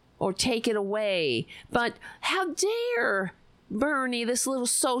or take it away. But how dare Bernie, this little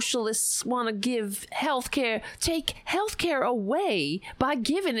socialist, want to give take healthcare away by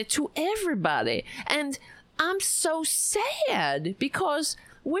giving it to everybody. And I'm so sad because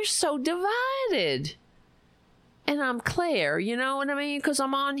we're so divided. And I'm Claire, you know what I mean? Because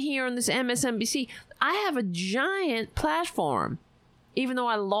I'm on here on this MSNBC. I have a giant platform. Even though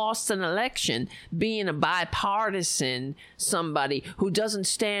I lost an election, being a bipartisan somebody who doesn't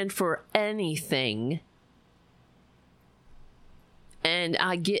stand for anything. And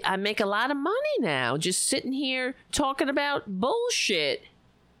I make a lot of money now just sitting here talking about bullshit.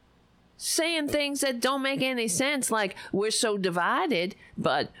 Saying things that don't make any sense, like we're so divided,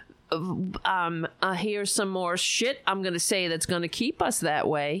 but here's some more shit I'm going to say that's going to keep us that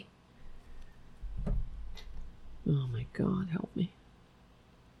way. Oh my God, help me.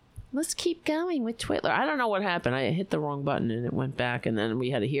 Let's keep going with Twitter. I don't know what happened. I hit the wrong button and it went back, and then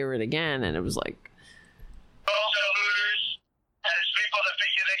we had to hear it again, and it was like...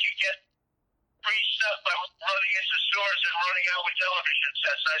 running into stores and running out with television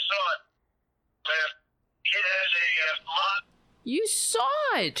sets. I saw it. It has a lot. You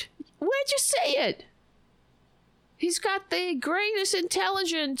saw it. Where'd you see it? He's got the greatest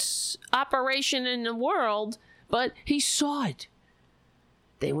intelligence operation in the world, but he saw it.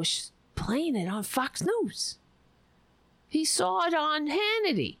 They were playing it on Fox News. He saw it on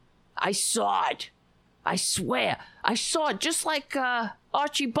Hannity. I saw it. I swear. I saw it just like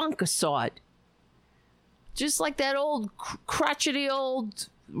Archie Bunker saw it. Just like that old crotchety old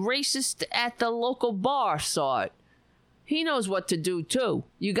racist at the local bar saw it. He knows what to do, too.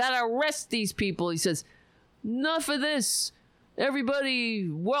 You gotta arrest these people. He says, enough of this. Everybody,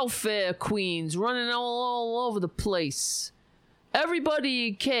 welfare queens running all over the place.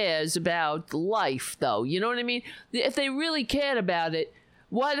 Everybody cares about life, though. You know what I mean? If they really cared about it,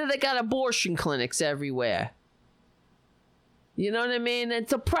 why do they got abortion clinics everywhere? You know what I mean?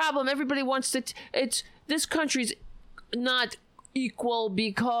 It's a problem. Everybody wants to... This country's not equal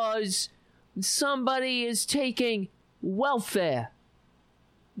because somebody is taking welfare.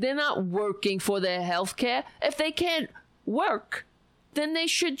 They're not working for their health care. If they can't work, then they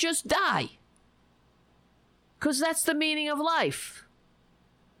should just die. Because that's the meaning of life.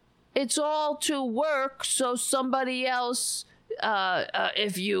 It's all to work so somebody else,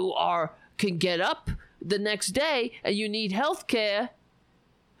 if you can get up the next day and you need health care,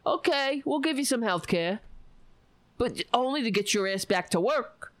 okay, we'll give you some health care. But only to get your ass back to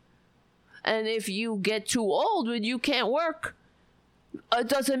work. And if you get too old and you can't work, it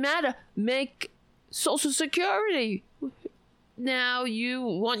doesn't matter. Make Social Security. Now you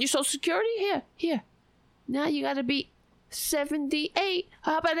want your Social Security? Here. Now you got to be 78.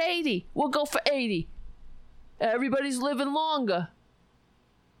 How about 80? We'll go for 80. Everybody's living longer.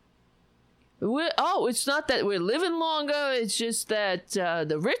 It's not that we're living longer. It's just that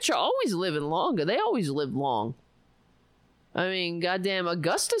the rich are always living longer. They always live long. I mean, goddamn,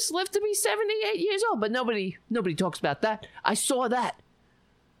 Augustus lived to be 78 years old, but nobody talks about that. I saw that.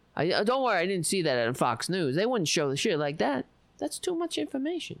 Don't worry, I didn't see that on Fox News. They wouldn't show the shit like that. That's too much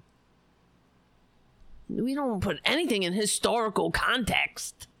information. We don't put anything in historical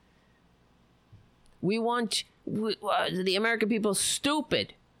context. We want the American people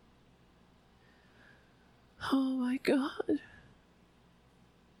stupid. Oh my God.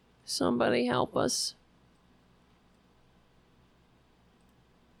 Somebody help us.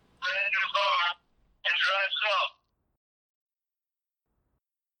 And drives off.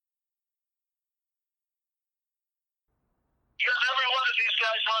 You have every one of these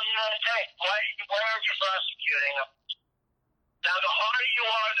guys on tape. Why aren't you prosecuting them? Now, the harder you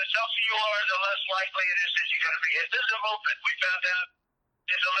are, the tougher you are, the less likely it is that you're going to be hit. This is a movement. We found out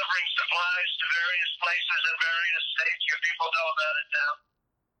they're delivering supplies to various places in various states. Your people know about it now.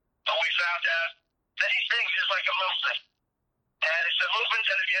 But we found out many things is like a movement. And it's a movement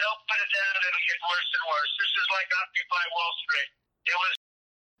that if you don't put it down, it'll get worse and worse. This is like Occupy Wall Street. It was.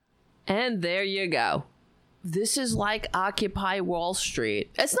 And there you go. This is like Occupy Wall Street.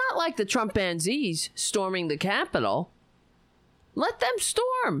 It's not like the Trumpanzees storming the Capitol. Let them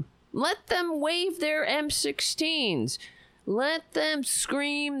storm. Let them wave their M16s. Let them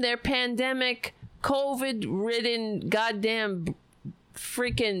scream their pandemic, COVID-ridden, goddamn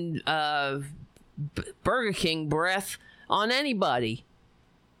freaking Burger King breath on anybody.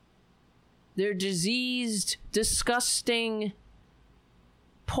 They're diseased, disgusting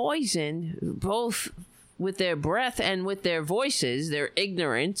poison, both with their breath and with their voices, their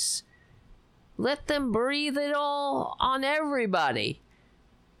ignorance. Let them breathe it all on everybody.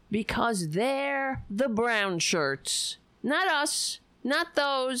 Because they're the brown shirts. Not us. Not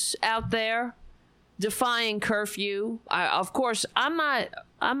those out there defying curfew. Of course, I'm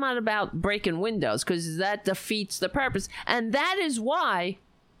not about breaking windows, because that defeats the purpose. And that is why...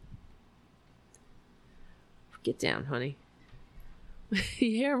 Get down, honey. You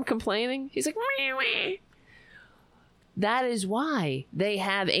hear him complaining? He's like... Wah, wah. That is why they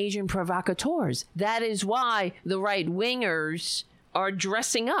have Asian provocateurs. That is why the right-wingers are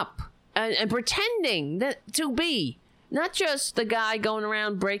dressing up and pretending to be not just the guy going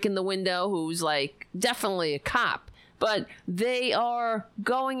around breaking the window who's like definitely a cop, but they are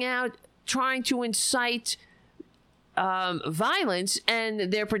going out trying to incite violence,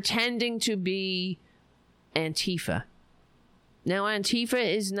 and they're pretending to be Antifa. Now, Antifa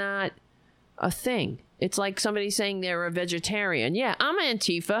is not a thing. It's like somebody saying they're a vegetarian. Yeah, I'm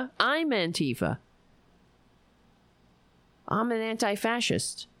Antifa. I'm Antifa. I'm an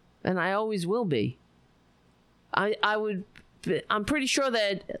anti-fascist, and I always will be. I'm pretty sure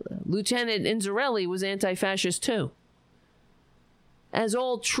that Lieutenant Inzarelli was anti-fascist too, as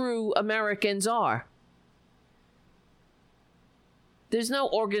all true Americans are. There's no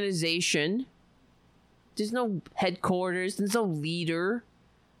organization. There's no headquarters. There's no leader.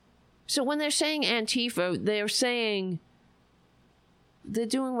 So when they're saying Antifa, they're saying they're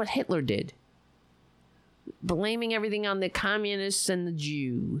doing what Hitler did. Blaming everything on the communists and the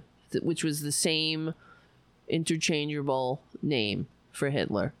Jew, which was the same interchangeable name for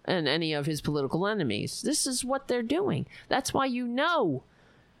Hitler and any of his political enemies. This is what they're doing. That's why you know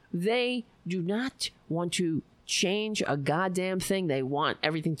they do not want to change a goddamn thing. They want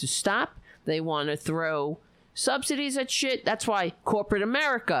everything to stop. They want to throw subsidies at shit. That's why corporate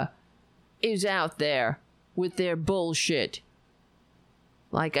America is out there with their bullshit.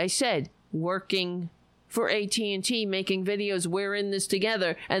 Like I said, working for AT&T, making videos, we're in this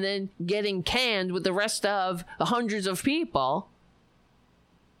together, and then getting canned with the rest of the hundreds of people.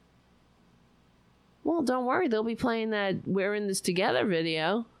 Well, don't worry, they'll be playing that we're in this together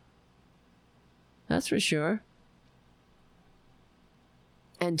video. That's for sure.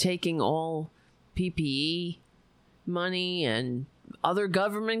 and taking all PPE money and other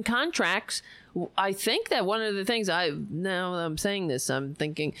government contracts. I think that one of the things now that I'm saying this, I'm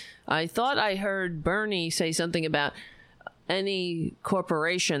thinking, I thought I heard Bernie say something about any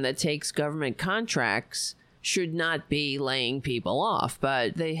corporation that takes government contracts should not be laying people off,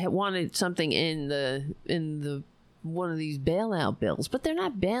 but they wanted something in the one of these bailout bills, but they're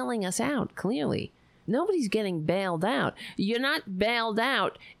not bailing us out. Clearly, nobody's getting bailed out. You're not bailed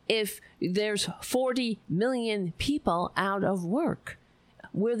out if there's 40 million people out of work.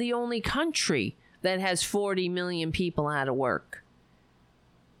 We're the only country that has 40 million people out of work.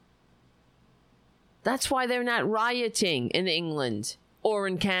 That's why they're not rioting in England or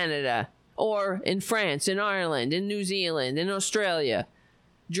in Canada or in France, in Ireland, in New Zealand, in Australia,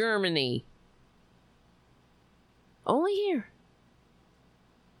 Germany. Only here.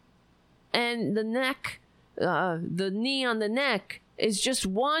 And the knee on the neck is just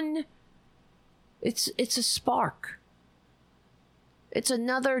one. It's a spark. It's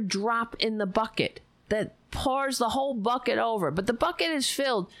another drop in the bucket that pours the whole bucket over. But the bucket is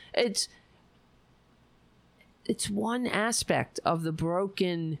filled. It's one aspect of the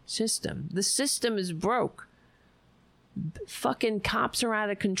broken system. The system is broke. Fucking cops are out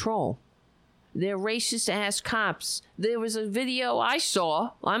of control. They're racist ass cops. There was a video I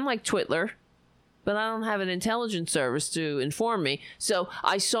saw. I'm like Twitler, but I don't have an intelligence service to inform me. So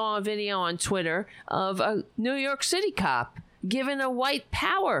I saw a video on Twitter of a New York City cop given a white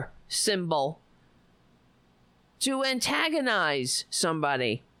power symbol to antagonize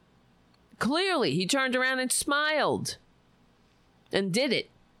somebody. Clearly, he turned around and smiled and did it.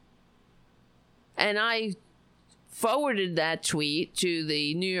 And I forwarded that tweet to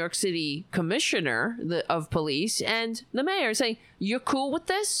the New York City commissioner of police and the mayor saying, "You're cool with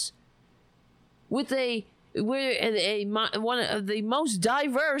this? We're one of the most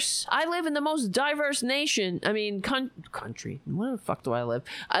diverse. I live in the most diverse nation. I mean, country. Where the fuck do I live?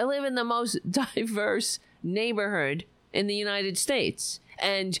 I live in the most diverse neighborhood in the United States.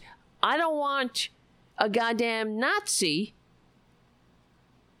 And I don't want a goddamn Nazi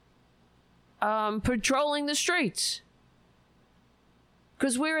patrolling the streets.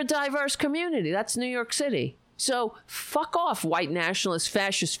 Because we're a diverse community. That's New York City. So fuck off, white nationalist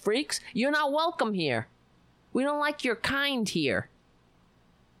fascist freaks. You're not welcome here. We don't like your kind here.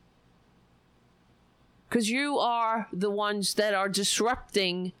 Because you are the ones that are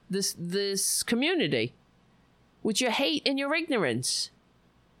disrupting this community with your hate and your ignorance.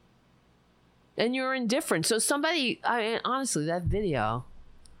 And your indifference. So honestly, that video,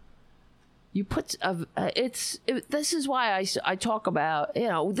 you put, this is why I talk about,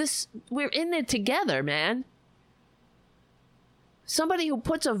 this, we're in it together, man. Somebody who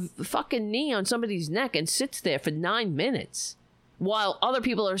puts a fucking knee on somebody's neck and sits there for 9 minutes while other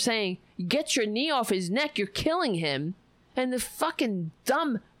people are saying, get your knee off his neck, you're killing him. And the fucking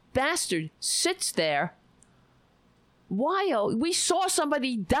dumb bastard sits there while we saw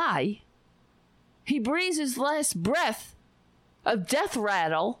somebody die. He breathes his last breath of death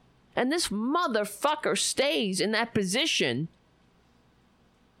rattle, and this motherfucker stays in that position.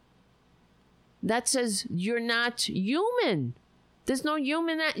 That says you're not human. There's no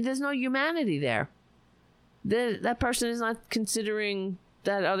humanity there. That person is not considering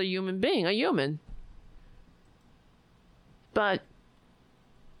that other human being a human. But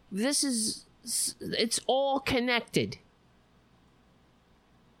it's all connected.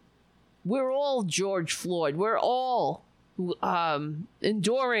 We're all George Floyd. We're all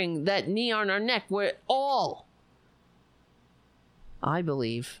enduring that knee on our neck. We're all, I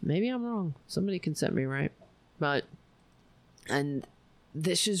believe, maybe I'm wrong. Somebody can set me right. And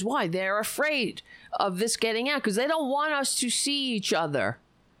this is why they're afraid of this getting out, because they don't want us to see each other.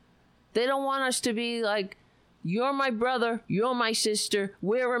 They don't want us to be like, you're my brother, you're my sister,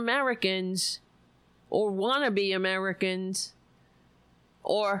 we're Americans, or want to be Americans,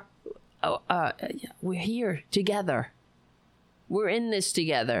 or we're here together. We're in this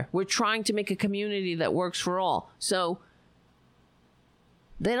together. We're trying to make a community that works for all. So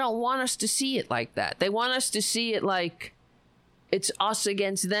they don't want us to see it like that. They want us to see it like it's us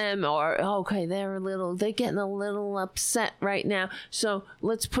against them, or, okay, they're getting a little upset right now. So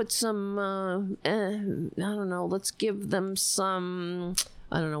let's put some, I don't know, let's give them some,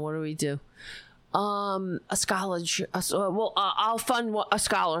 I don't know, what do we do? A scholarship. I'll fund a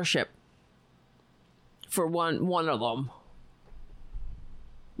scholarship for one of them,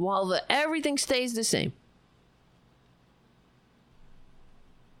 while everything stays the same.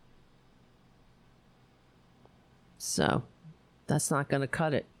 So that's not going to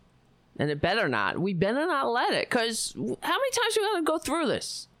cut it. And it better not. We better not let it. Because how many times are we going to go through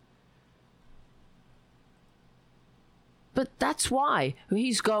this? But that's why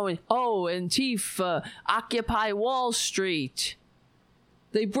he's going, oh, Antifa, Occupy Wall Street.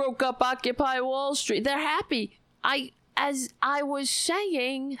 They broke up Occupy Wall Street. They're happy. As I was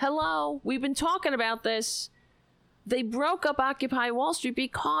saying, hello, we've been talking about this. They broke up Occupy Wall Street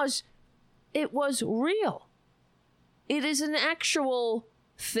because it was real. It is an actual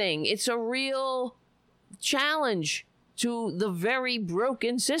thing. It's a real challenge to the very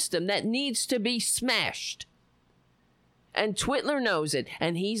broken system that needs to be smashed. And Twitler knows it,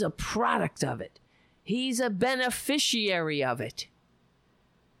 and he's a product of it. He's a beneficiary of it.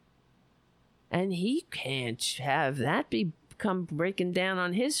 And he can't have that become breaking down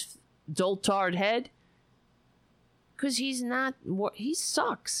on his doltard head. Because he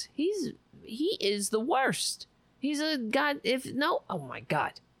sucks. He is the worst. He's a god. Oh my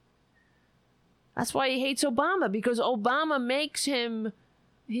God. That's why he hates Obama, because Obama makes him,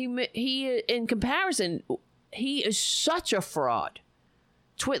 he in comparison, he is such a fraud.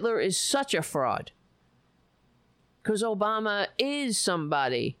 Twitler is such a fraud. Because Obama is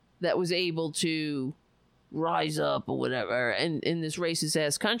somebody that was able to rise up or whatever in this racist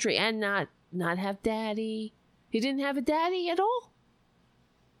ass country and not have daddy. He didn't have a daddy at all.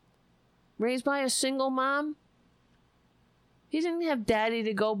 Raised by a single mom. He didn't have daddy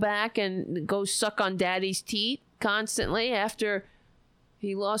to go back and go suck on daddy's teeth constantly after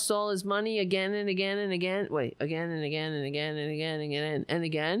he lost all his money again and again and again. Wait, again and again and again and again and again and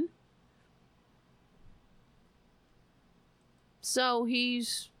again. So he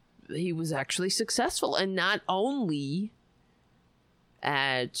was actually successful, and not only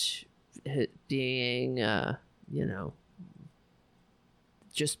at being,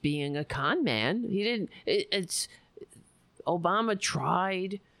 just being a con man. He didn't. Obama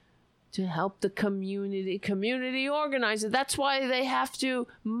tried to help the community organize it. That's why they have to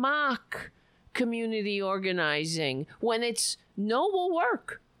mock community organizing when it's noble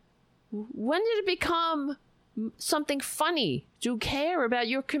work. When did it become something funny to care about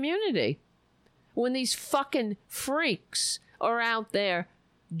your community? When these fucking freaks are out there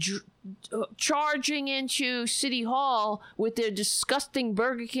charging into City Hall with their disgusting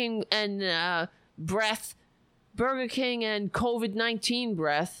Burger King and Burger King and COVID-19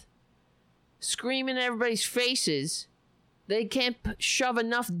 breath, screaming in everybody's faces. They can't shove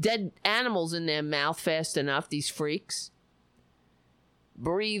enough dead animals in their mouth fast enough, these freaks.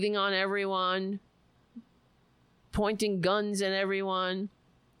 Breathing on everyone. Pointing guns at everyone.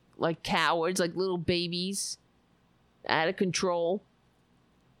 Like cowards, like little babies. Out of control.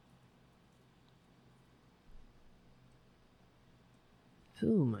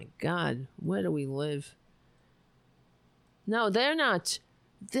 Oh my God, where do we live? No, they're not.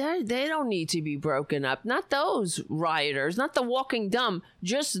 They don't need to be broken up. Not those rioters, not the walking dumb,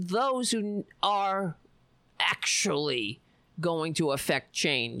 just those who are actually going to affect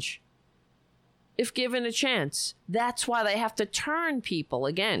change. If given a chance. That's why they have to turn people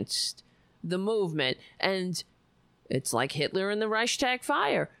against the movement. And it's like Hitler and the Reichstag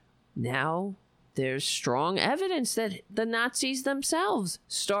fire. Now there's strong evidence that the Nazis themselves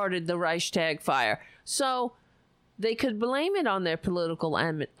started the Reichstag fire. So they could blame it on their political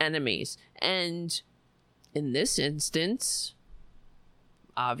enemies. And in this instance,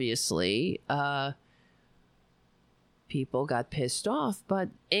 obviously, people got pissed off. But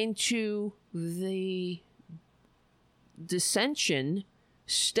into the dissension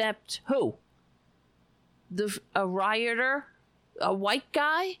stepped who? A rioter? A white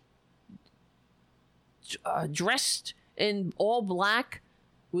guy? Dressed in all black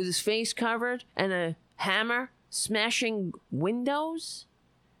with his face covered and a hammer smashing windows?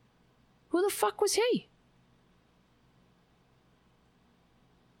 Who the fuck was he?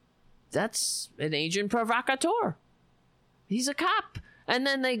 That's an agent provocateur. He's a cop. And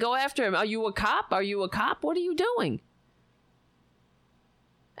then they go after him. Are you a cop? Are you a cop? What are you doing?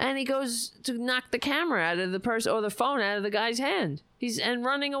 And he goes to knock the camera out of the person or the phone out of the guy's hand. He's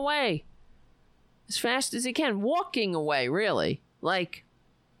running away as fast as he can, walking away, really, like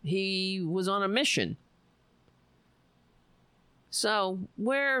he was on a mission. So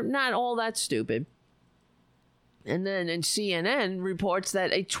we're not all that stupid. And then CNN reports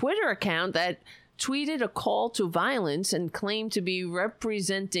that a Twitter account that tweeted a call to violence and claimed to be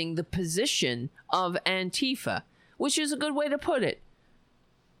representing the position of Antifa, which is a good way to put it.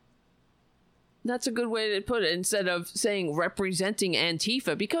 That's a good way to put it instead of saying representing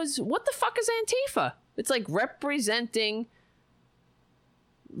Antifa, because what the fuck is Antifa? It's like representing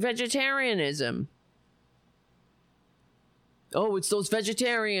vegetarianism. Oh, it's those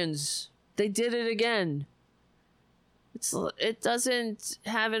vegetarians. They did it again. It doesn't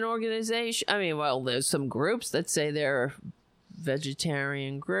have an organization. I mean, well, there's some groups that say they're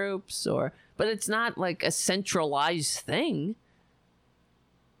vegetarian groups, but it's not like a centralized thing.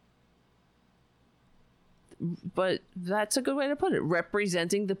 But that's a good way to put it.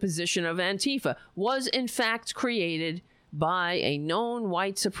 Representing the position of Antifa was in fact created by a known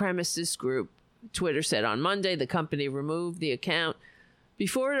white supremacist group. Twitter said on Monday the company removed the account.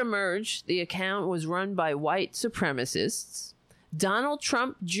 Before it emerged, the account was run by white supremacists. Donald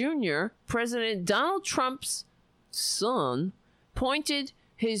Trump Jr., President Donald Trump's son, pointed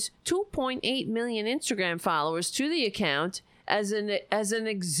his 2.8 million Instagram followers to the account as an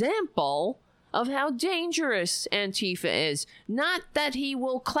example of how dangerous Antifa is. Not that he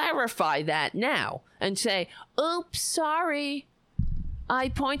will clarify that now and say, oops, sorry, I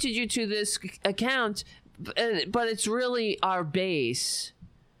pointed you to this account, but it's really our base,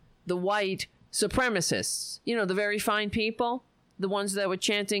 the white supremacists, the very fine people, the ones that were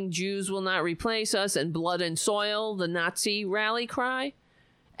chanting Jews will not replace us and blood and soil, the Nazi rally cry,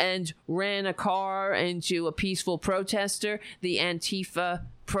 and ran a car into a peaceful protester, the Antifa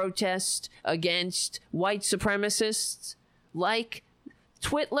protest against white supremacists like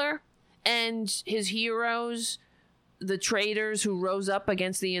Twitler and his heroes, the traitors who rose up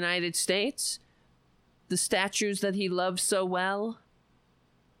against the United States, the statues that he loved so well.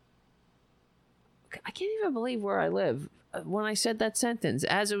 I can't even believe where I live. When I said that sentence,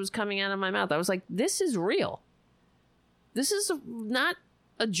 as it was coming out of my mouth, I was like, this is real. This is not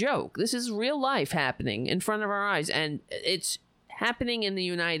a joke. This is real life happening in front of our eyes, and it's happening in the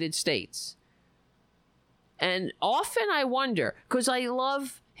United States. And often I wonder, because I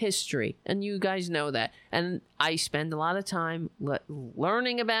love history, and you guys know that, and I spend a lot of time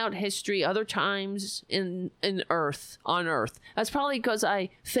learning about history other times on earth. That's probably because I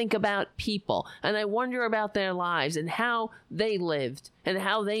think about people and I wonder about their lives and how they lived and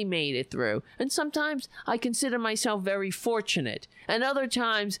how they made it through. And sometimes I consider myself very fortunate, and other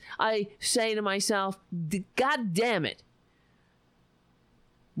times I say to myself, God damn it,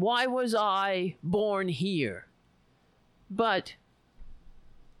 why was I born here? But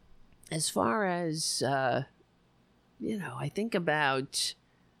as far as, I think about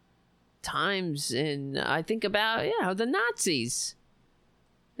times I think about, the Nazis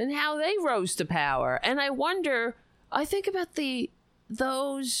and how they rose to power. And I think about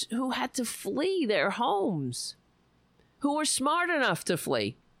those who had to flee their homes, who were smart enough to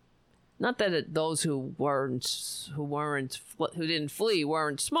flee. Not that those who didn't flee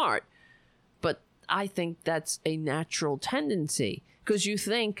weren't smart, but I think that's a natural tendency. Because you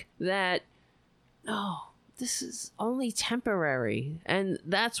think that, this is only temporary. And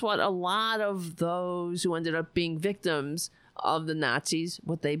that's what a lot of those who ended up being victims of the Nazis,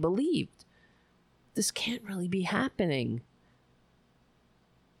 what they believed. This can't really be happening.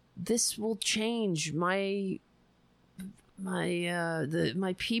 This will change my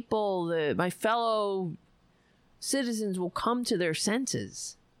people, my fellow citizens will come to their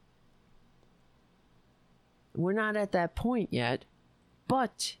senses. We're not at that point yet.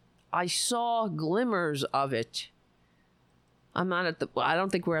 But I saw glimmers of it. I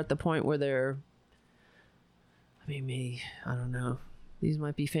don't think we're at the point where I don't know. These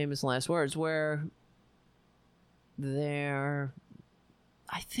might be famous last words, where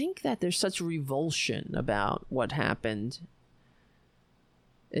I think that there's such revulsion about what happened.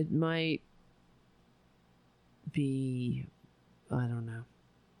 It might be, I don't know.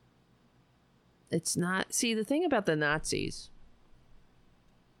 It's not, see, the thing about the Nazis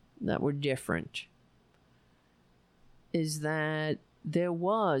that were different is that there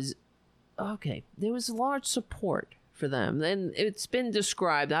was large support for them. And it's been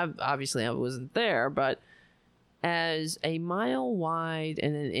described, obviously I wasn't there, but as a mile wide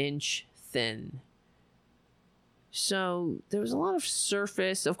and an inch thin. So there was a lot of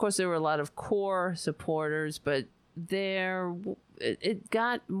surface. Of course, there were a lot of core supporters, but it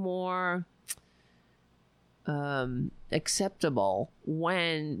got more acceptable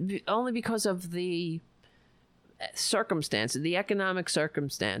only because of the circumstances, the economic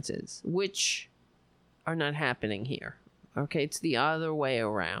circumstances, which are not happening here. Okay, it's the other way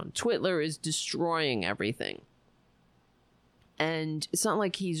around. Twitler is destroying everything. And it's not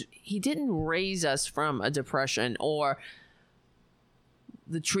like he didn't raise us from a depression or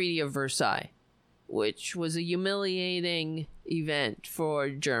the Treaty of Versailles, which was a humiliating event for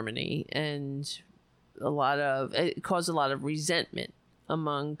Germany, and it caused a lot of resentment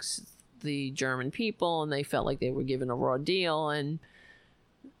amongst the German people, and they felt like they were given a raw deal, and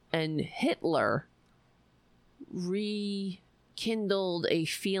Hitler kindled a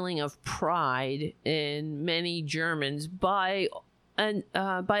feeling of pride in many Germans by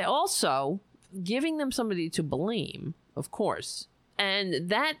also giving them somebody to blame, of course. And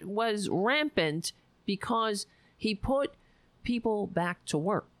that was rampant because he put people back to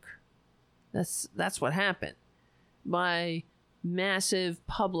work. That's what happened by massive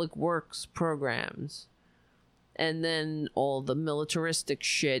public works programs. And then all the militaristic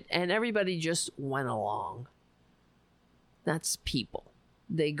shit, and everybody just went along. That's people.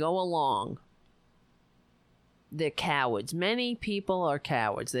 They go along. They're cowards. Many people are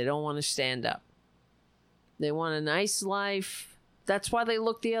cowards. They don't want to stand up. They want a nice life. That's why they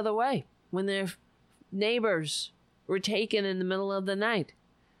look the other way when their neighbors were taken in the middle of the night.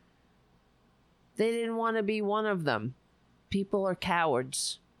 They didn't want to be one of them. People are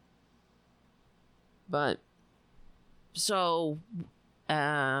cowards. But so,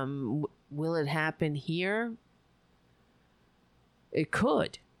 will it happen here? It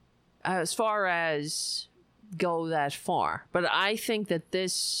could, as far as go that far. But I think that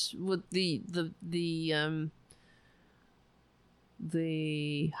this, with the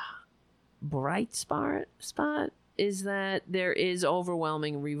bright spot is that there is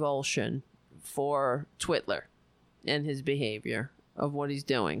overwhelming revulsion for Twitler and his behavior of what he's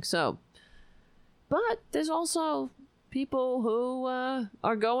doing. So, but there's also people who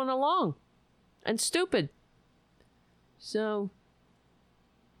are going along and stupid. So,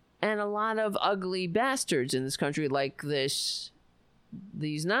 and a lot of ugly bastards in this country like these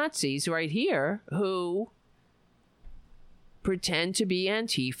Nazis right here who pretend to be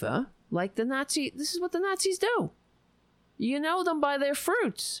Antifa like the Nazi. This is what the Nazis do. You know them by their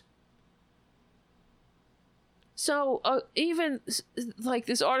fruits. So even like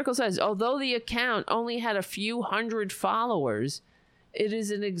this article says, although the account only had a few hundred followers, it is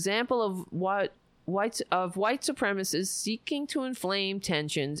an example of white supremacists seeking to inflame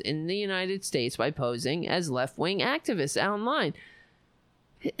tensions in the United States by posing as left-wing activists online.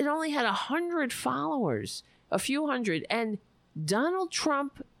 It only had 100 followers, a few hundred, and Donald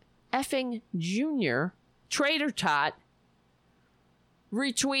Trump effing Jr., Trader Tot,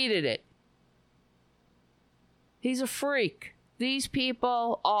 retweeted it. He's a freak. These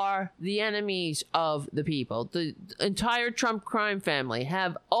people are the enemies of the people. The entire Trump crime family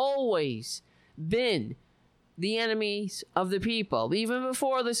have always been the enemies of the people, even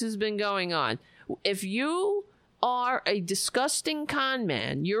before this has been going on. If you are a disgusting con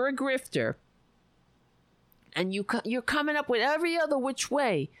man, you're a grifter, and you're coming up with every other which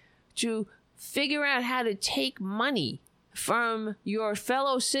way to figure out how to take money from your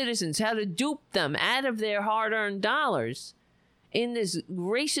fellow citizens, how to dupe them out of their hard-earned dollars in this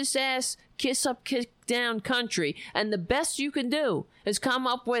racist-ass kiss-up, kick-down country, and the best you can do is come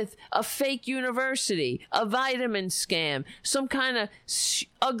up with a fake university, a vitamin scam, some kind of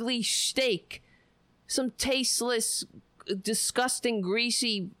ugly steak, some tasteless, disgusting,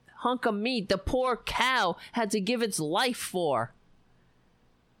 greasy hunk of meat the poor cow had to give its life for.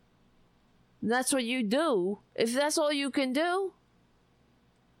 That's what you do. If that's all you can do,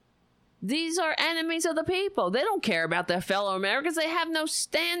 these are enemies of the people. They don't care about their fellow Americans. They have no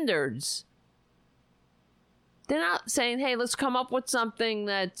standards. They're not saying, hey, let's come up with something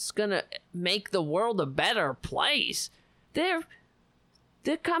that's going to make the world a better place. They're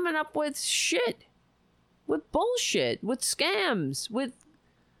coming up with shit, with bullshit, with scams, with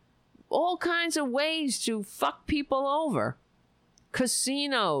all kinds of ways to fuck people over.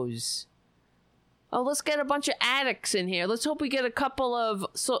 Casinos. Oh, let's get a bunch of addicts in here. Let's hope we get a couple of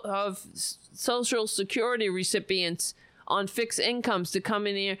Social Security recipients on fixed incomes to come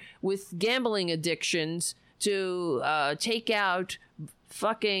in here with gambling addictions to take out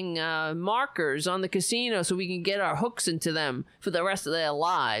fucking markers on the casino so we can get our hooks into them for the rest of their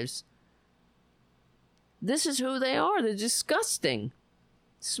lives. This is who they are. They're disgusting.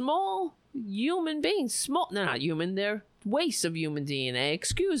 Small human beings. They're not human. They're wastes of human DNA.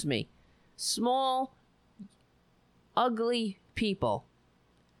 Excuse me. Small, ugly people.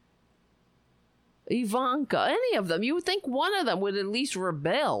 Ivanka, any of them. You would think one of them would at least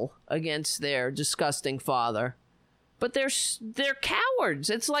rebel against their disgusting father. But they're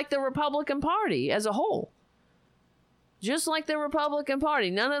cowards. It's like the Republican Party as a whole. Just like the Republican Party.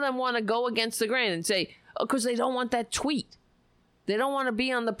 None of them want to go against the grain and say, because they don't want that tweet. They don't want to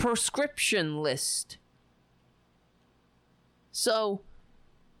be on the proscription list. So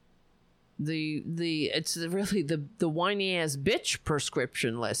it's really the whiny ass bitch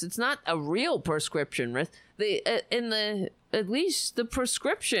prescription list. It's not a real prescription list. At least the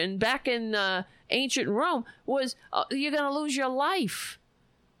prescription back in ancient Rome was you're gonna lose your life.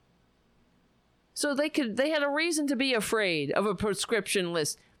 So they had a reason to be afraid of a prescription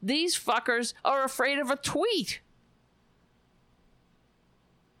list. These fuckers are afraid of a tweet.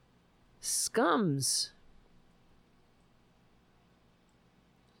 Scums.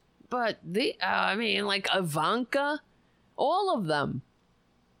 But like Ivanka, all of them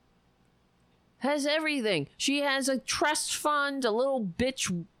has everything. She has a trust fund, a little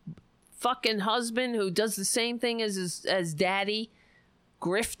bitch fucking husband who does the same thing as daddy,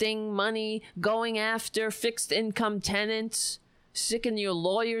 grifting money, going after fixed income tenants, sicking your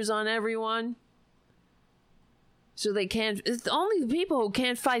lawyers on everyone. So they can't, it's only the people who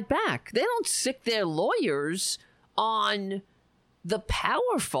can't fight back. They don't sick their lawyers on the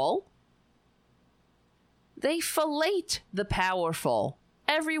powerful. They fillet the powerful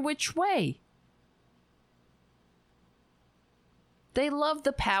every which way. They love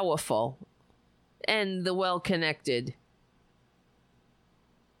the powerful and the well-connected.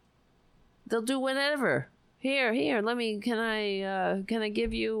 They'll do whatever. Here, can I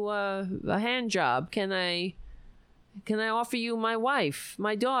give you a hand job? Can I offer you my wife,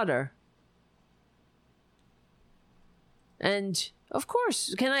 my daughter? And of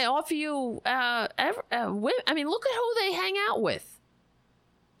course, can I offer you look at who they hang out with.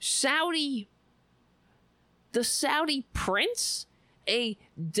 The Saudi prince, a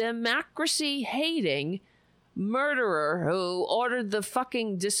democracy-hating murderer who ordered the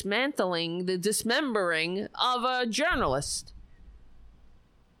fucking dismembering of a journalist.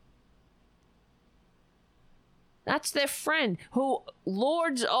 That's their friend who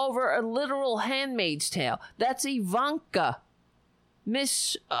lords over a literal Handmaid's Tale. That's Ivanka,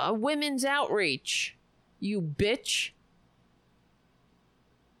 Miss Women's Outreach, you bitch.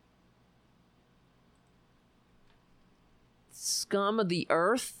 Scum of the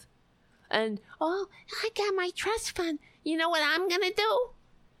earth. And, I got my trust fund. You know what I'm going to do?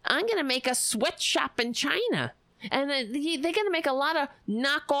 I'm going to make a sweatshop in China. And they're going to make a lot of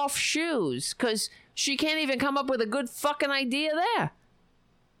knockoff shoes because she can't even come up with a good fucking idea there.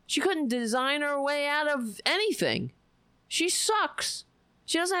 She couldn't design her way out of anything. She sucks.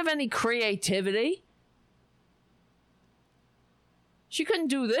 She doesn't have any creativity. She couldn't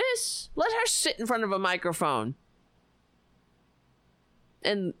do this. Let her sit in front of a microphone.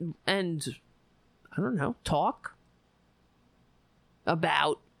 And I don't know, talk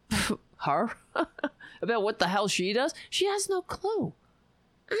about her, about what the hell she does. She has no clue.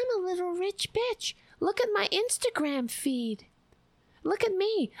 I'm a little rich bitch. Look at my Instagram feed. Look at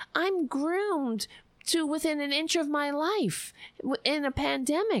me. I'm groomed to within an inch of my life in a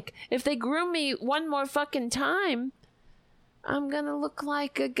pandemic. If they groom me one more fucking time, I'm gonna look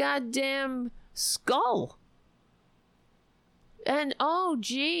like a goddamn skull. And oh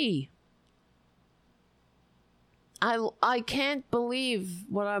gee, I can't believe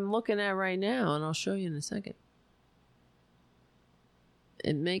what I'm looking at right now, and I'll show you in a second.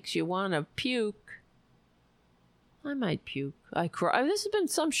 It makes you want to puke. I might puke. I cry. This has been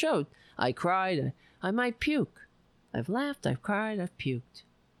some show. I cried. I might puke. I've laughed. I've cried. I've puked.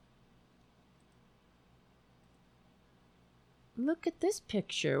 Look at this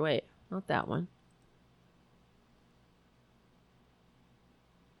picture. Wait, not that one.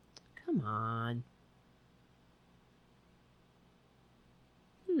 Come on.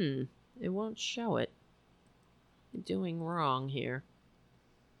 It won't show it. You're doing wrong here.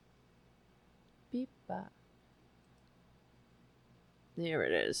 Beep bop. There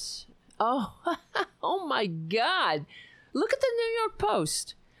it is. Oh, oh my God. Look at the New York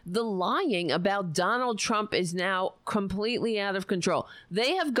Post. The lying about Donald Trump is now completely out of control.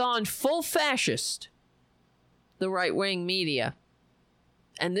 They have gone full fascist, the right-wing media.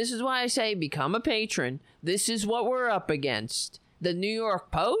 And this is why I say become a patron. This is what we're up against. The New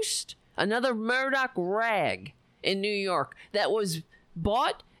York Post, another Murdoch rag in New York that was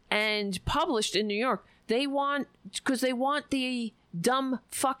bought and published in New York. Because they want the dumb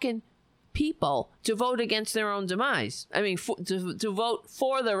fucking people to vote against their own demise. I mean, to vote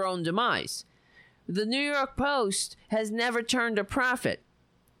for their own demise. The New York Post has never turned a profit.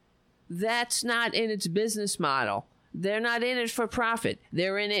 That's not in its business model. They're not in it for profit.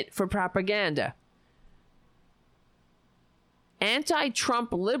 They're in it for propaganda.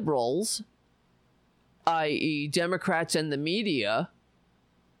 Anti-Trump liberals, i.e. Democrats and the media,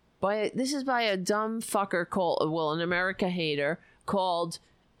 this is by a dumb fucker called, an America hater called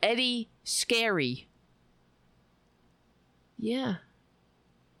Eddie Scary. Yeah.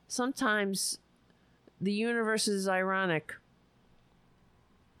 Sometimes the universe is ironic.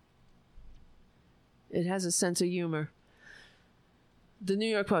 It has a sense of humor. The New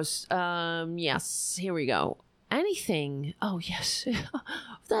York Post. Yes, here we go. Anything. Oh, yes.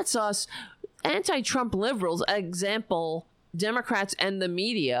 That's us. anti-Trump liberals, example, Democrats and the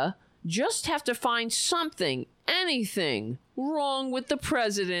media, just have to find something, anything wrong with the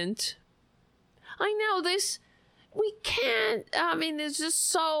president. I know this. We can't. I mean, there's just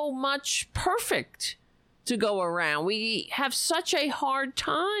so much perfect to go around. We have such a hard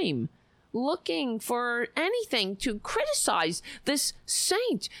time looking for anything to criticize this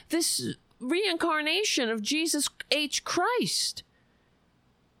saint, this reincarnation of Jesus H. Christ.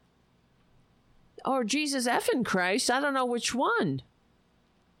 Or Jesus effing Christ. I don't know which one.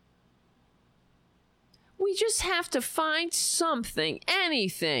 We just have to find something,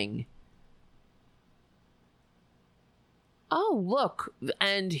 anything. Oh, look,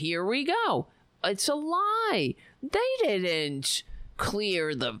 and here we go. It's a lie. They didn't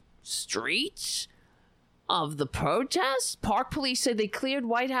clear the streets of the protests. Park Police said they cleared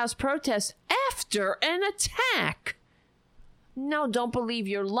White House protests after an attack. No, don't believe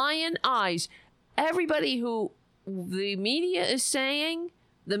your lying eyes. Everybody who the media is saying,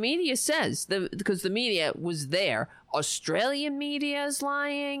 the media says, because the media was there. Australian media is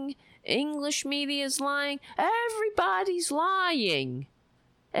lying. English media is lying. Everybody's lying.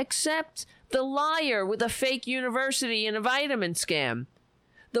 Except the liar with a fake university and a vitamin scam.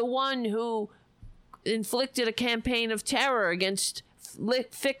 The one who inflicted a campaign of terror against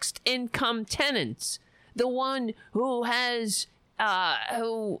fixed income tenants. The one who has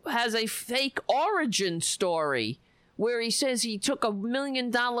a fake origin story where he says he took $1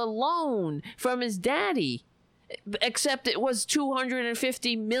 million loan from his daddy, except it was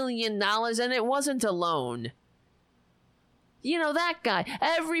 $250 million and it wasn't a loan. You know, that guy.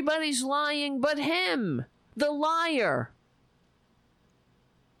 Everybody's lying but him, the liar.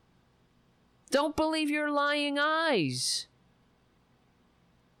 Don't believe your lying eyes.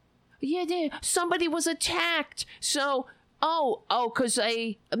 Yeah, somebody was attacked. So, because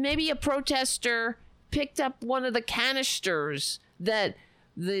maybe a protester picked up one of the canisters that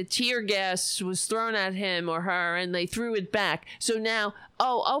the tear gas was thrown at him or her, and they threw it back. So now,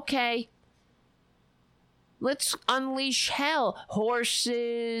 okay. Let's unleash hell.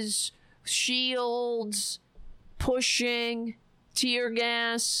 Horses, shields, pushing, tear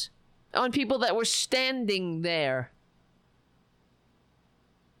gas on people that were standing there.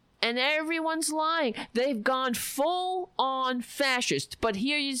 And everyone's lying. They've gone full on fascist. But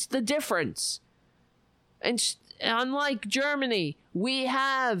here's the difference. And unlike Germany, we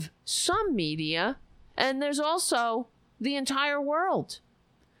have some media, and there's also the entire world.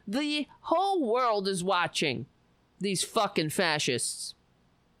 The whole world is watching these fucking fascists.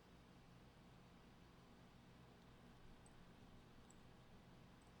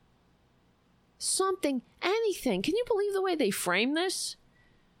 Something, anything. Can you believe the way they frame this?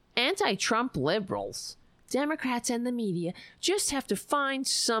 Anti-Trump liberals, Democrats, and the media just have to find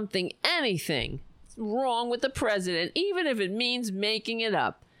something, anything wrong with the president, even if it means making it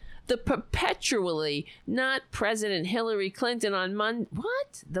up. The perpetually not President Hillary Clinton on Monday.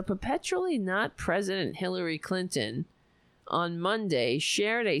 What? The perpetually not President Hillary Clinton on Monday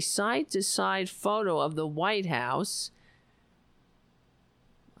shared a side-to-side photo of the White House.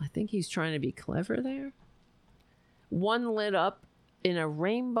 I think he's trying to be clever there. One lit up in a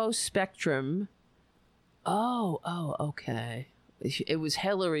rainbow spectrum. Okay. It was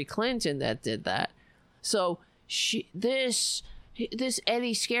Hillary Clinton that did that. So this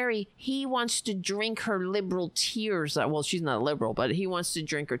Eddie Scary, he wants to drink her liberal tears. Well, she's not liberal, but he wants to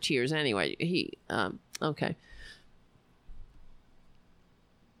drink her tears anyway. Okay.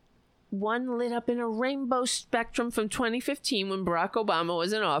 One lit up in a rainbow spectrum from 2015 when Barack Obama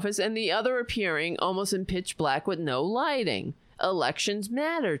was in office, and the other appearing almost in pitch black with no lighting. Elections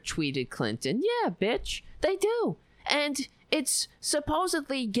matter, tweeted Clinton. Yeah, bitch, they do. And it's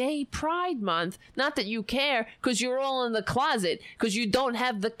supposedly Gay Pride Month. Not that you care, because you're all in the closet, because you don't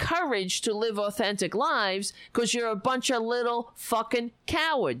have the courage to live authentic lives, because you're a bunch of little fucking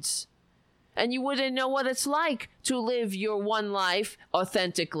cowards. And you wouldn't know what it's like to live your one life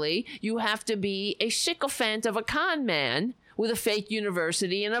authentically. You have to be a sycophant of a con man with a fake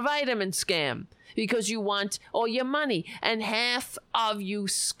university and a vitamin scam, because you want all your money. And half of you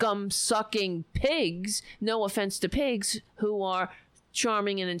scum-sucking pigs, no offense to pigs, who are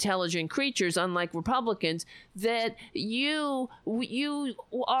charming and intelligent creatures, unlike Republicans, that you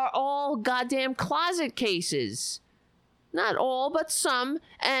are all goddamn closet cases. Not all, but some,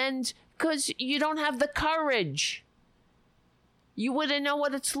 and because you don't have the courage. You wouldn't know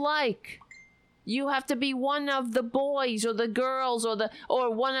what it's like. You have to be one of the boys or the girls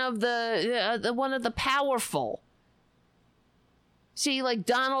or one of the powerful. See, like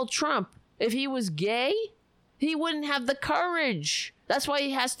Donald Trump, if he was gay, he wouldn't have the courage. That's why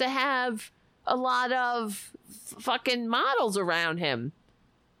he has to have a lot of fucking models around him.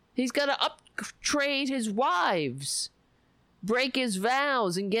 He's got to uptrade his wives, break his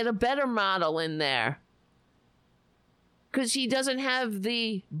vows, and get a better model in there. Because he doesn't have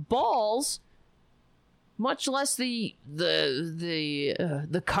the balls, much less the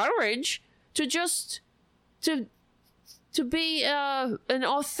courage to just to be an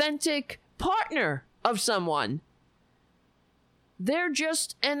authentic partner of someone. They're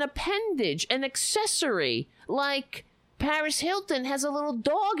just an appendage, an accessory, like Paris Hilton has a little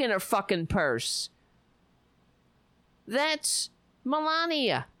dog in her fucking purse. That's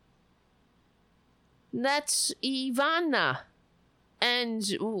Melania. That's Ivana. And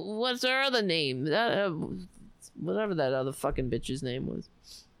what's her other name? Whatever that other fucking bitch's name was.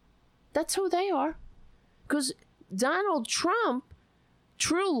 That's who they are. Because Donald Trump,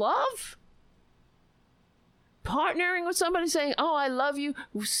 true love? Partnering with somebody saying, oh, I love you,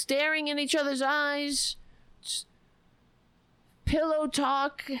 staring in each other's eyes, pillow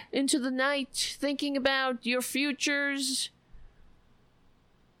talk into the night, thinking about your futures.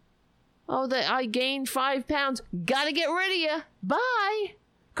 Oh, that I gained 5 pounds. Gotta get rid of you. Bye.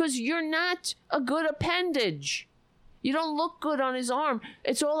 Because you're not a good appendage. You don't look good on his arm.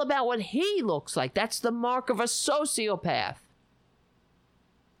 It's all about what he looks like. That's the mark of a sociopath.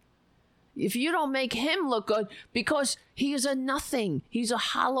 If you don't make him look good, because he is a nothing. He's a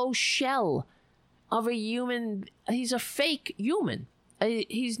hollow shell of a human. He's a fake human.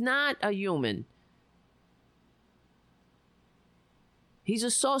 He's not a human. He's a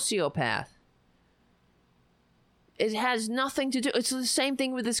sociopath. It has nothing to do. It's the same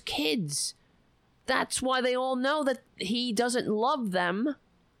thing with his kids. That's why they all know that he doesn't love them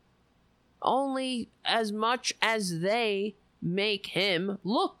only as much as they make him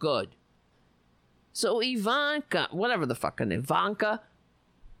look good. So Ivanka, whatever the fucking Ivanka,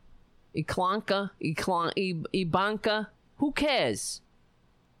 Ibanka, who cares?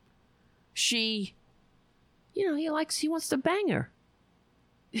 She, he wants to bang her.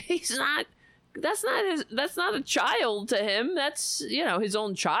 That's not a child to him. That's, his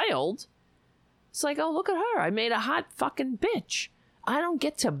own child. It's like, oh, look at her. I made a hot fucking bitch. I don't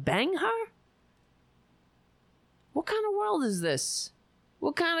get to bang her? What kind of world is this?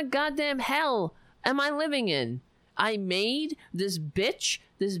 What kind of goddamn hell am I living in? I made this bitch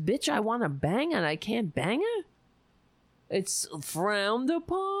I want to bang and I can't bang her? It's frowned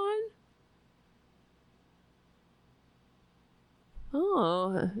upon?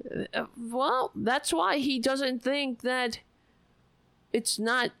 Oh, well, that's why he doesn't think that it's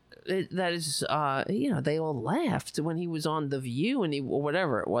not, that is, they all laughed when he was on The View or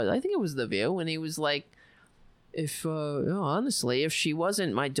whatever it was. I think it was The View, and he was like, honestly, if she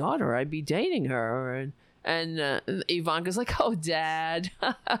wasn't my daughter, I'd be dating her. And Ivanka's like, oh, Dad.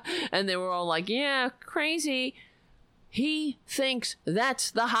 And they were all like, yeah, crazy. He thinks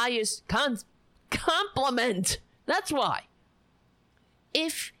that's the highest compliment. That's why.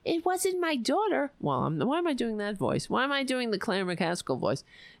 If it wasn't my daughter, well, why am I doing that voice? Why am I doing the Claire McCaskill voice?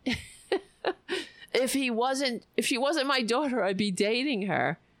 If she wasn't my daughter, I'd be dating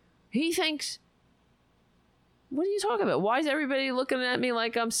her. He thinks, what are you talking about? Why is everybody looking at me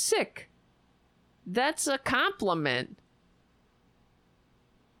like I'm sick? That's a compliment.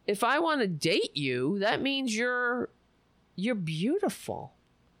 If I want to date you, that means you're beautiful.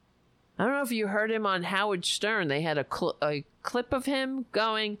 I don't know if you heard him on Howard Stern. They had a clip of him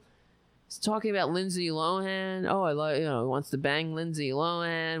going, he's talking about Lindsay Lohan. Oh, he wants to bang Lindsay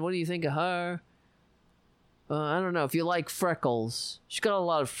Lohan. What do you think of her? I don't know if you like freckles. She's got a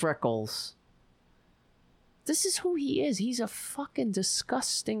lot of freckles. This is who he is. He's a fucking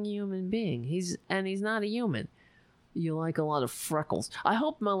disgusting human being. He's not a human. You like a lot of freckles. I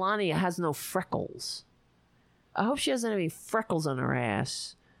hope Melania has no freckles. I hope she doesn't have any freckles on her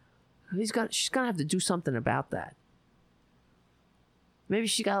ass. She's gonna have to do something about that. Maybe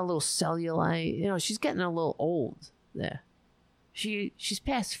she got a little cellulite. She's getting a little old there. She's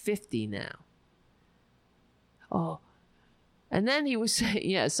past 50 now. Oh. And then he was saying,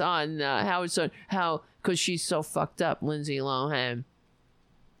 yes, on Howard Stern, how, because she's so fucked up, Lindsay Lohan.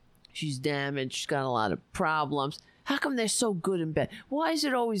 She's damaged. She's got a lot of problems. How come they're so good in bed? Why is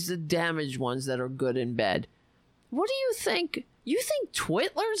it always the damaged ones that are good in bed? What do you think? You think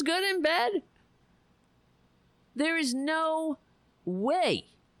Twitler's good in bed? There is no way.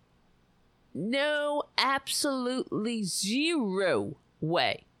 No, absolutely zero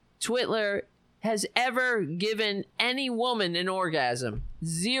way Twitler has ever given any woman an orgasm.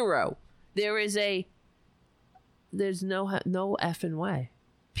 Zero. There's no effing way.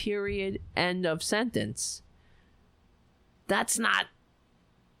 Period. End of sentence. That's not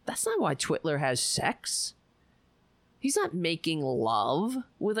That's not why Twitler has sex. He's not making love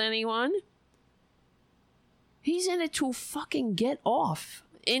with anyone. He's in it to fucking get off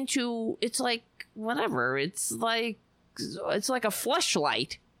into, it's like, whatever. It's like a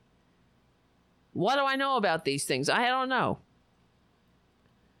fleshlight. What do I know about these things? I don't know.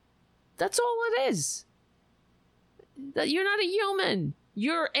 That's all it is. That you're not a human.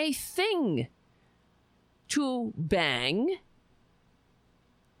 You're a thing to bang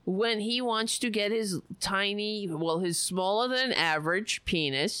when he wants to get his tiny, well, his smaller than average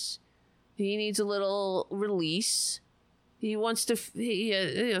penis. He needs a little release. He wants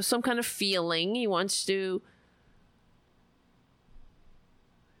to, some kind of feeling. He wants to.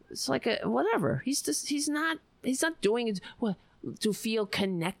 It's like a whatever. He's not doing it to feel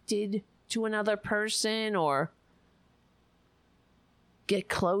connected to another person or get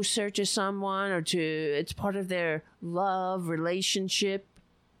closer to someone or it's part of their love relationship.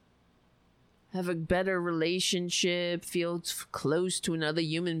 Have a better relationship, feel close to another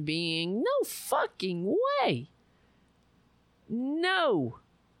human being. No fucking way. No.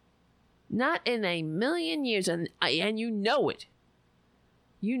 Not in a million years. And you know it.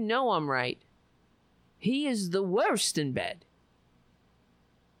 You know I'm right. He is the worst in bed.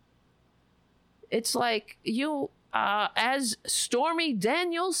 It's like as Stormy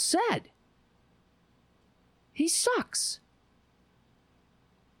Daniels said, he sucks.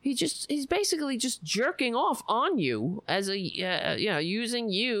 He's basically just jerking off on you as using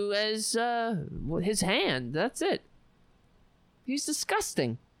you as his hand. That's it. He's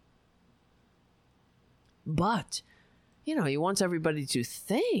disgusting. But, he wants everybody to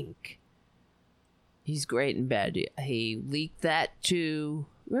think he's great in bed. He leaked that to,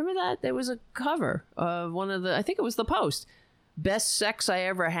 remember that? There was a cover of one of I think it was the Post. Best sex I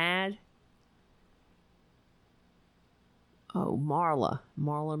ever had. Oh, Marla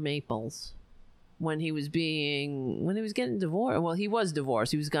Maples. When he was getting divorced. Well, he was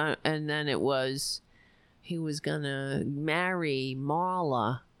divorced. He was gonna marry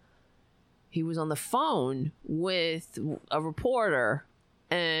Marla. He was on the phone with a reporter,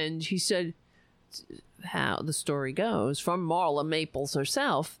 and he said, how the story goes, from Marla Maples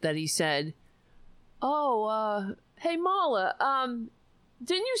herself, that he said, "Oh, hey Marla,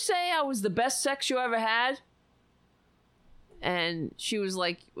 didn't you say I was the best sex you ever had?" And she was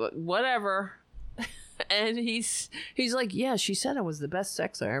like, "Whatever." And he's like, "Yeah, she said I was the best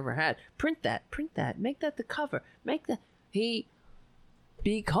sex I ever had. Print that, make that the cover, make that."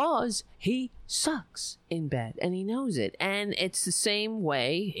 Because he sucks in bed, and he knows it. And it's the same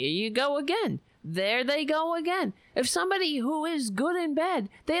way. Here you go again. There they go again. If somebody who is good in bed,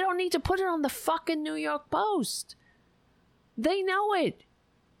 they don't need to put it on the fucking New York Post. They know it.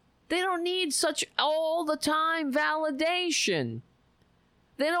 They don't need such all the time validation.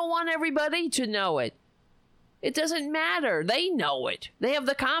 They don't want everybody to know it. It doesn't matter. They know it. They have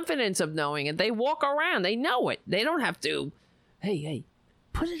the confidence of knowing it. They walk around. They know it. They don't have to, hey,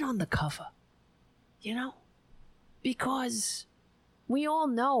 put it on the cover. Because we all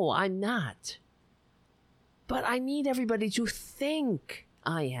know I'm not. But I need everybody to think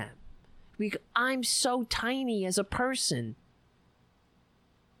I am. Because I'm so tiny as a person.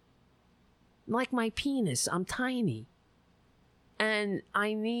 Like my penis, I'm tiny. And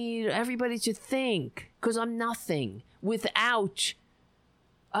I need everybody to think, because I'm nothing, without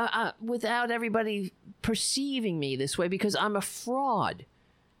everybody perceiving me this way, because I'm a fraud.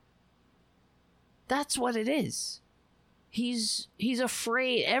 That's what it is. He's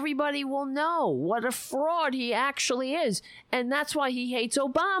afraid everybody will know what a fraud he actually is. And that's why he hates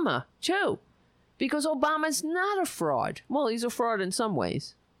Obama, too. Because Obama's not a fraud. Well, he's a fraud in some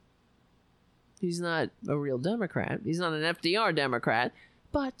ways. He's not a real Democrat. He's not an FDR Democrat.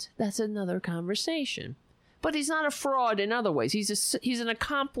 But that's another conversation. But he's not a fraud in other ways. He's an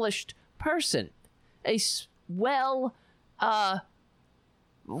accomplished person. More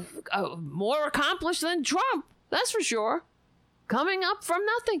accomplished than Trump. That's for sure. Coming up from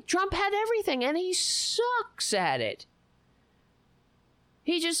nothing. Trump had everything, and he sucks at it.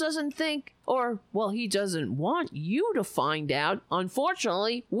 He just doesn't think, he doesn't want you to find out.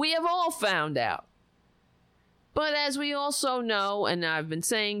 Unfortunately, we have all found out. But as we also know, and I've been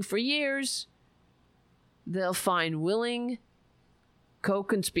saying for years, they'll find willing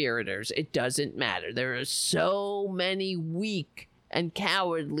co-conspirators. It doesn't matter. There are so many weak and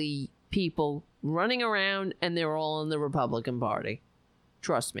cowardly people running around, and they're all in the Republican Party.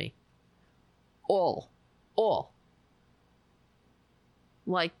 Trust me. All.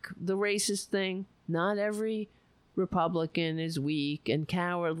 Like the racist thing, not every Republican is weak and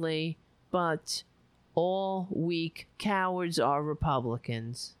cowardly, but all weak cowards are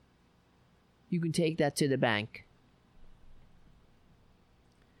Republicans. You can take that to the bank.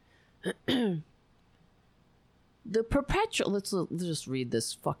 The perpetual... Let's just read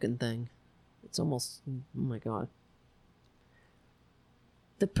this fucking thing. It's almost... Oh my God.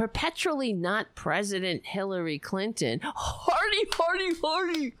 The perpetually not President Hillary Clinton... Hardy!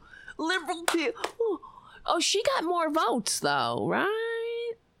 Liberal people... Oh, she got more votes, though,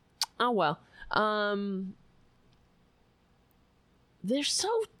 right? Oh, well. They're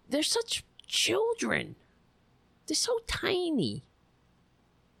such children. They're so tiny.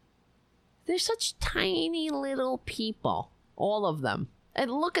 They're such tiny little people, all of them. And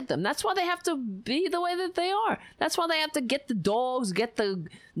look at them. That's why they have to be the way that they are. That's why they have to get the dogs, get the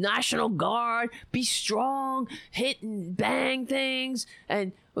National Guard, be strong, hit and bang things.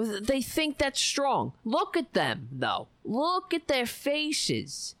 And they think that's strong. Look at them, though. Look at their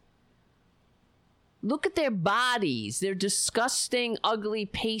faces. Look at their bodies. Their disgusting, ugly,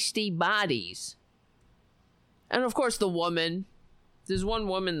 pasty bodies. And of course, the woman. There's one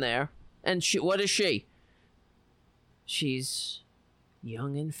woman there. And what is she? She's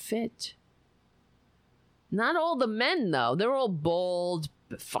young and fit. Not all the men, though. They're all bald,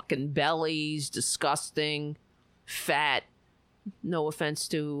 fucking bellies, disgusting, fat. No offense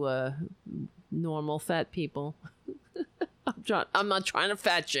to normal fat people. I'm not trying to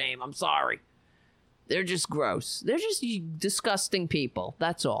fat shame. I'm sorry. They're just gross. They're just disgusting people.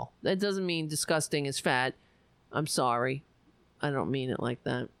 That's all. That doesn't mean disgusting is fat. I'm sorry. I don't mean it like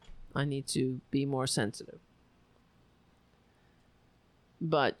that. I need to be more sensitive.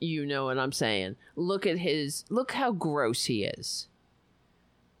 But you know what I'm saying. Look how gross he is.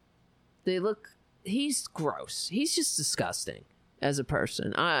 He's gross. He's just disgusting as a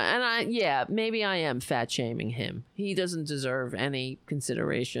person. Maybe I am fat shaming him. He doesn't deserve any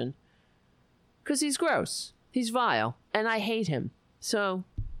consideration. Because he's gross. He's vile. And I hate him. And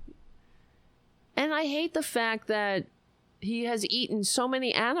I hate the fact that he has eaten so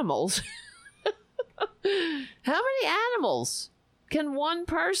many animals. How many animals can one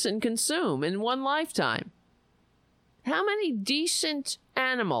person consume in one lifetime? How many decent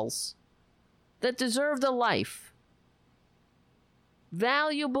animals that deserved a life?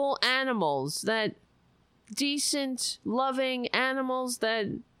 Valuable animals, that decent, loving animals that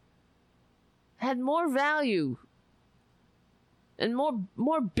had more value and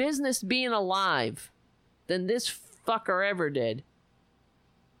more business being alive than this fucker ever did.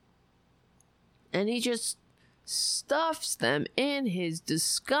 And he just stuffs them in his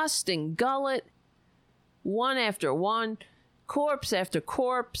disgusting gullet, one after one, corpse after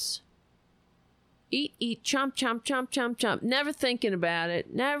corpse. Eat, chomp, chomp, chomp, chomp, chomp. Never thinking about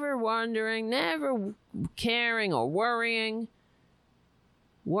it, never wondering, never caring or worrying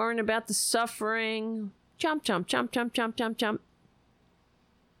about the suffering. Chomp, chomp, chomp, chomp, chomp, chomp, chomp.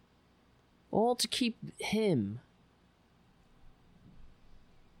 All to keep him.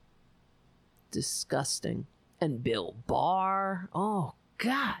 Disgusting. And Bill Barr. Oh,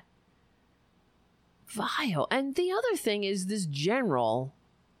 God. Vile. And the other thing is this general.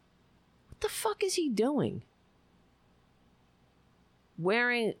 What the fuck is he doing?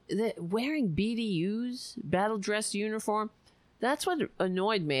 Wearing BDUs, battle dress uniform. That's what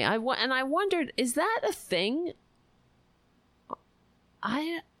annoyed me. I wondered, is that a thing?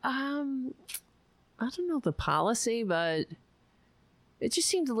 I don't know the policy, but it just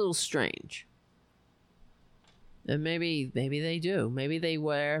seemed a little strange. And maybe they do. Maybe they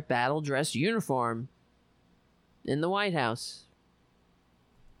wear battle dress uniform in the White House.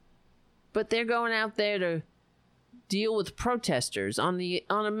 But they're going out there to deal with protesters on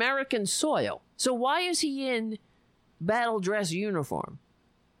American soil. So why is he in battle dress uniform?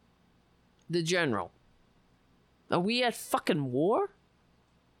 The general. Are we at fucking war?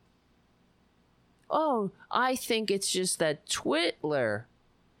 Oh, I think it's just that Twitler.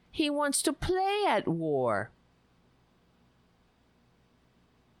 He wants to play at war.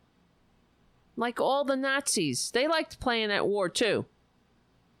 Like all the Nazis. They liked playing at war too.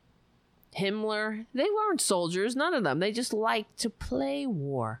 Himmler, they weren't soldiers, none of them. They just liked to play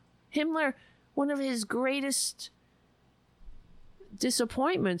war. Himmler, one of his greatest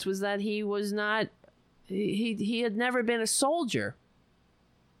disappointments was that he was not, he had never been a soldier.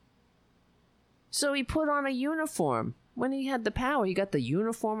 So he put on a uniform. When he had the power, he got the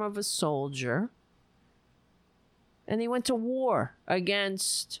uniform of a soldier. And he went to war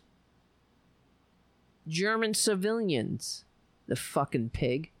against German civilians. The fucking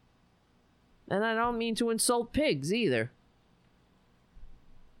pig. And I don't mean to insult pigs either.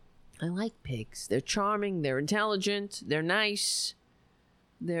 I like pigs. They're charming, they're intelligent, they're nice,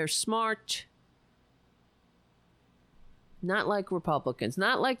 they're smart. Not like Republicans,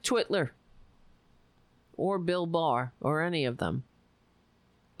 not like Twitler. or Bill Barr or any of them.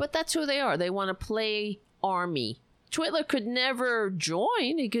 But that's who they are. They want to play army. Twitler could never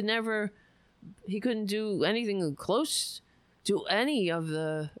join. He couldn't do anything close to any of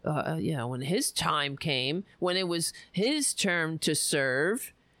the, when his time came, when it was his turn to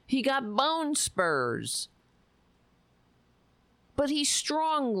serve, he got bone spurs. But he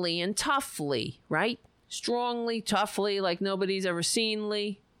strongly and toughly, right? Strongly, toughly, like nobody's ever seen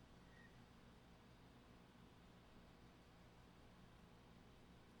Lee.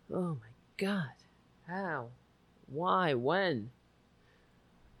 Oh my God. How? Why? When?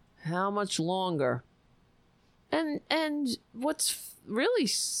 How much longer? And what's really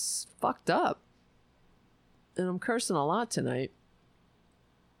fucked up, and I'm cursing a lot tonight,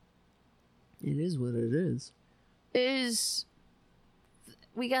 it is what it is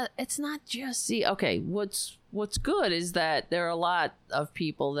it's not just what's good is that there are a lot of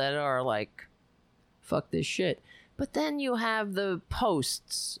people that are like, fuck this shit. But then you have the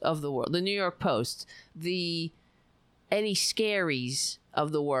Posts of the world, the New York Post, the Eddie Scaries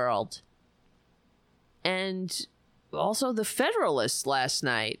of the world, and also the Federalists last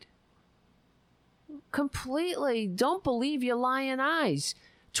night. Completely don't believe your lying eyes.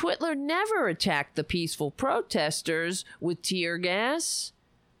 Twitler never attacked the peaceful protesters with tear gas.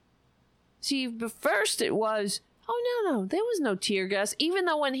 See, first it was, oh no, there was no tear gas, even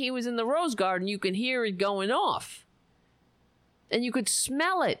though when he was in the Rose Garden, you could hear it going off. And you could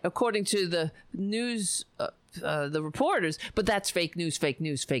smell it, according to the news, the reporters. But that's fake news, fake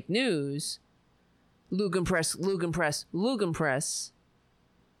news, fake news. Lugenpress, Lugenpress, Lugenpress.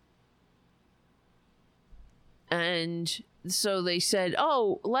 And so they said,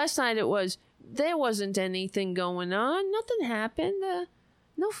 oh, last night there wasn't anything going on. Nothing happened.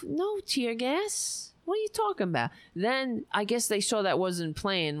 No tear gas. What are you talking about? Then I guess they saw that wasn't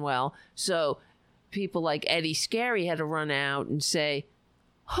playing well. So people like Eddie Scary had to run out and say,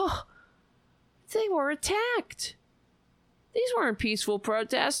 oh, they were attacked. These weren't peaceful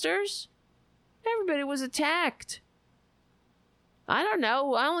protesters. Everybody was attacked. I don't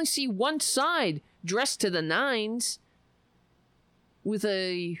know. I only see one side dressed to the nines with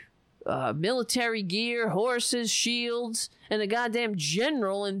a military gear, horses, shields, and a goddamn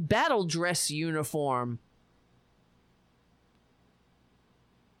general in battle dress uniform.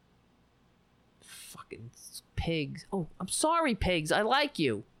 Fucking pigs. Oh, I'm sorry, pigs. I like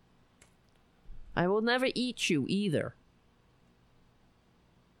you. I will never eat you either.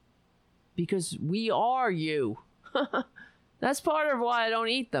 Because we are you. That's part of why I don't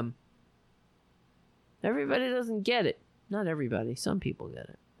eat them. Everybody doesn't get it. Not everybody. Some people get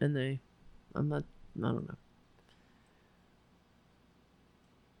it. And I don't know.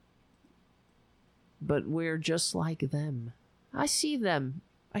 But we're just like them. I see them.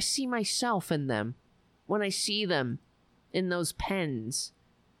 I see myself in them. When I see them in those pens.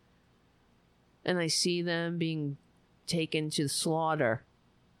 And I see them being taken to slaughter.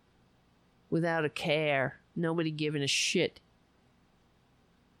 Without a care. Nobody giving a shit.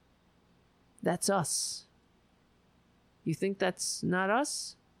 That's us. You think that's not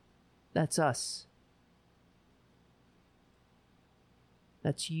us? That's us.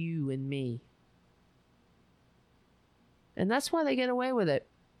 That's you and me. And that's why they get away with it.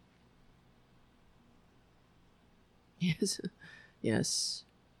 Yes. Yes.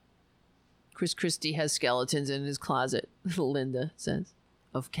 Chris Christie has skeletons in his closet, Linda says.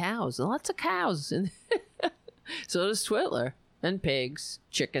 Of cows. Lots of cows. And so does Twitler. And pigs.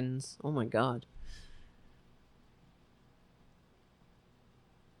 Chickens. Oh my God.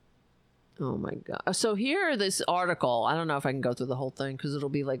 Oh my God. So here, this article, I don't know if I can go through the whole thing because it'll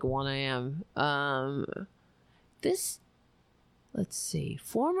be like 1 a.m. Let's see.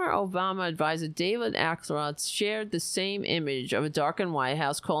 Former Obama advisor David Axelrod shared the same image of a darkened White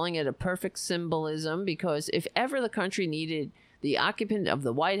House, calling it a perfect symbolism because if ever the country needed the occupant of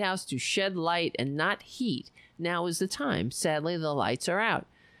the White House to shed light and not heat, now is the time. Sadly, the lights are out.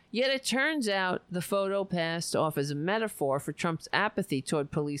 Yet it turns out the photo passed off as a metaphor for Trump's apathy toward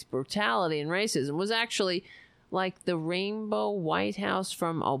police brutality and racism was actually like the rainbow White House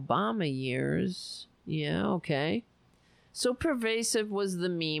from Obama years. Yeah, okay. So pervasive was the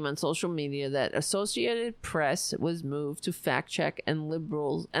meme on social media that Associated Press was moved to fact check and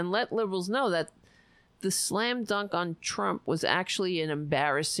let liberals know that the slam dunk on Trump was actually an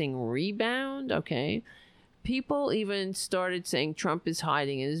embarrassing rebound. Okay. People even started saying Trump is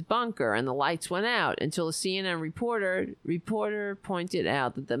hiding in his bunker, and the lights went out until a CNN reporter pointed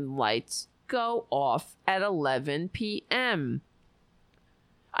out that the lights go off at 11 p.m.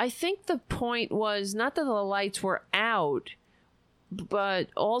 I think the point was not that the lights were out, but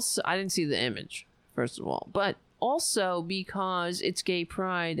also I didn't see the image. first of all. But also because it's gay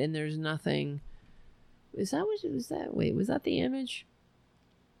pride and there's nothing... Is that what... Was that... Wait, was that the image?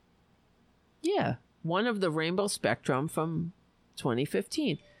 Yeah. One of the rainbow spectrum from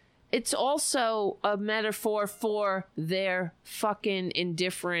 2015. It's also a metaphor for their fucking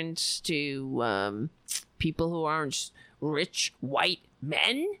indifference to people who aren't rich white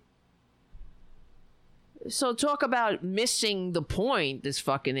men. So talk about missing the point, this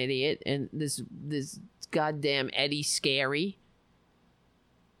fucking idiot, and this goddamn Eddie Scary.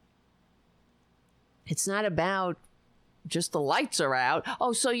 It's not about just the lights are out.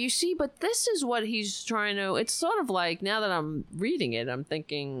 Oh, so you see, but this is what he's trying to... It's sort of like, now that I'm reading it, I'm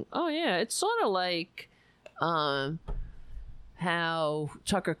thinking, oh yeah, it's sort of like how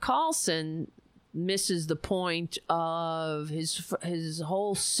Tucker Carlson misses the point of his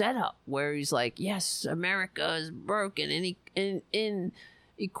whole setup, where he's like, yes, America is broken in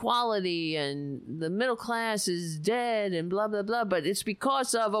equality and the middle class is dead and blah, blah, blah, but it's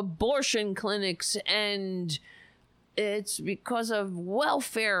because of abortion clinics and it's because of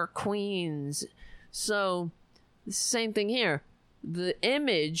welfare queens. So the same thing here. The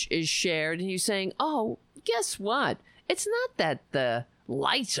image is shared and he's saying, oh, guess what? It's not that the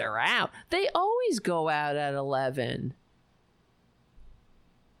lights are out. They always go out at 11.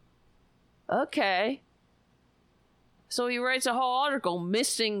 Okay. So he writes a whole article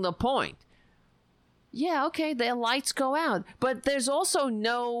missing the point. Yeah, okay, the lights go out. But there's also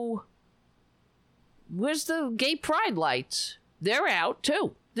no... Where's the gay pride lights? They're out,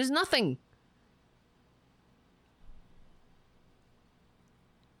 too. There's nothing.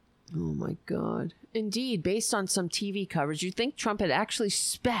 Oh, my God. Indeed, based on some TV coverage, you'd think Trump had actually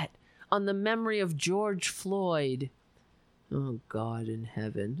spat on the memory of George Floyd. Oh, God in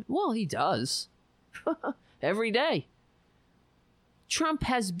heaven. Well, he does. Every day. Trump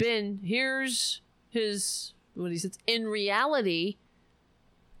has been, here's his, what he says, in reality...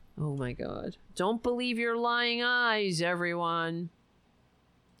 Oh my God. Don't believe your lying eyes, everyone.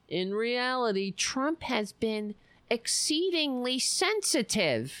 In reality, Trump has been exceedingly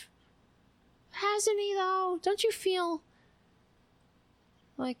sensitive. Hasn't he, though? Don't you feel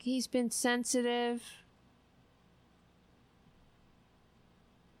like he's been sensitive?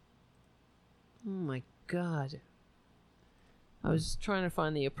 Oh my God. I was trying to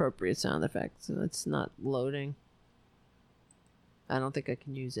find the appropriate sound effect, so it's not loading. I don't think I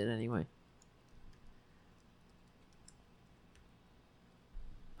can use it anyway.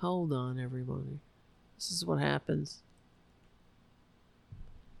 Hold on, everybody. This is what happens.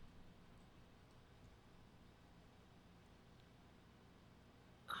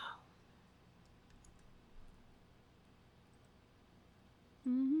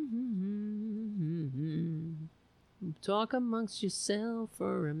 Talk amongst yourself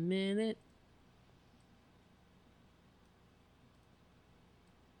for a minute.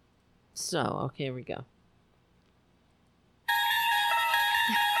 So, okay, here we go.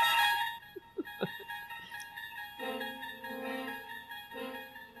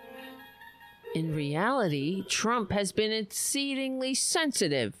 In reality, Trump has been exceedingly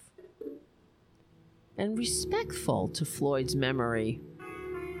sensitive and respectful to Floyd's memory,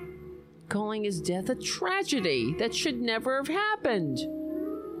 calling his death a tragedy that should never have happened.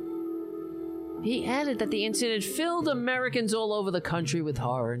 He added that the incident filled Americans all over the country with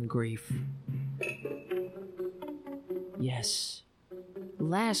horror and grief. Yes.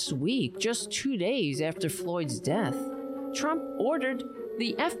 Last week, just 2 days after Floyd's death, Trump ordered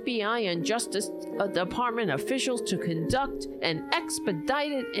the FBI and Justice Department officials to conduct an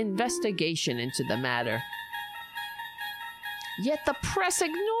expedited investigation into the matter. Yet the press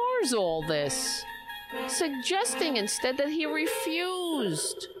ignores all this, suggesting instead that he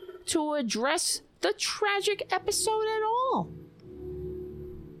refused to address the tragic episode at all.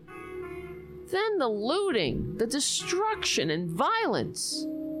 Then the looting, the destruction, and violence.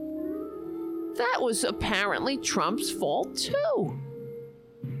 That was apparently Trump's fault, too.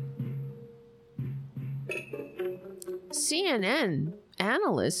 CNN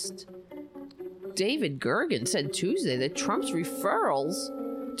analyst David Gergen said Tuesday that Trump's referrals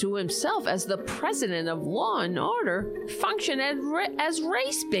to himself as the president of law and order function as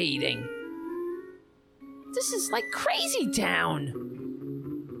race baiting. This is like crazy town.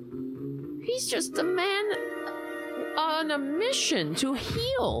 He's just a man on a mission to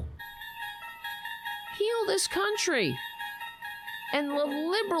heal this country. And the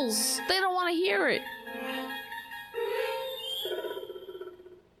liberals, they don't want to hear it.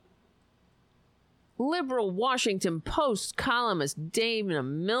 Liberal Washington Post columnist Dana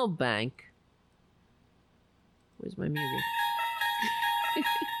Milbank. Where's my music?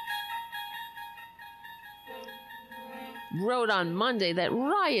 wrote on Monday that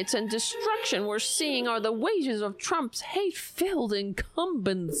riots and destruction we're seeing are the wages of Trump's hate-filled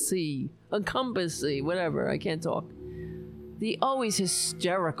incumbency, whatever, I can't talk. The always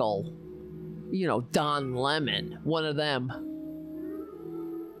hysterical, Don Lemon, one of them,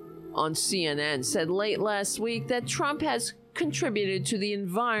 on CNN said late last week that Trump has contributed to the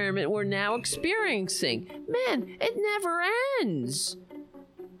environment we're now experiencing. Man, it never ends.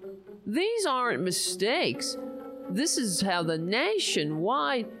 These aren't mistakes. This is how the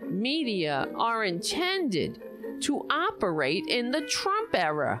nationwide media are intended to operate in the Trump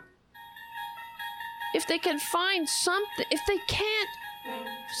era. If they can find something, if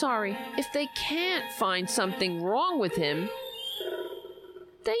they can't find something wrong with him,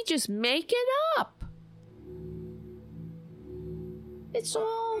 they just make it up. It's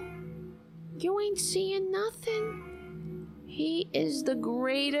all, you ain't seeing nothing. He is the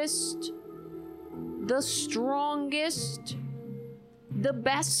greatest, the strongest, the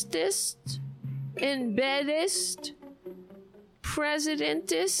bestest, and beddest,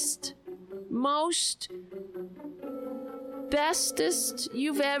 presidentest, most bestest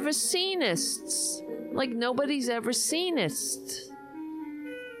you've ever seenest. Like nobody's ever seenest.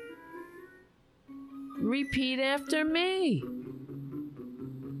 Repeat after me.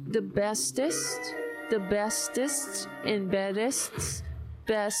 The bestest, and beddest,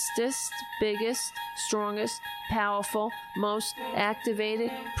 bestest, biggest, strongest, powerful, most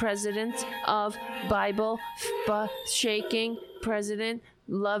activated president of Bible shaking, president,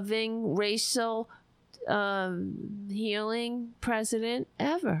 loving, racial, healing president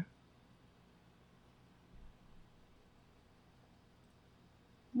ever.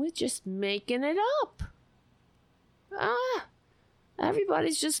 We're just making it up.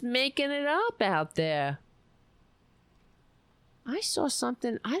 Everybody's just making it up out there. I saw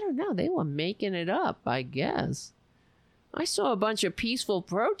something, I don't know, they were making it up, I guess. I saw a bunch of peaceful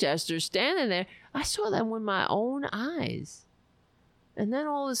protesters standing there. I saw them with my own eyes. And then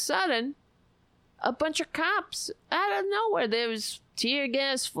all of a sudden, a bunch of cops out of nowhere. There was tear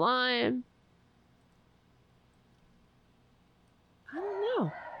gas flying. I don't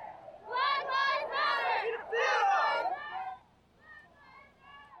know. Black Lives Matter!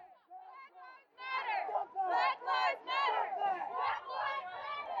 Black Lives Matter! Black Lives Matter!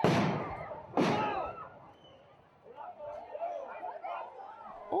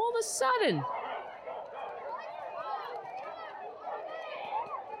 All of a sudden,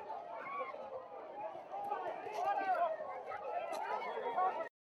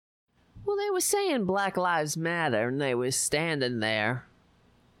 well, they were saying Black Lives Matter, and they were standing there.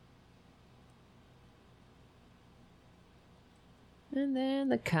 And then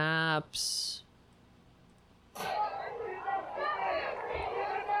the cops.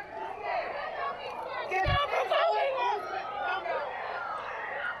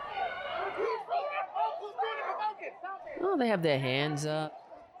 Oh, they have their hands up.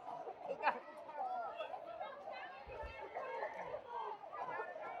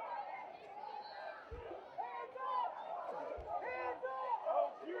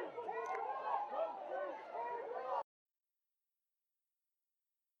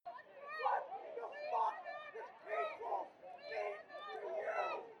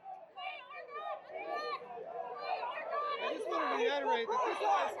 I just want to reiterate that this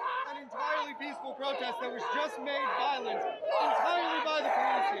was an entirely peaceful protest that was just made violent entirely by the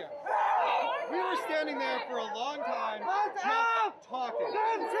police here. We were standing there for a long time just talking.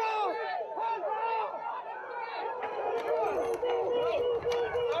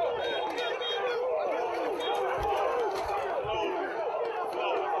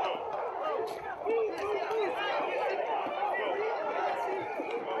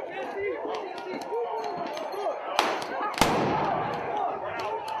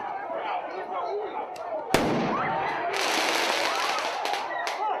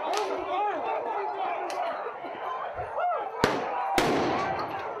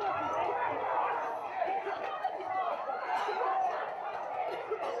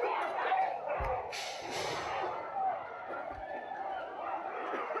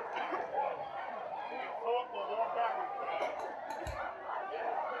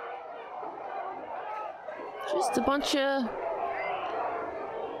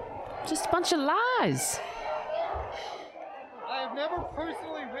 Just a bunch of lies. I have never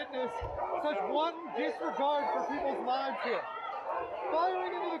personally witnessed such wanton disregard for people's lives here.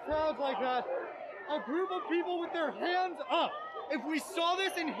 Firing into the crowds like that, a group of people with their hands up. If we saw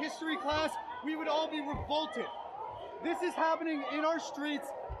this in history class, we would all be revolted. This is happening in our streets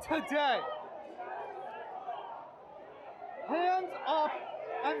today. Hands up,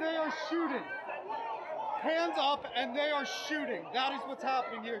 and they are shooting. hands up and they are shooting. That is what's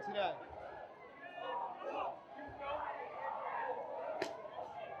happening here today.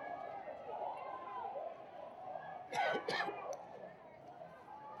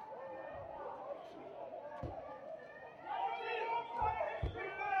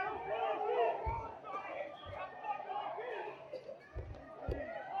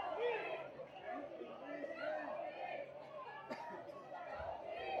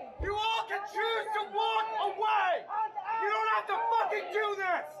 You all can choose to walk away! You don't have to fucking do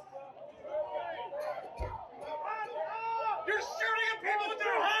this! You're shooting at people with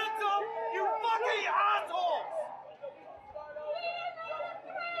their hands up, you fucking assholes!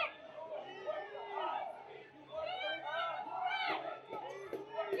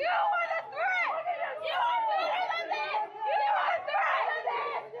 You are the threat! You are better than this! You are better than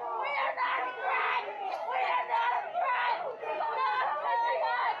this! We are not a threat! We are not a threat! Stop killing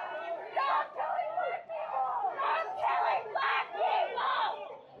us! Stop killing black people! Stop killing black people!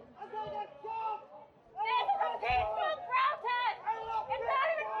 This is a peaceful protest! It's not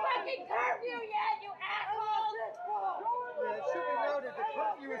even fucking curfew yet, you assholes! Yeah, it should be noted the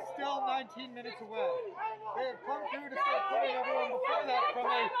curfew is still 19 minutes away. They have come through to start putting everyone before that from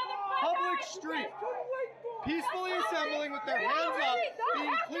a public street. Peacefully assembling with their hands up,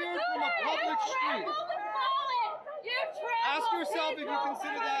 being cleared from a public street. Ask yourself if you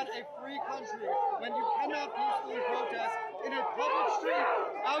consider that a free country when you cannot peacefully protest in a public street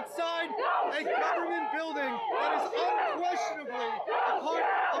outside a government building that is unquestionably a part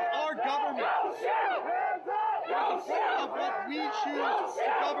of our government. It is a part of what we choose to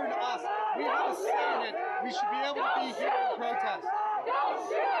govern us. We have a say in it. We should be able to be here and protest. Don't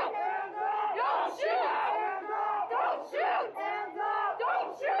shoot! Don't shoot! Don't shoot!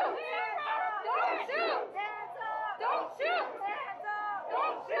 Don't shoot! Don't shoot! Don't shoot!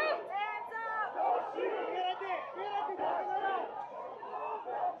 Don't shoot!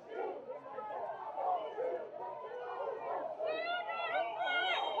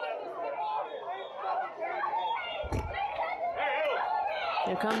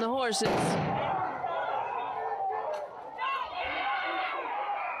 Here come the horses.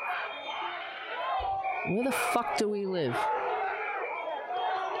 Where the fuck do we live?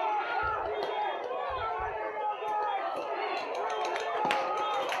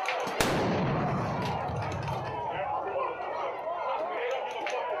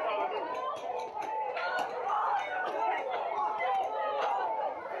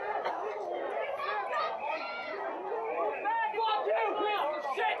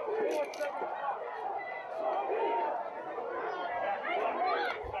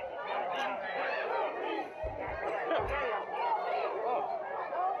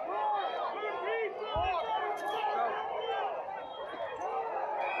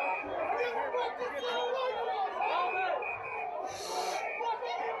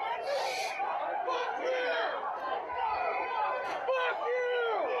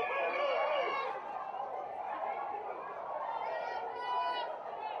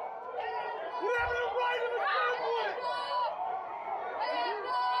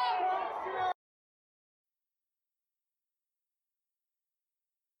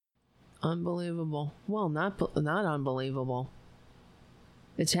 Unbelievable. Well, not unbelievable.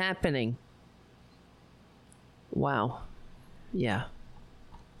 It's happening. Wow. Yeah.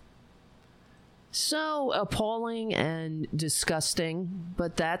 So appalling and disgusting,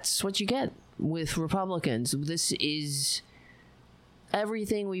 but that's what you get with Republicans. This is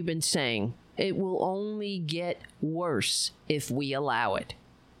everything we've been saying. It will only get worse if we allow it.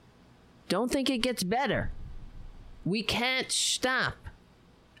 Don't think it gets better. We can't stop.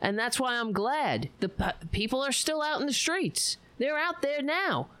 And that's why I'm glad the people are still out in the streets. They're out there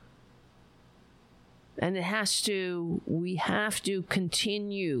now. And we have to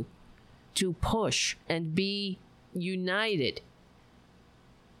continue to push and be united.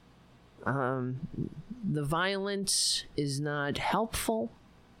 The violence is not helpful.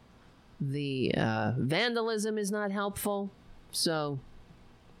 The vandalism is not helpful. So,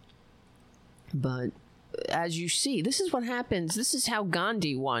 but as you see, this is what happens. This is how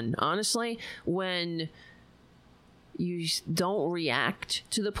Gandhi won. Honestly, when you don't react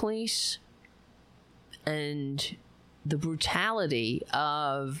to the police and the brutality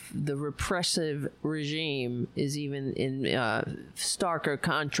of the repressive regime is even in starker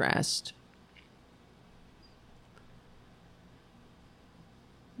contrast.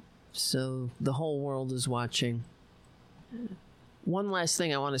 So the whole world is watching. One last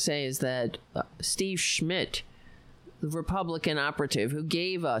thing I want to say is that Steve Schmidt, the Republican operative who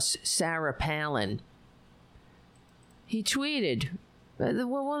gave us Sarah Palin, he tweeted,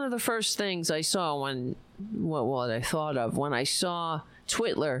 one of the first things I saw when what I thought of when I saw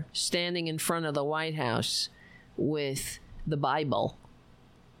Twitler standing in front of the White House with the Bible.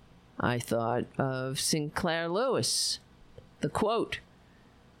 I thought of Sinclair Lewis. The quote,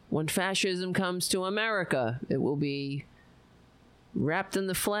 "When fascism comes to America, it will be wrapped in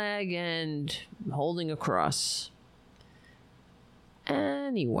the flag and holding a cross."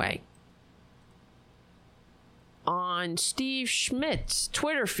 Anyway, on Steve Schmidt's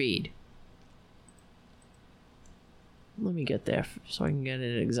Twitter feed, let me get there so I can get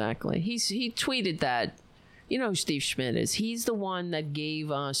it exactly. He tweeted that, you know who Steve Schmidt is. He's the one that gave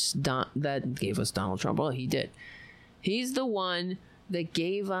us Donald Trump. Well, he did. He's the one that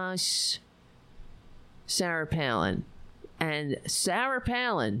gave us Sarah Palin. And Sarah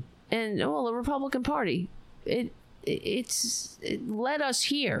Palin and the Republican Party, it led us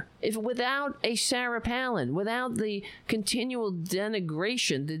here. If without a Sarah Palin, without the continual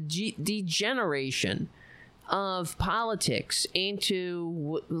denigration, the degeneration of politics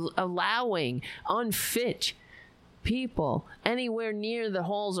into allowing unfit people anywhere near the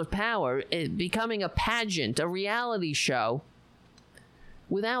halls of power, it becoming a pageant, a reality show,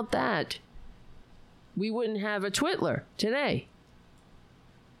 without that, we wouldn't have a Twitler today.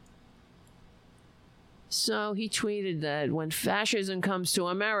 So he tweeted that when fascism comes to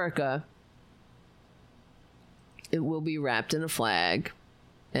America, it will be wrapped in a flag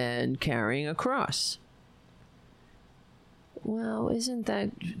and carrying a cross. Well, isn't that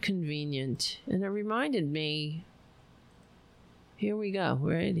convenient? And it reminded me, here we go,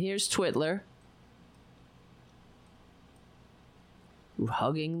 right? Here's Twitler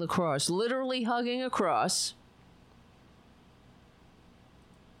hugging the cross, literally hugging a cross.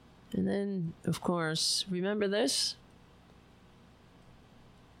 And then, of course, remember this?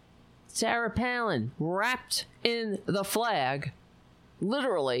 Sarah Palin wrapped in the flag,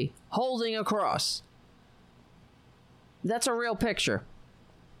 literally holding a cross. That's a real picture.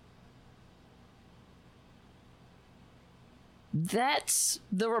 That's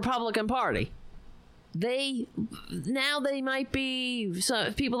the Republican Party. They might be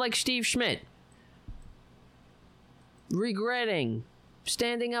people like Steve Schmidt regretting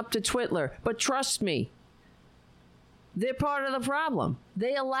standing up to Twitler, but trust me, they're part of the problem.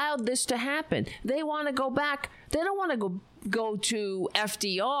 They allowed this to happen. They want to go back. They don't want to go to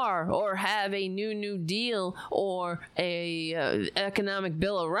FDR or have a New Deal or a economic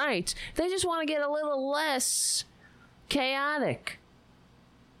Bill of Rights. They just want to get a little less chaotic.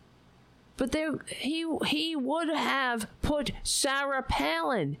 But he would have put Sarah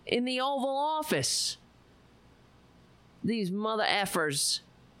Palin in the Oval Office. These mother effers.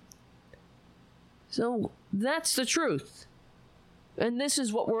 So that's the truth. And this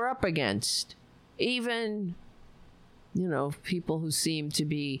is what we're up against. Even, people who seem to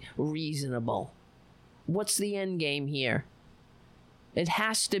be reasonable. What's the end game here? It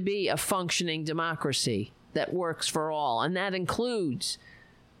has to be a functioning democracy that works for all. And that includes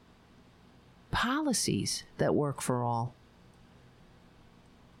policies that work for all.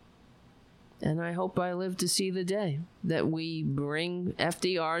 And I hope I live to see the day that we bring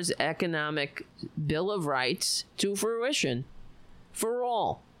FDR's economic Bill of Rights to fruition for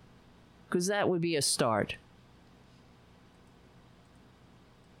all, because that would be a start.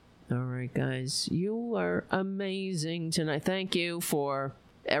 All right, guys, you are amazing tonight. Thank you for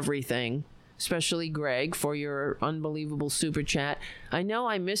everything, especially Greg, for your unbelievable super chat. I know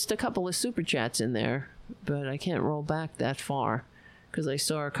I missed a couple of super chats in there, but I can't roll back that far because I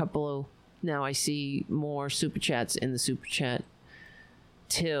saw a couple of... Now I see more super chats in the super chat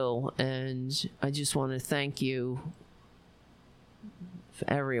till, and I just want to thank you, for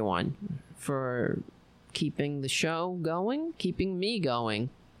everyone, for keeping the show going, keeping me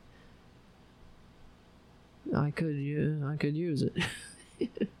going. I could use it.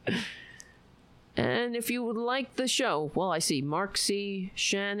 And if you would like the show, well, I see Mark C,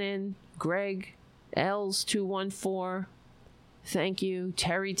 Shannon, Greg, Els214. Thank you,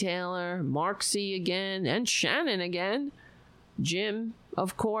 Terry Taylor, Mark C again, and Shannon again. Jim,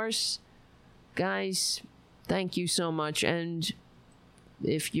 of course. Guys, thank you so much. And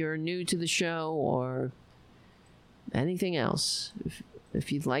if you're new to the show or anything else,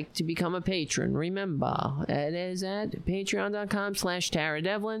 if you'd like to become a patron, remember, it is at patreon.com/Tara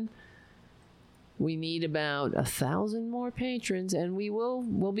Devlin. We need about 1,000 more patrons, and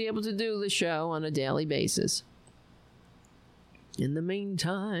we'll be able to do the show on a daily basis. In the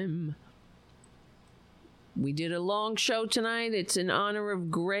meantime, we did a long show tonight. It's in honor of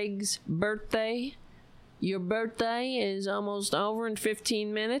Greg's birthday. Your birthday is almost over in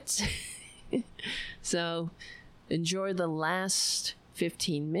 15 minutes. So enjoy the last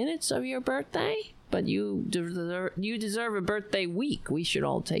 15 minutes of your birthday. but you deserve a birthday week. We should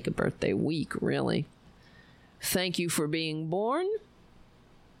all take a birthday week, really. Thank you for being born.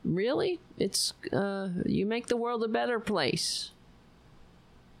 Really? It's you make the world a better place,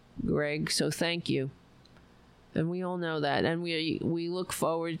 Greg, so thank you. And we all know that, and we look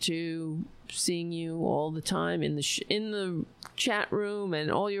forward to seeing you all the time in the chat room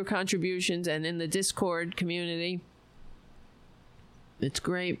and all your contributions and in the Discord community. It's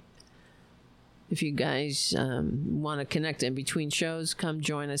great. If you guys want to connect in between shows, come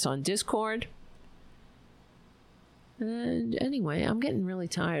join us on Discord. And anyway, I'm getting really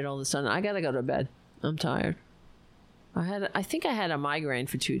tired all of a sudden. I gotta go to bed. I'm tired. I think I had a migraine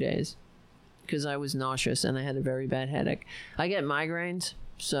for 2 days because I was nauseous and I had a very bad headache. I get migraines,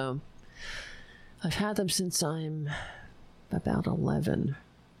 so I've had them since I'm about 11.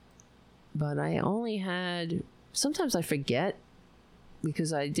 But I only had... Sometimes I forget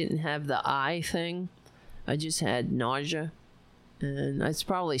because I didn't have the eye thing. I just had nausea. And it's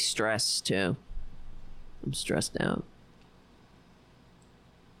probably stress, too. I'm stressed out.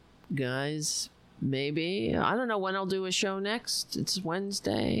 Guys, maybe... I don't know when I'll do a show next. It's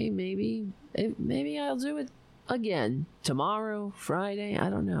Wednesday, maybe. Maybe I'll do it again. Tomorrow, Friday, I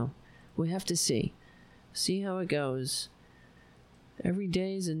don't know. We have to see. See how it goes. Every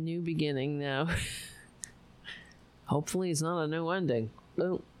day is a new beginning now. Hopefully it's not a new ending.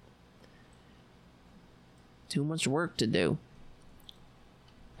 Oh. Too much work to do.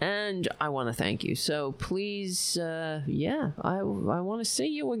 And I want to thank you. So please, I want to see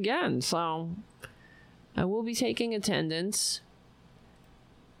you again. So I will be taking attendance.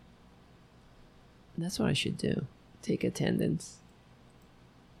 That's what I should do. Take attendance.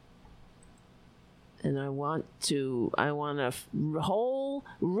 And I want a whole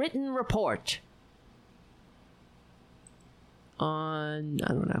written report on, I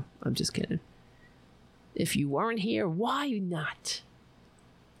don't know. I'm just kidding. If you weren't here, why not?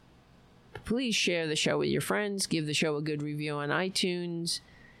 Please share the show with your friends. Give the show a good review on iTunes.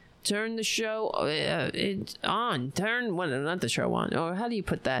 Turn the show on. Not the show on. Or how do you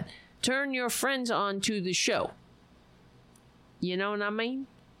put that? Turn your friends on to the show. You know what I mean?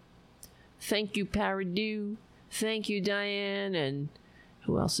 Thank you, Paradu. Thank you, Diane. And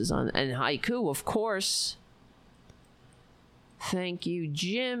who else is on? And Haiku, of course. Thank you,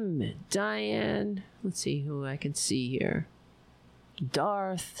 Jim, Diane. Let's see who I can see here.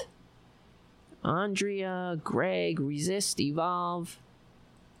 Darth. Andrea, Greg, Resist, Evolve.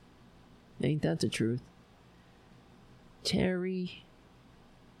 Ain't that the truth? Terry.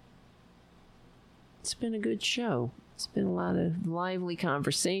 It's been a good show. It's been a lot of lively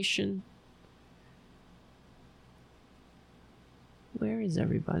conversation. Where is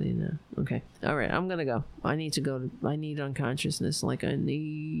everybody now? Okay. All right, I'm going to go. I need unconsciousness like I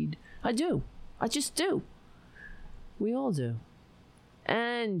do. I just do. We all do.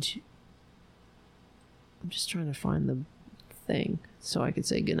 And I'm just trying to find the thing so I could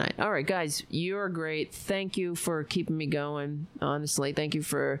say goodnight. All right, guys, you're great. Thank you for keeping me going. Honestly, thank you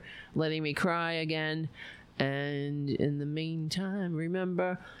for letting me cry again. And in the meantime,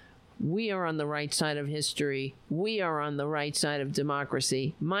 remember, we are on the right side of history. We are on the right side of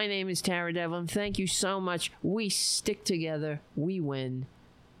democracy. My name is Tara Devlin. Thank you so much. We stick together. We win.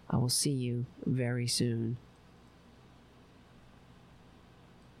 I will see you very soon.